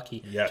killing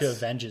Bucky to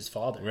avenge his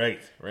father. Right.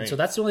 And so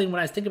that's the only,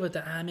 when I think about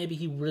that, maybe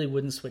he really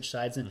wouldn't switch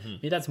sides, and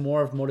maybe that's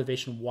more of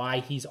motivation why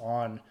he's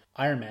on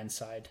Iron Man's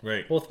side.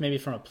 Right. Both maybe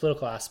from a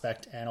political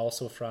aspect and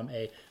also from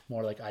a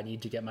more like, I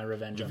need to get my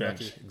revenge on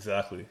Bucky.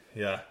 Exactly.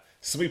 Yeah.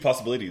 So many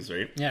possibilities,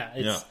 right?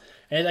 Yeah.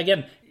 And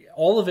again,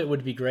 all of it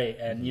would be great,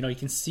 and you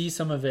can see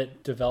some of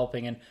it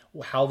developing and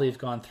how they've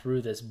gone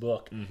through this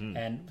book,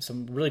 and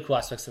some really cool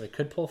aspects that they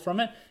could pull from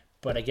it.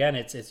 But again,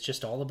 it's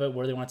just all about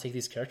where they want to take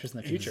these characters in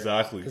the future.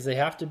 Exactly. Because they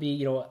have to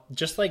be,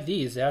 just like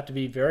these, they have to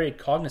be very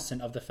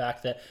cognizant of the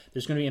fact that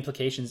there's going to be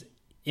implications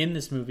in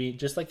this movie,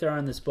 just like there are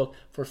in this book,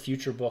 for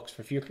future books,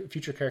 for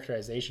future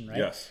characterization, right?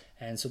 Yes.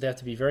 And so they have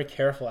to be very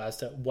careful as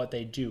to what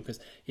they do, because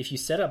if you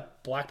set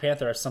up Black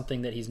Panther as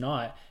something that he's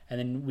not, and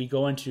then we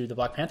go into the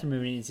Black Panther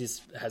movie and he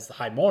has the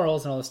high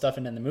morals and all this stuff,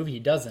 and in the movie he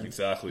doesn't.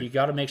 Exactly. You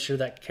got to make sure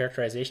that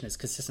characterization is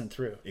consistent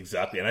through.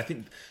 Exactly. And I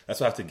think that's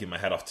why I have to give my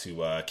hat off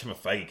to Kevin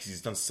Feige, because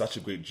he's done such a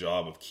great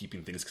job of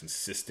keeping things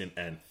consistent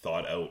and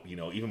thought out,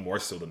 even more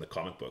so than the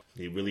comic book.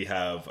 They really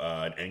have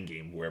an end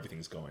game where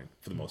everything's going,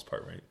 for the most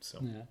part, right? So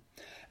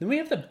then we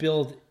have to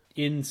build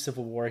in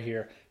Civil War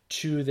here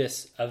to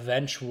this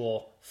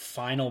eventual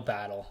final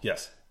battle.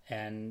 Yes.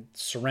 And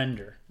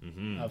surrender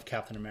of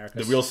Captain America.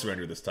 The real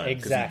surrender this time.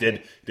 Exactly.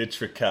 Because he did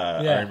trick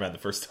Iron Man the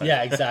first time.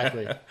 Yeah,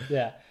 exactly.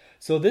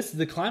 So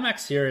the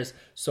climax here is,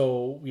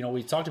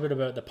 we talked a bit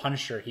about the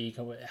Punisher. He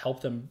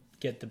helped them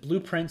get the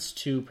blueprints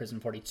to Prison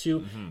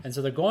 42. And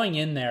so they're going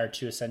in there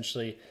to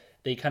essentially,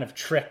 they kind of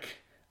trick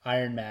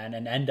Iron Man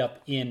and end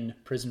up in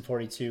Prison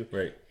 42,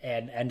 right,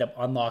 and end up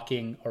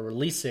unlocking or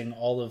releasing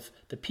all of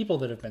the people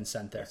that have been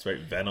sent there. That's right,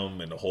 Venom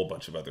and a whole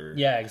bunch of other...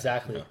 Yeah,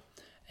 exactly. Yeah.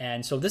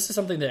 And so this is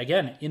something that,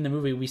 again, in the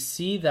movie, we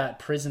see that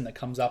prison that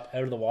comes up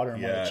out of the water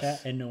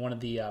in one of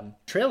the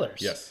trailers.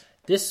 Yes.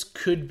 This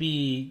could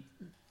be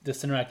the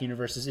cinematic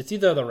universe's... It's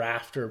either the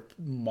Raft or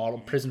model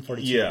Prison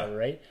 42,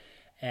 right?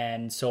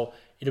 And so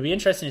it'll be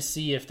interesting to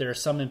see if there are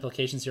some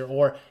implications here,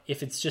 or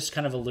if it's just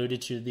kind of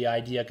alluded to the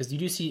idea, because you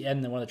do see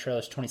in one of the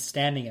trailers Tony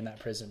standing in that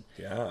prison.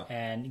 Yeah.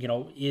 And,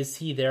 is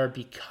he there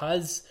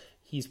because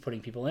he's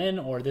putting people in,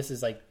 or this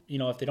is like,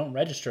 if they don't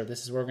register,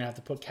 this is where we're going to have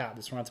to put Cap,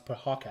 this is where we're going to have to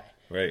put Hawkeye.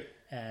 Right.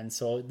 And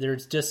so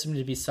there's just seem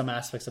to be some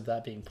aspects of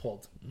that being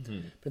pulled. But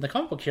in the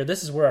comic book here,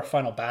 this is where our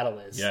final battle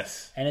is.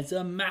 Yes. And it's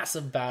a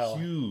massive battle.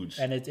 Huge.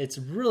 And it's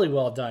really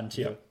well done,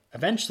 too. Yep.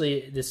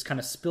 Eventually, this kind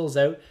of spills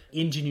out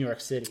into New York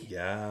City.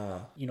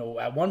 Yeah.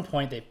 At one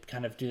point, they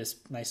kind of do this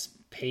nice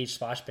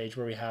splash page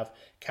where we have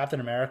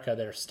Captain America.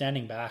 They're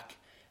standing back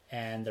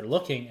and they're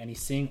looking, and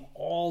he's seeing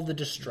all the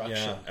destruction.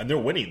 Yeah, and they're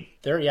winning.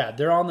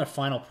 They're on their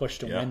final push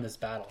to win this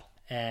battle.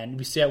 And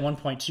we see at one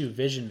point, too,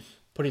 Vision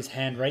put his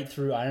hand right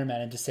through Iron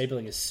Man and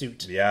disabling his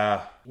suit.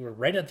 Yeah. We're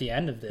right at the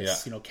end of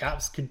this. Yeah.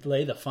 Caps could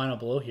lay the final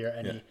blow here,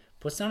 and he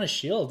puts down his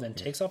shield and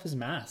takes off his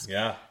mask.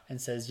 Yeah. And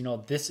says,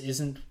 this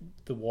isn't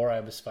the war I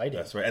was fighting.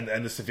 That's right.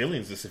 And the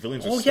civilians are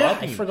stopping. Oh, yeah,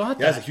 I forgot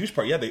that. Yeah, it's a huge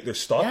part. Yeah, they're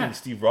stopping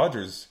Steve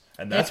Rogers.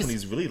 And that's when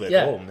he's really like,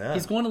 oh, man.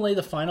 He's going to lay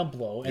the final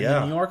blow, and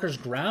the New Yorkers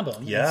grab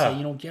him and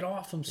say, get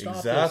off him,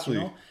 stop this.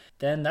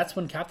 Then that's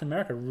when Captain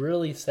America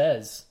really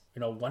says,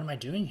 what am I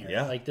doing here?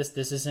 Yeah. Like, this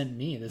isn't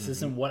me. This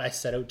isn't what I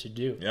set out to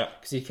do. Yeah.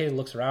 Because he kind of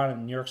looks around,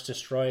 and New York's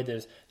destroyed.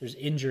 There's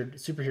injured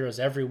superheroes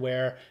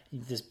everywhere.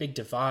 This big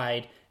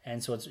divide.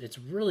 And so it's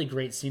really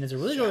great scene. It's a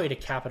really great way to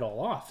cap it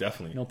all off.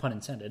 Definitely. No pun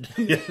intended.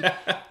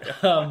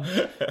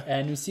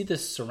 And you see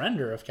this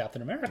surrender of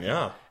Captain America.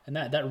 Yeah. And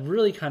that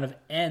really kind of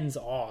ends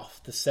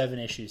off the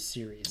 7-issue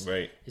series.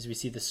 Right. As we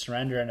see the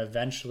surrender, and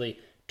eventually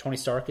Tony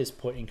Stark is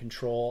put in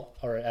control,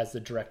 or as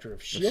the director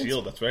of S.H.I.E.L.D.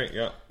 S.H.I.E.L.D., that's right,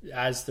 yeah.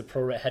 As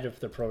the head of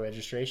the pro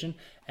registration.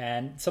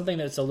 And something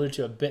that's alluded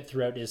to a bit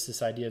throughout is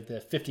this idea of the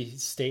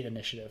 50-state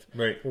initiative.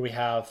 Right. Where we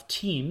have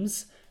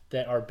teams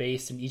that are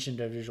based in each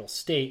individual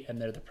state,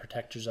 and they're the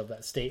protectors of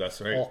that state.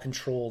 That's right. All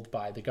controlled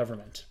by the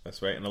government.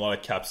 That's right. And a lot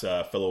of Cap's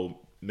fellow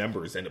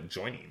members end up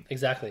joining.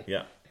 Exactly.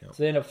 Yeah.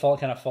 So they end up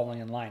kind of falling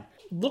in line.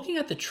 Looking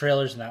at the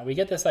trailers and that, we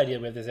get this idea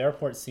with this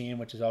airport scene,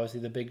 which is obviously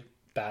the big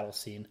battle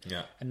scene.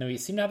 Yeah. And then we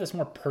seem to have this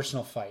more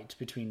personal fight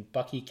between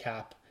Bucky,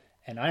 Cap,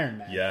 and Iron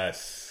Man.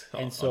 Yes.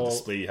 And so, on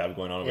display you have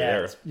going on over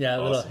there. Yeah,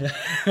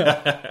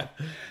 awesome.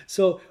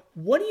 So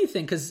what do you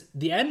think? Because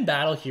the end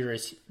battle here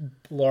is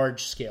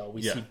large scale.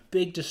 We see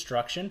big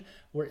destruction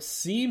where it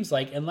seems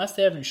like, unless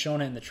they haven't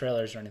shown it in the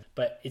trailers or anything,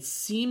 but it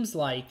seems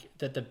like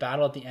that the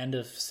battle at the end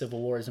of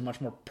Civil War is a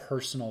much more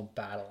personal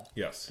battle.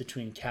 Yes.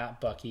 Between Cap,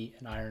 Bucky,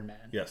 and Iron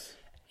Man. Yes.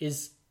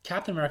 Is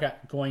Captain America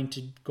going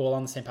to go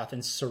along the same path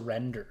and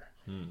surrender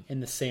in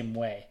the same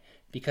way?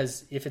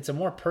 Because if it's a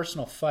more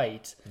personal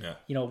fight,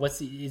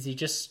 is he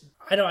just?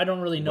 I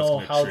don't really know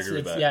how it's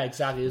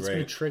exactly. It's going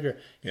to trigger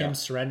him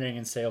surrendering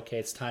and say, okay,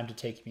 it's time to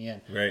take me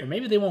in. Right. Or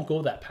maybe they won't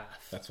go that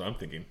path. That's what I'm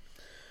thinking.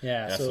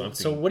 Yeah.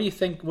 So what do you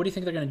think? What do you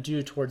think they're going to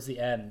do towards the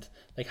end?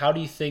 Like, how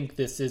do you think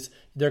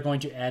they're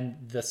going to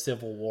end the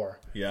Civil War?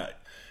 Yeah,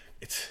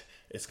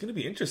 it's going to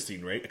be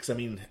interesting, right? Because I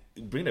mean,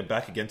 bringing it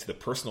back again to the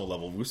personal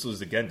level,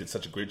 Russo's again did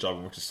such a great job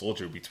in Winter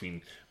Soldier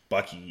between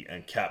Bucky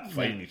and Cap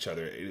fighting each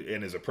other,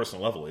 and as a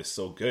personal level is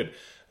so good.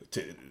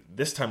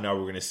 This time now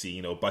we're going to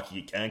see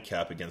Bucky and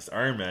Cap against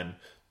Iron Man,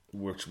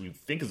 which we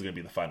think is going to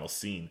be the final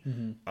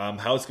scene.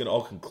 How it's going to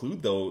all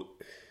conclude, though,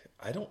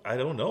 I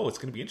don't know. It's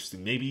going to be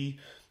interesting. Maybe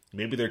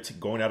they're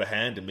going out of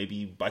hand, and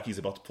maybe Bucky's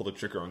about to pull the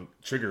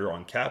trigger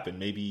on Cap, and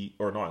maybe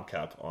or not on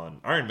Cap,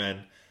 on Iron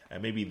Man,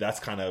 and maybe that's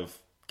kind of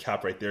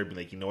Cap right there being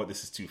like, you know what,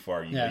 this is too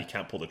far. You know, you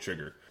can't pull the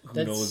trigger.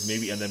 Who knows?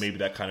 Maybe, and then maybe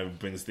that kind of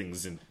brings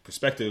things in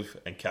perspective,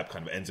 and Cap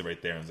kind of ends it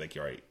right there and is like,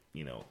 all right,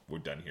 we're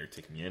done here.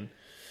 Take me in.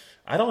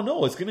 I don't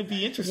know. It's going to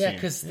be interesting. Yeah,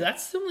 because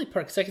that's the only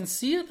part. Because I can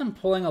see them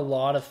pulling a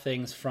lot of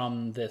things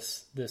from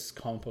this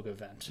comic book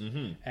event,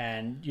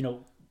 and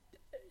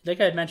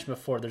like I had mentioned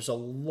before, there's a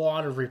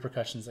lot of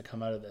repercussions that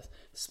come out of this.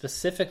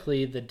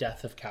 Specifically, the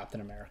death of Captain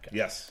America.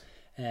 Yes.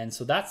 And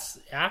so that's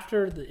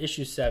after the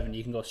issue 7.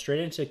 You can go straight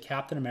into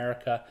Captain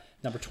America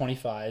number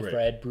 25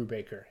 by Ed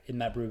Brubaker in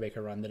that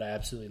Brubaker run that I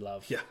absolutely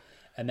love. Yeah.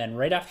 And then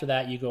right after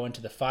that, you go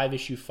into the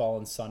 5-issue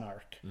Fallen Sun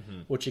arc,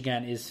 which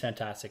again is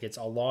fantastic. It's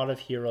a lot of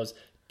heroes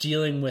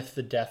dealing with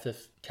the death of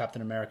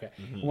Captain America.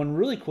 One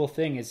really cool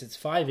thing is it's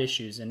 5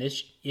 issues, and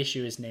each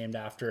issue is named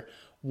after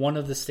one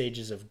of the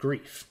stages of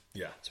grief.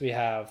 Yeah. So we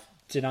have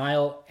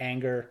denial,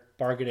 anger,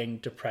 bargaining,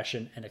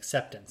 depression, and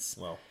acceptance.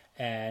 Wow.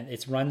 And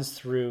it runs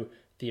through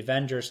the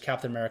Avengers,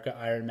 Captain America,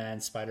 Iron Man,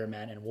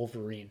 Spider-Man, and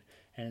Wolverine.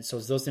 And so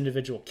it's those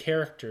individual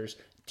characters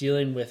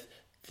dealing with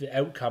the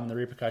outcome, the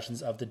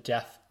repercussions of the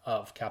death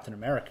of Captain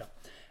America.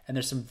 And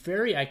there's some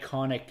very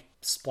iconic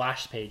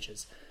splash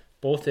pages,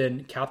 both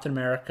in Captain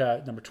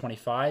America number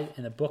 25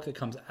 and the book that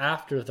comes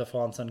after the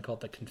Fallen Sun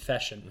called The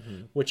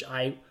Confession, which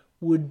I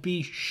would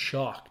be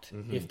shocked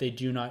if they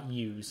do not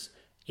use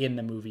in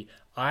the movie.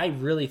 I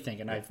really think,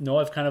 and I know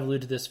I've kind of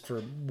alluded to this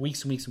for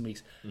weeks and weeks and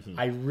weeks,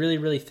 I really,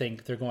 really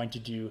think they're going to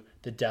do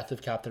the death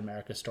of Captain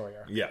America story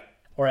arc. Yeah.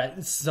 Or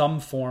at some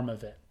form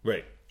of it.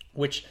 Right.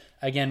 Which,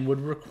 again, would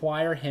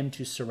require him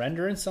to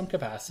surrender in some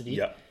capacity.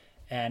 Yeah.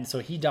 And so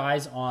he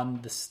dies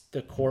on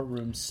the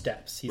courtroom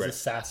steps. He's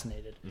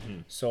assassinated.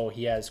 So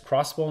he has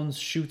Crossbones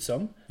shoots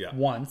him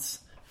once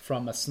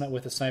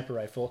with a sniper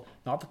rifle,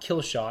 not the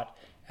kill shot.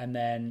 And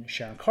then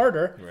Sharon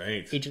Carter,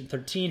 Agent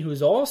 13,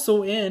 who's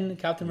also in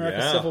Captain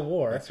America Civil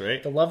War. That's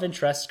right. The love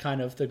interest,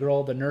 kind of the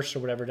girl, the nurse or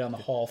whatever down the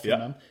hall from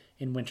him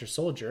in Winter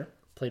Soldier,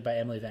 played by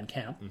Emily Van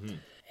Camp.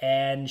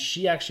 And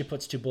she actually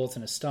puts 2 bullets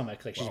in his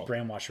stomach, like she's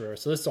brainwashed or whatever.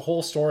 So this is the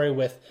whole story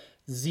with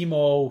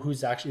Zemo,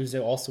 who's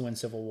also in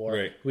Civil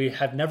War. We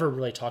have never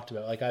really talked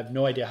about. Like, I have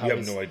no idea how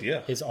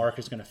his arc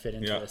is going to fit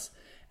into this.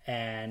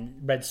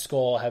 And Red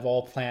Skull have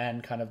all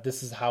planned kind of,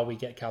 this is how we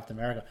get Captain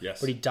America.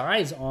 But he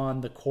dies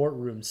on the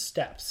courtroom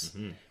steps,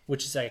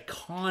 which is an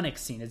iconic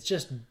scene. It's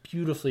just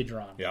beautifully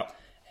drawn.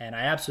 And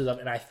I absolutely love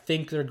it. And I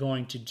think they're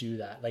going to do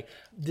that. Like,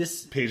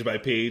 this page by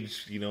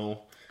page,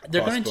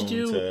 they're going to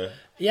do,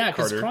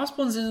 because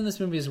Crossbones is in this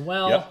movie as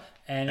well.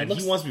 And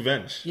he wants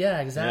revenge.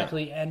 Yeah,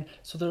 exactly. And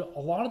so a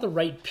lot of the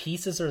right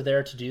pieces are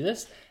there to do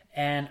this.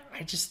 And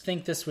I just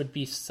think this would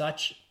be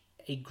such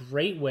a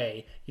great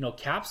way.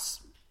 Cap's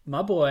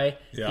my boy.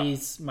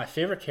 He's my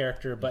favorite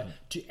character. But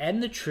to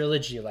end the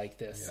trilogy like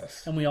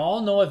this, and we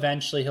all know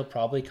eventually he'll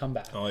probably come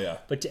back.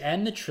 But to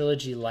end the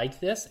trilogy like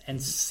this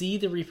and see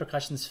the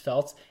repercussions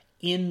felt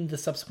in the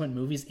subsequent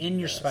movies, in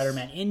your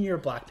Spider-Man, in your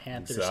Black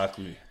Panthers.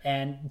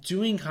 And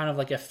doing kind of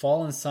like a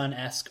Fallen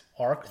Sun-esque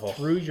arc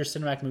through your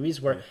cinematic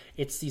movies where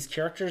it's these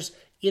characters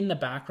in the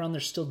background,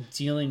 they're still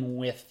dealing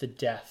with the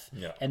death.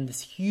 And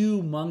this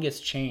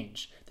humongous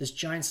change, this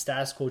giant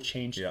status quo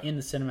change in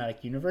the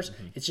cinematic universe,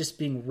 it's just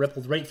being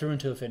rippled right through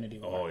into Infinity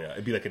War.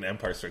 It'd be like an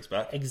Empire Strikes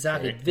Back.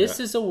 Exactly. Right? This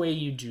is a way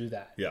you do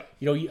that.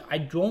 I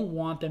don't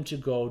want them to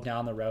go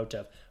down the route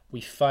of, we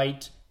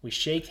fight, we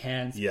shake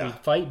hands, we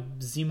fight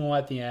Zemo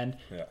at the end,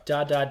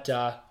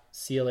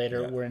 See you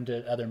later. We're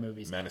into other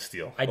movies. Man of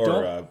Steel.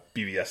 Or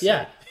BBS.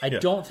 Yeah. I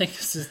don't think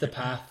this is the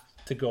path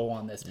to go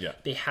on this. Yeah.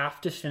 They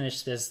have to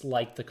finish this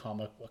like the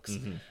comic books.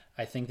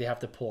 I think they have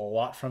to pull a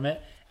lot from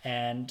it.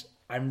 And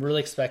I'm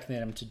really expecting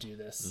them to do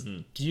this.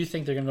 Do you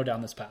think they're going to go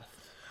down this path?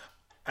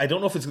 I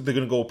don't know if they're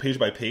going to go page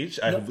by page.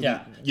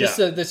 Just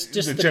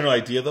the general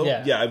idea, though.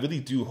 Yeah. I really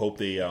do hope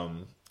they...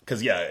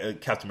 Because,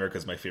 Captain America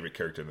is my favorite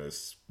character in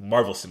this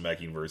Marvel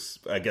Cinematic Universe.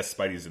 I guess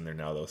Spidey's in there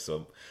now, though, so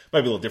it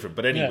might be a little different.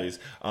 But anyways,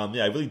 I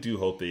really do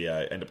hope they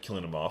end up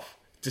killing him off.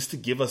 Just to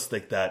give us,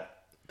 like,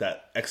 that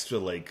extra,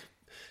 like,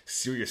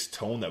 serious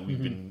tone that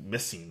we've been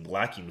missing,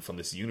 lacking from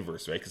this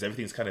universe, right? Because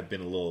everything's kind of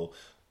been a little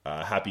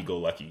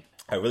happy-go-lucky.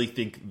 I really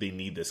think they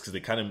need this because they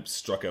kind of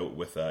struck out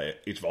with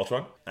Age of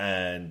Ultron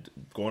and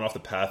going off the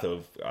path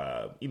of,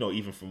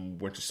 even from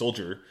Winter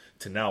Soldier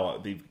to now,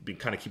 they've been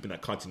kind of keeping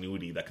that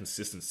continuity, that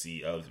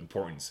consistency of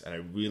importance. And I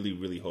really,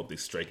 really hope they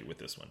strike it with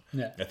this one.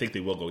 Yeah. I think they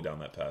will go down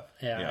that path.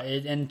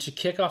 And to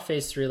kick off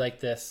phase 3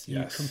 like this,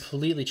 you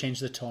completely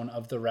change the tone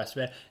of the rest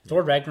of it.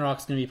 Thor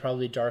Ragnarok's going to be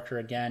probably darker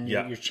again.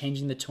 You're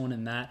changing the tone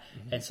in that.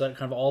 And so that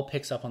kind of all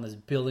picks up on this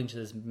building to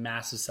this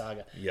massive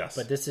saga. Yes.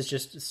 But this is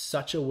just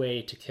such a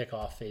way to kick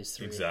off phase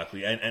 3.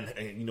 Exactly.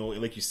 And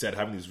like you said,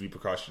 having these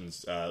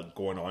repercussions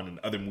going on in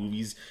other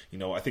movies,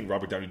 I think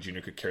Robert Downey Jr.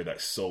 could carry that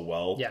so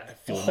well. Yeah.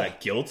 Feeling that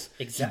guilt.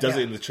 Exactly. He does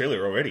it in the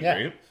trailer already,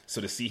 right? So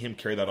to see him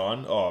carry that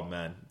on, oh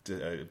man,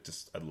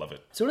 I love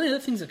it. So one of the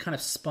other things that kind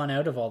of spun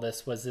out of all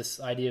this was this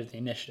idea of the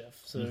initiative.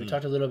 So we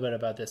talked a little bit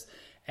about this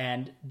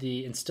and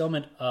the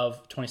instillment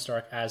of Tony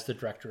Stark as the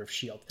director of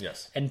S.H.I.E.L.D.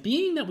 Yes. And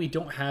being that we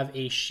don't have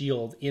a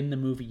S.H.I.E.L.D. in the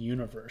movie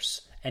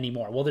universe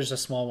anymore, well, there's a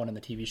small one in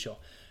the TV show.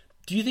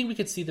 Do you think we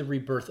could see the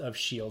rebirth of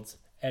S.H.I.E.L.D.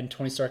 and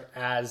Tony Stark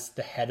as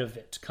the head of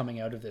it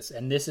coming out of this?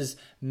 And this is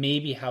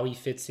maybe how he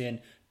fits in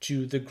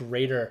to the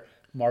greater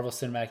Marvel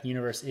Cinematic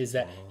Universe, is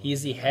that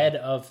he's the head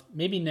of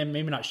maybe not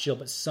S.H.I.E.L.D.,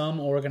 but some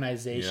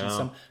organization,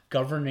 some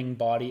governing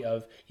body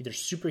of either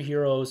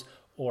superheroes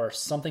or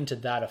something to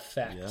that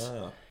effect.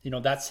 Yeah.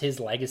 That's his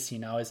legacy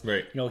now is,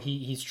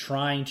 he's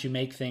trying to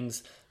make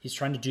things, he's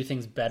trying to do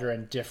things better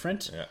and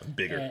different. Yeah,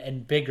 bigger.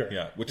 And bigger.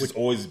 Yeah, which has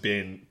always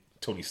been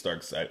Tony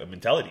Stark's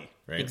mentality,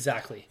 right?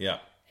 Exactly. Yeah.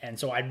 And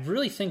so I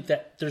really think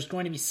that there's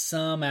going to be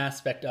some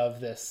aspect of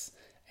this.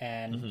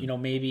 And,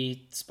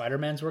 maybe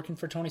Spider-Man's working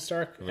for Tony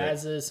Stark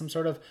as some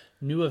sort of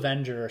new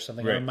Avenger or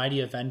something, or a mighty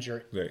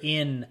Avenger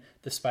in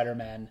the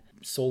Spider-Man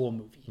solo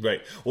movie.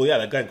 Right. Well,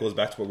 that kind of goes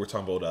back to what we were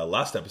talking about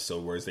last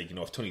episode, where it's like,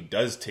 if Tony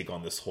does take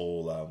on this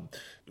whole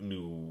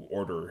new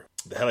order,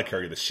 the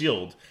helicarrier, the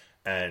S.H.I.E.L.D.,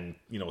 and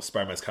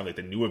Spider-Man's kind of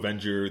like the new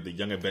Avenger, the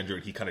young Avenger,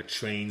 and he kind of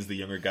trains the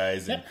younger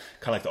guys, and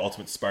kind of like the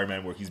ultimate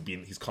Spider-Man, where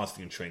he's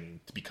constantly in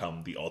training to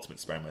become the ultimate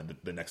Spider-Man,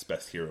 the next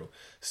best hero.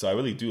 So I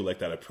really do like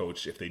that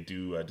approach if they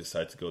do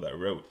decide to go that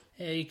route.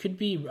 It could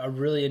be a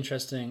really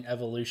interesting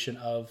evolution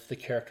of the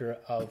character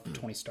of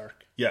Tony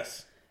Stark.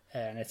 Yes.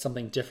 And it's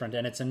something different,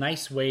 and it's a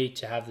nice way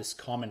to have this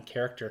common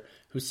character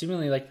who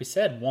seemingly, like we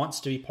said,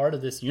 wants to be part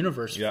of this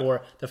universe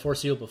for the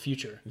foreseeable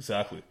future.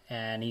 Exactly.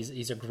 And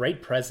he's a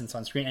great presence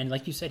on screen, and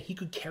like you said, he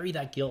could carry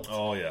that guilt.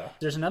 Oh yeah.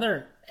 There's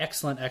another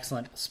excellent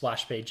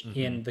splash page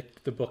in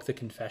the book The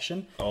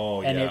Confession.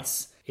 Oh and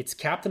it's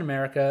Captain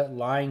America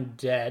lying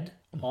dead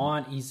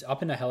he's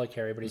up in a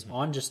helicarrier, but he's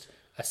on just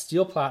a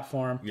steel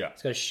platform. Yeah.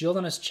 He's got a shield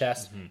on his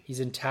chest. He's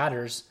in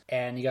tatters,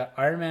 and you got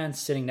Iron Man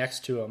sitting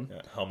next to him.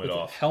 Yeah,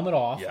 helmet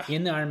off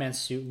in the Iron Man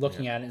suit,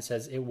 looking at it, and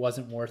says, "It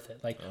wasn't worth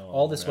it. Like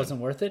all this wasn't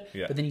worth it."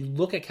 Yeah. But then you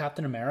look at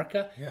Captain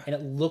America, and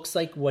it looks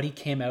like what he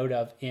came out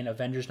of in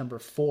Avengers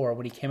 #4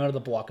 when he came out of the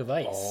block of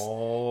ice.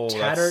 Oh,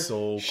 tattered, that's so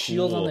cool.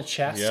 shield on the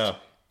chest. Yeah.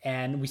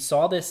 And we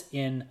saw this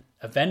in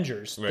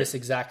Avengers, this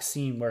exact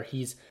scene where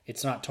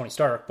it's not Tony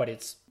Stark, but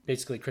it's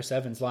basically Chris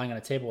Evans lying on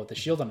a table with the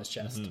shield on his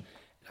chest.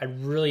 I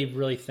really,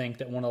 really think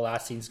that one of the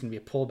last scenes is going to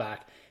be a pullback.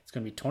 It's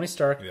going to be Tony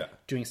Stark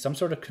doing some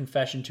sort of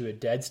confession to a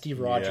dead Steve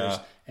Rogers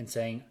and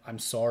saying, "I'm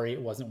sorry,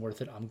 it wasn't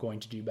worth it. I'm going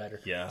to do better."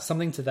 Yeah.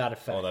 Something to that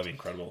effect. Oh, that'd be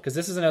incredible. Because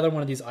this is another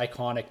one of these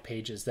iconic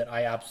pages that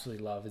I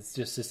absolutely love. It's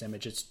just this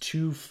image. It's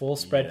 2 full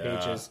spread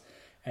pages,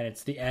 and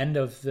it's the end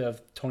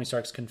of Tony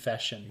Stark's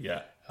confession.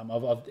 Yeah.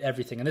 Of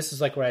everything. And this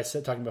is like what I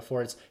said talking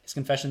before. It's his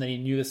confession that he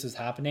knew this was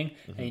happening,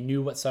 and he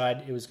knew what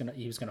side he was going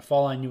to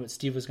fall on, knew what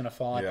Steve was going to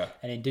fall on,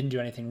 and he didn't do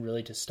anything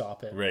really to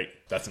stop it. Right.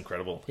 That's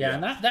incredible. Yeah.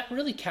 And that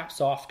really caps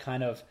off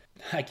kind of,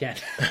 again.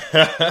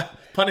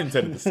 Pun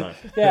intended this time.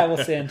 Yeah, we'll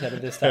say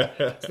intended this time.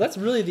 So that's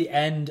really the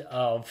end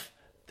of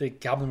the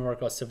Captain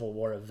America Civil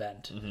War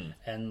event.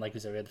 And like we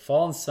said, we had the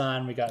Fallen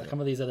Sun, we got a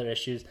couple of these other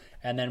issues,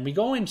 and then we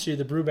go into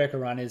the Brubaker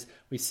run is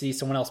we see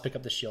someone else pick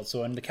up the shield.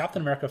 So in the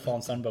Captain America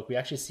Fallen Sun book, we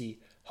actually see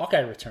Hawkeye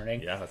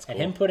returning, that's cool.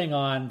 And him putting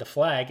on the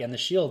flag and the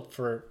shield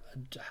for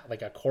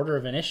like a quarter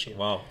of an issue.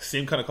 Wow,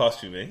 same kind of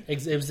costume, eh?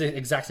 It was the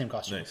exact same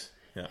costume. Nice,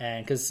 yeah.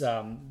 And because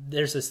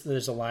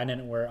there's a line in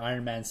it where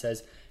Iron Man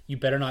says, "You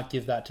better not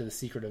give that to the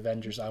Secret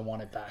Avengers. I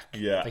want it back."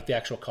 Yeah, like the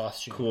actual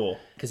costume. Cool.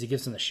 Because he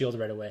gives them the shield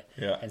right away.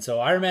 Yeah. And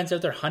so Iron Man's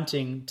out there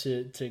hunting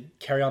to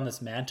carry on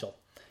this mantle.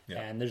 Yeah.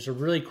 And there's a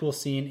really cool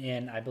scene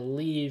in, I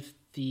believe,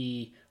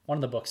 the one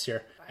of the books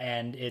here,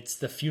 and it's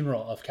the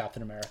funeral of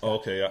Captain America. Oh,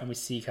 okay, yeah. And we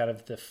see kind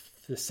of the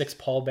 6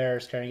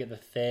 pallbearers carrying the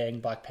thing,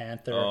 Black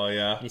Panther. Oh,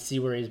 yeah. And you see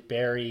where he's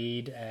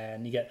buried,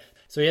 and you get...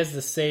 So he has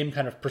the same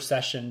kind of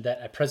procession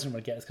that a president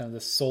would get. It's kind of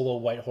this solo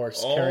white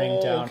horse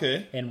carrying down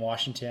in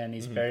Washington.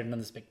 He's buried on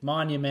this big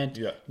monument.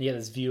 Yeah. And you get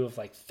this view of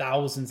like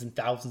thousands and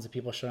thousands of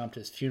people showing up to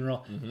his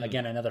funeral.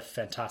 Again, another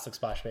fantastic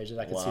splash page that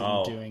I could see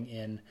them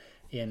doing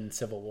in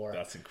Civil War.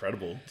 That's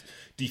incredible.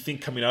 Do you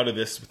think coming out of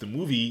this with the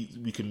movie,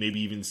 we could maybe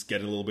even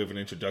get a little bit of an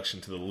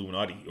introduction to the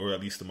Illuminati, or at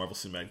least the Marvel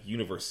Cinematic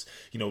Universe?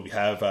 You know, we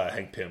have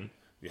Hank Pym.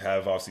 We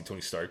have obviously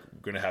Tony Stark.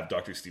 We're going to have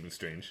Dr. Stephen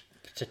Strange.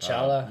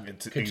 T'Challa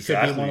could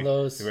be one of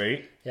those,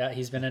 right? Yeah,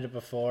 he's been in it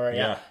before.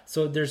 Yeah.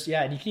 So there's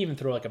and you can even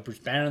throw like a Bruce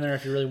Banner in there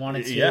if you really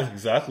wanted to. Yeah,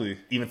 exactly.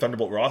 Even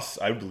Thunderbolt Ross,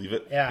 I would believe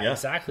it. Yeah,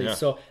 exactly. Yeah.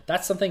 So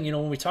that's something,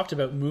 when we talked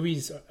about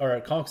movies or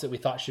comics that we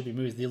thought should be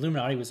movies, the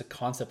Illuminati was a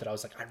concept that I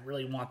was like, I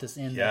really want this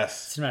in the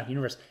cinematic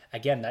universe.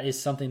 Again, that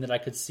is something that I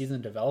could see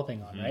them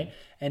developing on, right?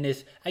 And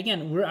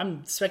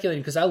I'm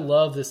speculating because I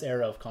love this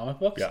era of comic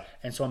books,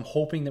 and so I'm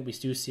hoping that we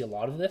do see a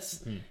lot of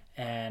this.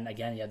 And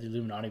again, the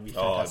Illuminati would be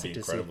fantastic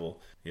to see. Incredible.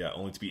 Yeah,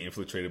 only to be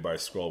infiltrated by a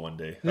Skrull one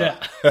day. Yeah,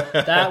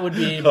 that would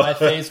be my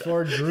Phase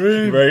 4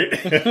 dream. Right?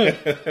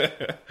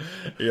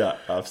 Yeah,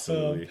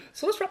 absolutely.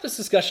 So let's wrap this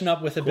discussion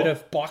up with a bit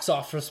of box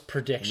office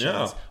predictions.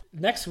 Yeah.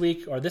 Next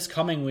week, or this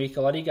coming week,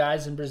 a lot of you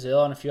guys in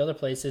Brazil and a few other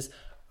places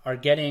are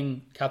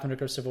getting Captain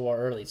America Civil War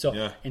early.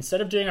 So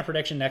instead of doing a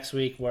prediction next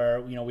week where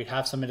we'd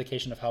have some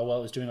indication of how well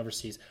it was doing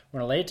overseas,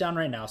 we're going to lay it down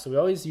right now. So we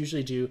always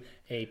usually do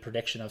a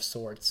prediction of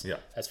sorts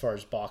as far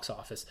as box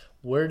office.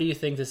 Where do you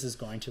think this is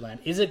going to land?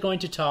 Is it going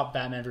to top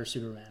Batman vs.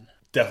 Superman?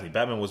 Definitely.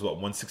 Batman was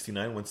 169,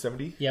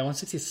 170? Yeah,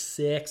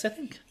 166, I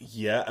think.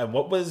 Yeah, and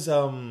what was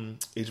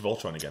Age of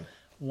Ultron again?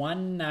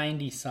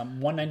 191.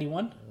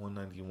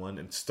 191,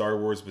 and Star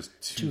Wars was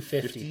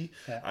 250.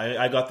 Yeah.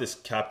 I got this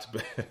capped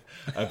about.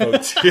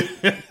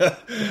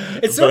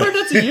 It's so hard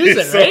not to use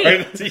it,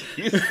 right?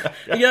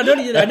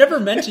 I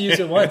never meant to use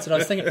it once, and I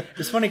was thinking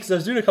it's funny because I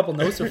was doing a couple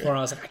notes before, and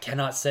I was like, I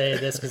cannot say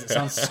this because it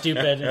sounds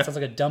stupid. And it sounds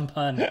like a dumb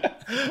pun.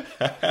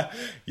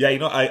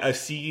 Yeah, I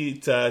see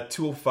it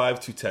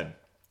 205, 210.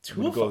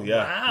 205.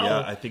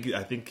 Yeah. I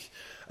think.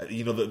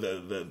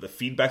 The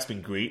feedback's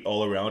been great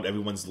all around.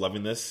 Everyone's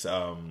loving this.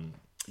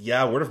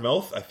 Word of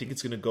mouth. I think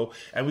it's going to go.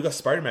 And we got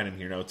Spiderman in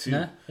here now, too.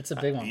 Yeah, it's a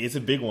big one. It's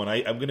a big one.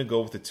 I'm going to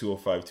go with the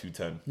 205,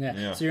 210.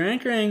 Yeah. So you're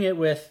anchoring it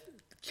with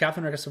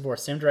Captain America Civil War,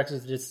 same director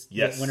as this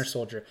Winter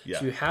Soldier. Yeah.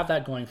 So you have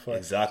that going for it.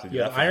 Exactly.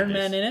 You have Iron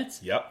Man in it.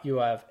 Yep. You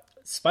have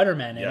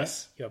Spider-Man in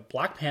it. You have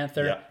Black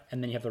Panther.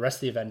 And then you have the rest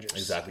of the Avengers.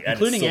 Exactly.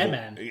 Including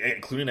Ant-Man.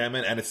 Including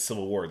Ant-Man, and it's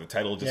Civil War. The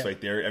title just right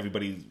there.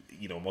 Everybody...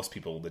 most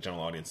people, the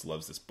general audience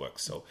loves this book.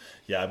 So,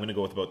 I'm going to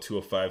go with about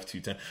 205,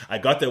 210. I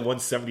got that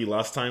 170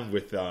 last time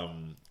with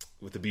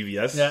the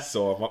BVS. Yeah.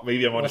 So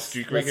maybe I'm on a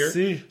streak right here.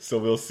 See. So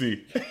we'll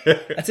see.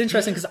 That's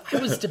interesting because I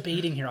was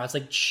debating here. I was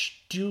like,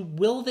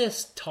 will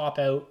this top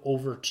out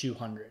over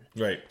 200?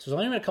 Right. So there's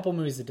only been a couple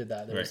movies that did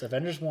that. There was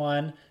Avengers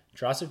 1,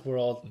 Jurassic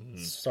World,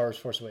 Star Wars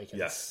Force Awakens.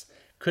 Yes.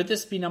 Could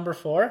this be number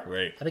 4?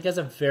 Right. I think that's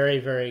a very,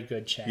 very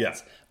good chance. Yeah.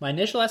 My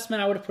initial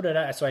estimate, I would have put it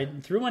at, so I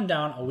threw one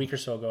down a week or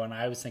so ago, and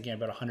I was thinking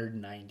about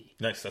 190.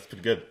 Nice, that's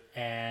pretty good.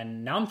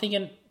 And now I'm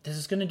thinking this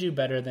is going to do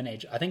better than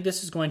Age. I think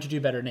this is going to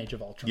do better than Age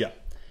of Ultron. Yeah.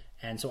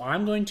 And so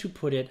I'm going to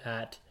put it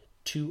at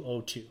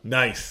 202.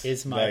 Nice.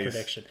 Is my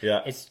prediction.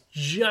 Yeah. It's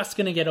just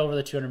going to get over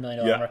the $200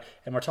 million mark,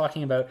 and we're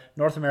talking about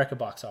North America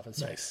box office.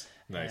 Nice.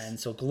 And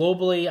so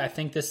globally, I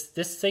think this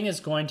thing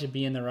is going to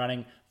be in the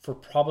running for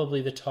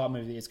probably the top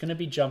movie. It's going to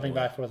be jumping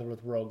back and forth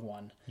with Rogue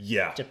One.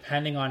 Yeah.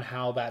 Depending on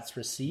how that's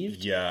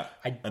received. Yeah.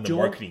 And the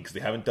marketing, because they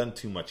haven't done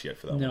too much yet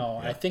for that one. No,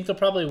 I think they'll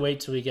probably wait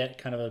till we get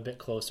kind of a bit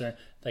closer.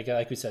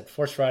 Like we said,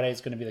 Force Friday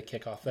is going to be the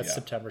kickoff. That's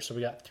September, so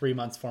we got 3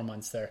 months, 4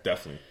 months there.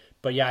 Definitely.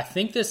 But I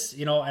think this,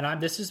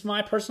 this is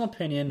my personal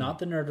opinion, not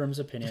the Nerd Room's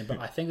opinion, but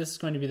I think this is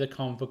going to be the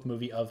comic book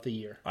movie of the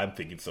year. I'm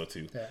thinking so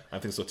too.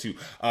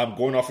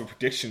 Going off of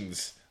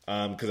predictions,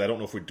 because I don't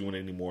know if we're doing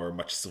any more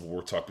much Civil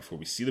War talk before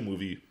we see the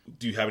movie.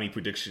 Do you have any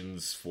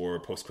predictions for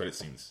post-credit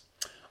scenes?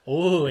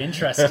 Oh,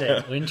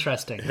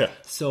 interesting. Yeah.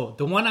 So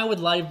the one I would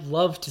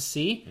love to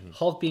see,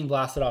 Hulk being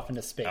blasted off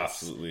into space.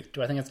 Absolutely.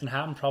 Do I think it's going to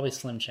happen? Probably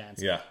slim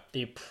chance. Yeah.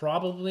 They're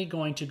probably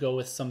going to go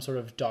with some sort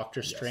of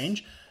Doctor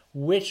Strange,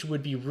 which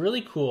would be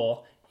really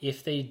cool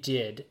if they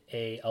did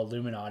a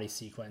Illuminati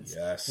sequence.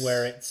 Yes.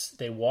 Where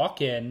they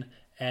walk in.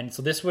 And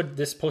so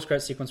this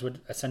post-credit sequence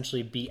would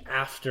essentially be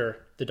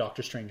after the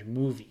Doctor Strange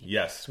movie.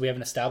 Yes. So we have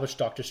an established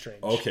Doctor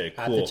Strange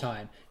at the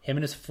time. Him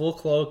in his full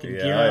cloak and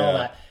gear and all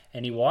that.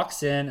 And he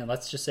walks in, and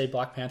let's just say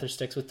Black Panther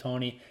sticks with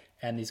Tony,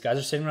 and these guys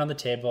are sitting around the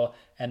table,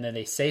 and then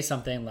they say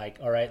something like,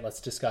 all right, let's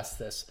discuss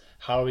this.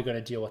 How are we going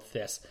to deal with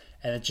this?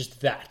 And it's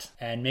just that.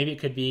 And maybe it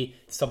could be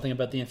something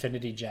about the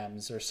Infinity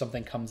Gems, or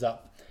something comes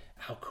up.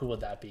 How cool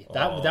would that be?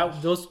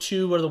 Those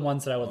two are the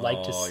ones that I would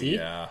like to see.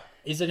 Yeah.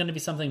 Is it going to be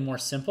something more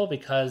simple?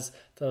 Because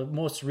the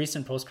most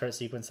recent post-credit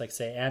sequence, like,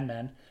 say,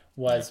 Ant-Man,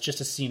 was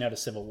just a scene out of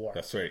Civil War.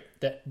 That's right.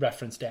 That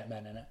referenced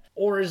Ant-Man in it.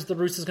 Or is the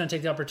Russos going to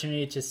take the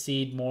opportunity to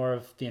seed more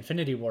of the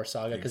Infinity War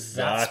saga? Because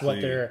that's what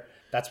they're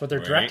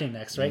directing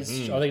next, right? Are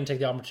they going to take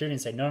the opportunity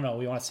and say, no,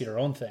 we want to seed our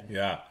own thing.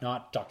 Yeah.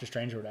 Not Doctor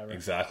Strange or whatever.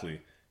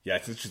 Exactly. Yeah,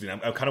 it's interesting.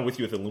 I'm kind of with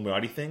you with the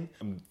Illuminati thing.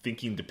 I'm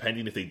thinking,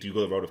 depending if they do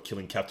go the route of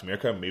killing Captain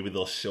America, maybe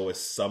they'll show us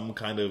some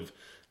kind of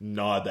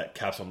nod that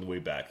Cap's on the way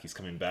back. He's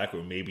coming back,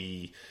 or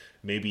maybe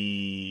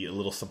a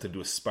little something to do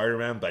with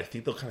Spider-Man, but I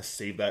think they'll kind of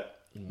save that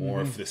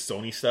more for the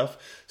Sony stuff.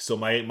 So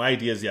my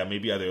idea is,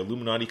 maybe either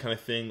Illuminati kind of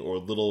thing or a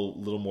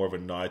little more of a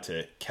nod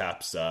to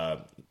Cap's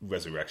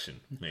resurrection,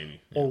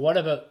 maybe. Or what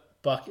about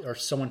Buck or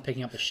someone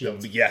picking up the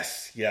shield?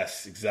 Yes,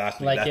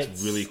 exactly. Like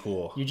that's really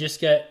cool. You just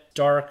get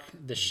Dark,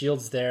 the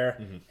shield's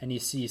there, and you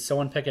see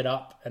someone pick it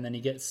up, and then you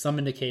get some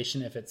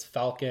indication if it's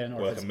Falcon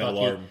or if it's metal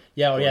Bucky. arm.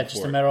 Yeah,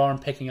 just a metal arm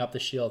picking up the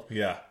shield.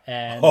 Yeah.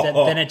 And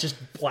then it just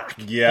black.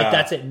 Yeah. Like,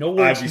 that's it. No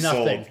words,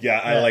 nothing. Sold. Yeah,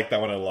 I like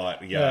that one a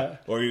lot. Yeah.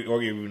 Or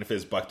even if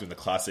it's Buck doing the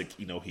classic,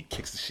 he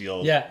kicks the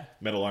shield. Yeah.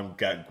 Metal arm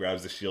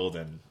grabs the shield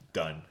and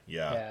done.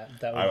 Yeah.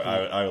 That would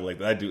I would like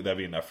that. That'd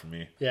be enough for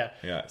me. Yeah.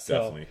 Yeah,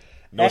 definitely.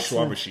 No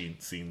Schwarm machine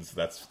scenes,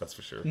 that's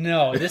for sure.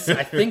 No, I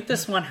think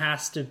this one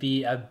has to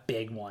be a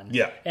big one.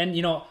 Yeah. And,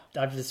 I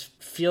have this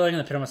feeling in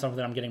the pit of myself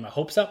that I'm getting my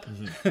hopes up.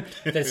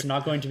 That it's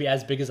not going to be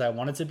as big as I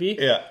want it to be.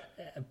 Yeah.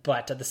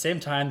 But at the same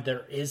time,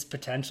 there is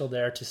potential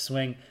there to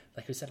swing,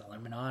 like we said,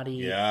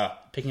 Illuminati,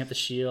 picking up the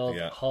shield,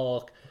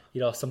 Hulk,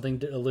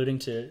 something alluding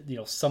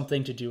to,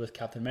 something to do with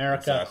Captain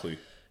America. Exactly.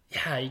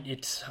 Yeah,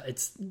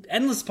 it's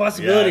endless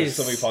possibilities.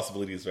 Yeah, so many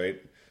possibilities,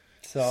 right?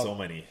 So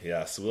many,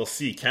 so we'll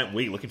see. Can't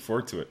wait. Looking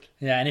forward to it.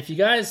 Yeah, and if you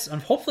guys,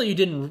 hopefully you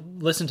didn't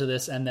listen to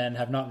this and then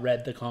have not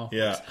read the comic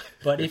books.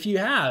 But if you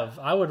have,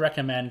 I would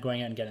recommend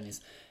going out and getting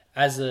these.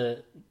 As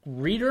a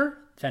reader,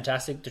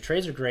 fantastic. The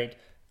trades are great.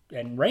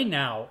 And right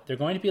now, they're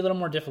going to be a little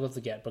more difficult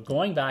to get. But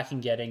going back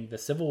and getting the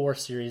Civil War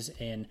series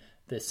in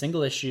the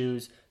single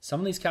issues, some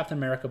of these Captain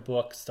America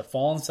books, the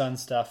Fallen Sun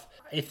stuff,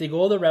 if they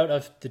go the route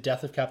of the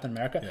death of Captain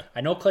America,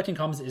 I know collecting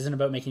comics isn't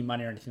about making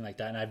money or anything like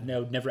that, and I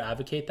would never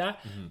advocate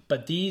that,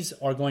 but these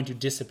are going to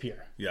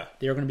disappear. Yeah.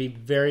 They are going to be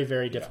very,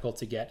 very difficult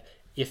to get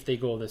if they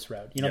go this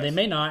route. They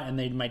may not, and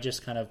they might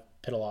just kind of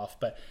piddle off,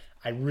 but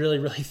I really,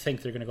 really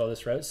think they're going to go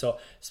this route. So,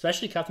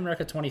 especially Captain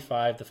America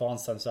 25, the Fallen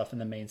Sun stuff, and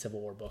the main Civil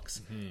War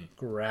books.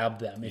 Grab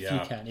them if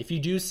you can. If you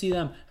do see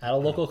them at a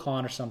local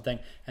con or something,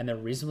 and they're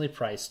reasonably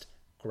priced,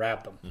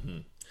 grab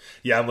them.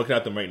 Yeah, I'm looking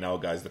at them right now,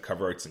 guys. The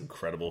cover art's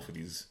incredible for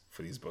these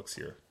books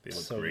here. They look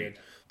so great.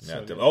 Good.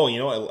 So good.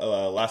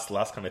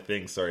 Last kind of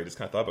thing. Sorry, I just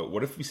kind of thought about.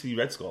 What if we see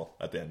Red Skull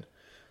at the end?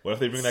 What if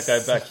they bring that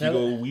guy back,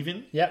 Hugo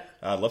Weaving? Yeah,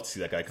 I'd love to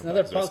see that guy come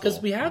back.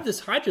 Because we have this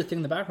Hydra thing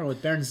in the background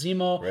with Baron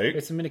Zemo. Right.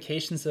 There's some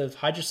indications of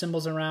Hydra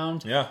symbols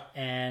around. Yeah,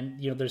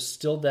 and there's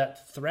still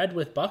that thread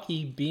with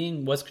Bucky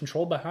was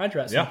controlled by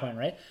Hydra at some point,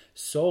 right?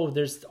 So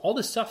there's all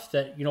this stuff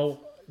that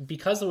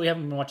because we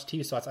haven't been watching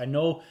TV slots, I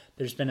know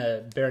there's been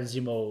a Baron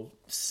Zemo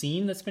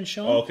scene that's been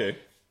shown. Oh, okay.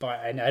 But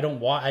I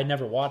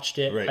never watched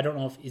it. Right. I don't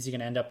know if is he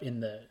going to end up in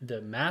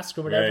the mask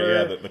or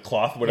whatever. Right, the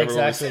cloth, whatever.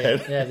 Exactly.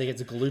 Yeah, they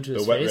get glued to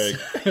his face.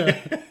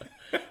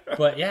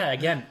 But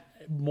again,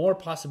 more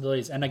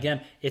possibilities. And again,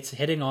 it's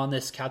hitting on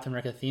this Captain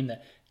America theme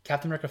that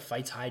Captain America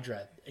fights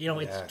Hydra.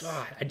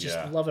 I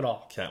just love it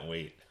all. Can't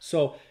wait.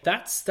 So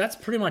that's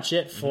pretty much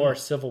it for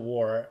Civil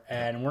War.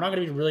 And we're not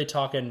going to be really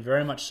talking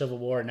very much Civil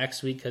War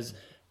next week because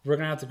we're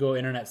going to have to go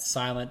internet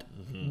silent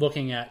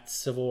looking at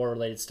Civil War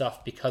related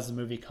stuff because the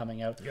movie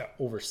coming out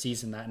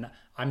overseas and that. And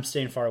I'm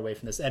staying far away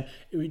from this. And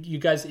you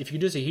guys, if you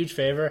do us a huge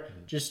favor,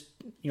 just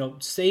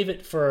save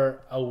it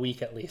for a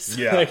week at least.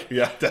 Yeah,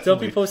 definitely. Don't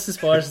be posting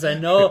spoilers. I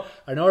know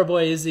our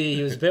boy Izzy,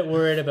 he was a bit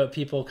worried about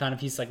people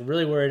he's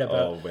really worried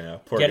about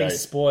getting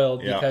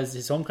spoiled because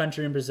his home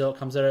country in Brazil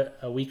comes out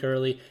a week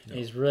early and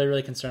he's really,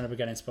 really concerned about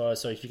getting spoiled.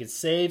 So if you could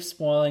save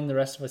spoiling the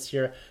rest of us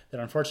here that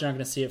unfortunately aren't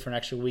going to see it for an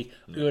extra week,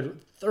 we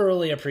would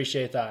thoroughly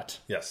appreciate that.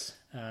 Yes.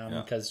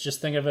 Because just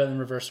think of it in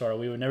reverse order.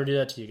 We would never do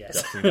that to you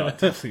guys.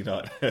 Definitely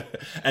not.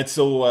 And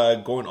so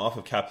going off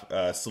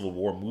of Civil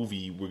War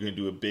movie, we're going to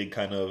do a big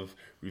kind of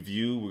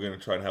review. We're going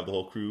to try and have the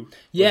whole crew.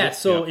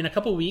 In a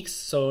couple weeks.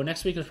 So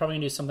next week we're probably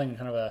going to do something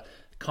kind of a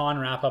con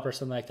wrap up or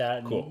something like that.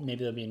 And maybe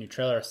there'll be a new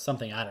trailer or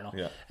something. I don't know.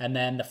 Yeah. And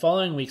then the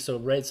following week, so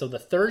the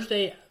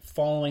Thursday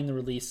following the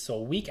release, so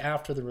a week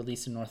after the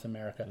release in North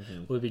America,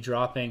 we'll be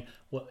dropping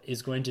what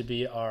is going to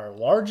be our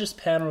largest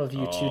panel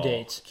review to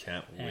date.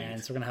 Can't wait.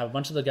 And so we're going to have a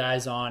bunch of the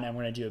guys on and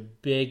we're going to do a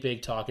big,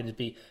 big talk. It'll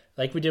be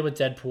like we did with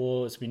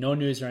Deadpool. It's going to be no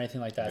news or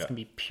anything like that. It's going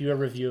to be pure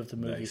review of the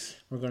movie. Nice.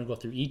 We're going to go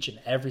through each and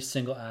every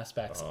single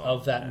aspect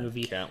of that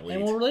movie. Can't wait.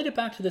 And we'll relate it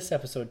back to this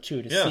episode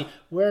too to see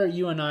where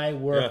you and I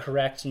were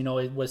correct.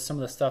 It was some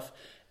of the stuff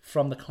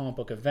from the comic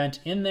book event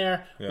in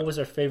there. What was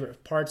our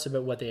favorite parts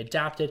about what they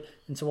adapted?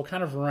 And so we'll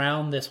kind of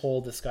round this whole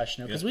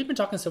discussion out because we've been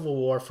talking Civil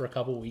War for a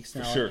couple of weeks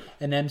now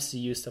and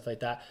MCU stuff like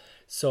that.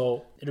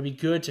 So it'll be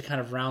good to kind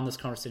of round this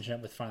conversation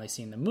up with finally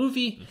seeing the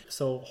movie.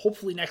 So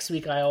hopefully next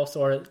week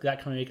or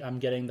that coming week, I'm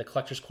getting the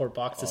Collector's Court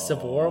box, the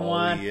Civil War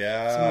one.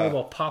 Yeah. So maybe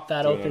we'll pop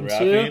that open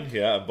too.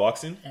 Yeah,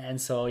 unboxing.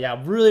 And so,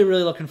 yeah, really,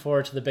 really looking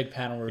forward to the big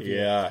panel review.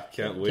 Yeah,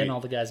 can't wait. Getting all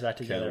the guys back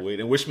together. Can't wait.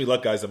 And wish me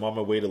luck, guys. I'm on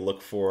my way to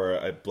look for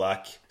a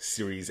Black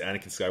Series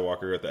Anakin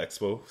Skywalker at the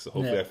Expo. So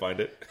hopefully I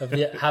find it.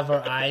 Have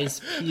our eyes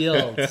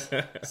peeled.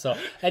 So,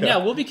 and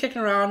we'll be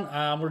kicking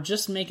around. We're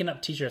just making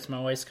up t-shirts.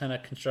 My wife's kind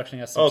of constructing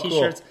us some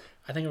t-shirts. Cool.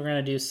 I think we're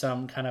going to do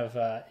some kind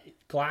of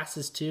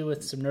glasses too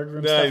with some Nerd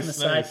Room stuff on the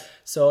side.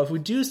 So if we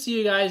do see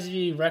you guys, if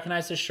you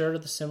recognize the shirt or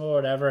the symbol or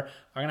whatever,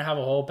 I'm going to have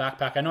a whole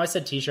backpack. I know I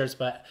said t-shirts,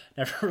 but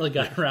never really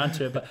got around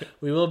to it. But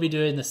we will be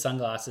doing the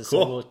sunglasses.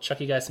 Cool. So we'll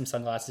chuck you guys some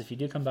sunglasses. If you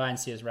do come by and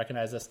see us,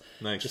 recognize us,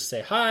 just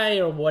say hi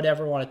or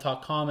whatever. Want to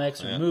talk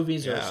comics or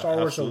movies or Star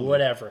Wars or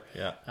whatever.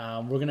 Yeah.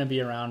 We're going to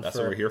be around. That's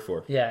what we're here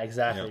for. Yeah,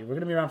 exactly. Yeah. We're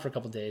going to be around for a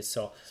couple of days.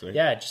 So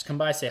just come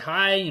by, say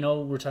hi. You know,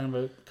 we're talking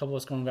about a couple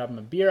of us going to grab them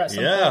a beer at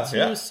some point too.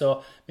 Yeah.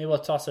 So maybe we'll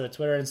toss it on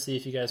Twitter and see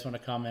if you guys want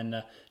to come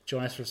and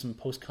join us for some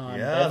post-con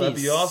bevies. That'd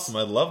be awesome.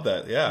 I'd love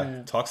that.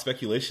 Yeah. Talk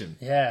speculation.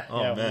 Yeah.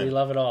 Man. We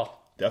love it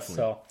all. Definitely.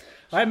 So, all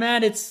right,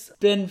 man, it's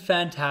been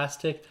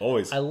fantastic.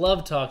 Always. I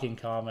love talking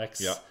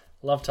comics. Yeah.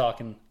 Love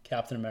talking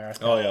Captain America.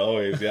 Oh, yeah,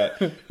 always, yeah.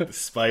 The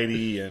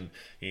Spidey, and,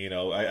 you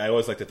know, I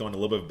always like to throw in a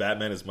little bit of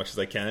Batman as much as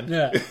I can.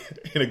 Yeah.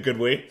 In a good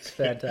way. It's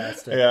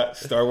fantastic. Yeah,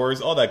 Star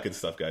Wars, all that good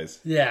stuff, guys.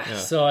 Yeah.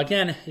 So,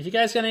 again, if you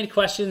guys got any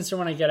questions or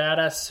want to get at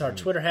us, our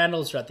Twitter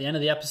handles are at the end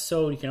of the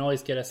episode. You can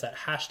always get us at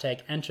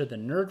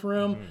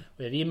 #EnterTheNerdRoom.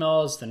 We have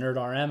emails,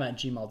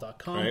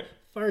 thenerdrm@gmail.com. Right.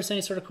 Fire us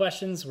any sort of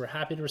questions. We're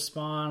happy to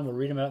respond. We'll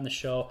read them out in the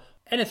show.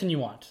 Anything you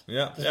want.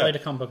 Yeah. Just relate to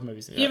comic book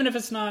movies. Yeah. Even if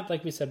it's not,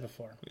 like we said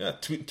before. Yeah.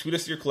 Tweet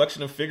us your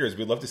collection of figures.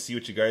 We'd love to see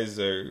what you guys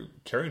are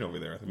carrying over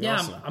there. That'd be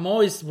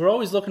awesome. We're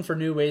always looking for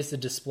new ways to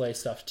display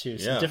stuff too.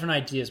 Some different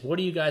ideas. What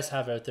do you guys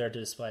have out there to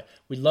display?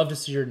 We'd love to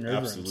see your nerd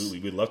rooms. Absolutely.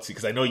 We'd love to,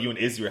 because I know you and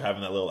Izzy were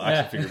having that little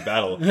action figure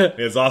battle.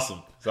 It's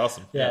awesome. It's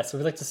awesome. Yeah, so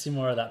we'd like to see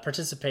more of that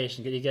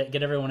participation.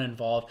 Get everyone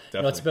involved.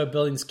 You know, it's about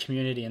building this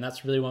community, and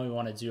that's really what we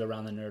want to do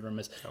around the Nerd Room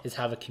is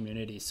have a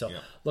community. So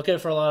look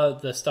out for a lot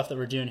of the stuff that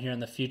we're doing here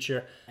in the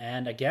future.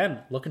 And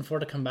again, looking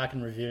forward to come back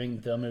and reviewing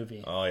the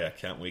movie. Oh yeah,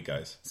 can't wait,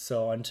 guys.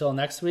 So until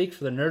next week,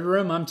 for the Nerd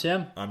Room, I'm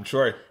Tim. I'm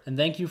Troy. And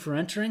thank you for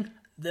entering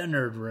the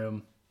Nerd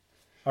Room.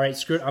 All right,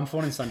 screw it. I'm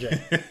phoning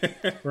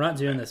Sanjay. We're not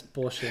doing this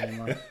bullshit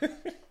anymore.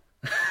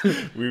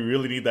 We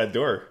really need that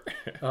door.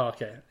 Oh,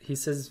 okay. He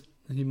says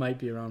he might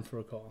be around for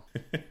a call.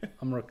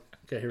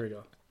 Okay, here we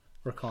go.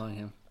 We're calling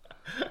him.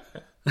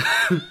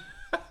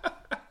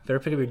 Better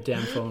pick up your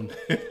damn phone.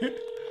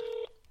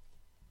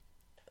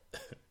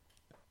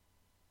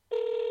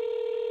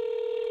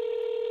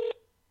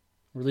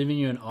 We're leaving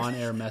you an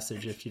on-air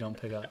message if you don't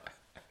pick up.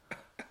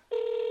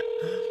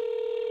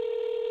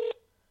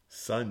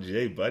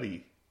 Sanjay,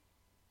 buddy.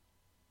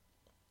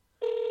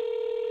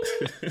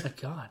 My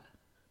God.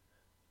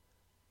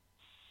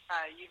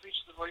 Hi, you've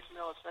reached the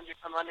voicemail of Sanjay.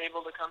 I'm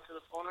unable to come to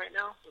the phone right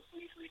now, so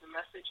please leave a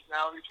message and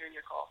I'll return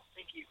your call.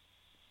 Thank you.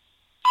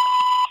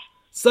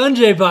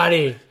 Sanjay,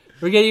 buddy.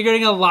 You're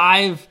getting a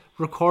live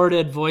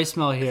recorded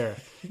voicemail here.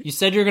 You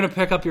said you're going to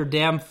pick up your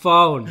damn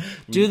phone.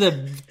 Do the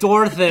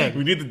door thing.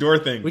 We need the door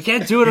thing. We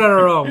can't do it on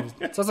our own.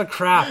 It sounds like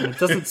crap, and it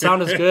doesn't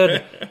sound as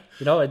good.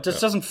 You know, it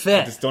just doesn't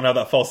fit. I just don't have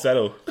that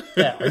falsetto.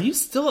 Yeah, are you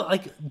still,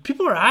 like,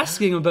 people are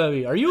asking about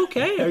me. Are you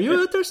okay? Are you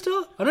out there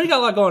still? I know you got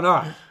a lot going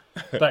on,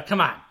 but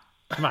come on.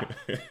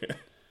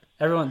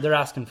 Everyone, they're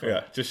asking for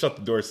it. Just shut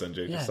the door,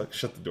 Sanjay. Yeah. Just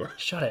shut the door.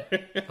 Shut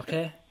it,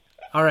 okay?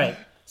 All right,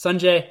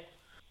 Sanjay,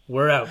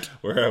 we're out.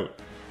 We're out.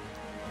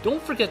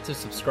 Don't forget to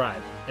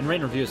subscribe and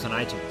rate and review us on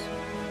iTunes.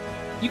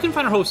 You can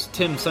find our hosts,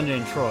 Tim, Sanjay,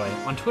 and Troy,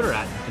 on Twitter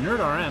at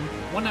TheNerdRM,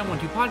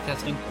 1912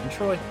 Podcasting, and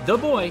Troy, the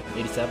Boy,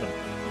 87.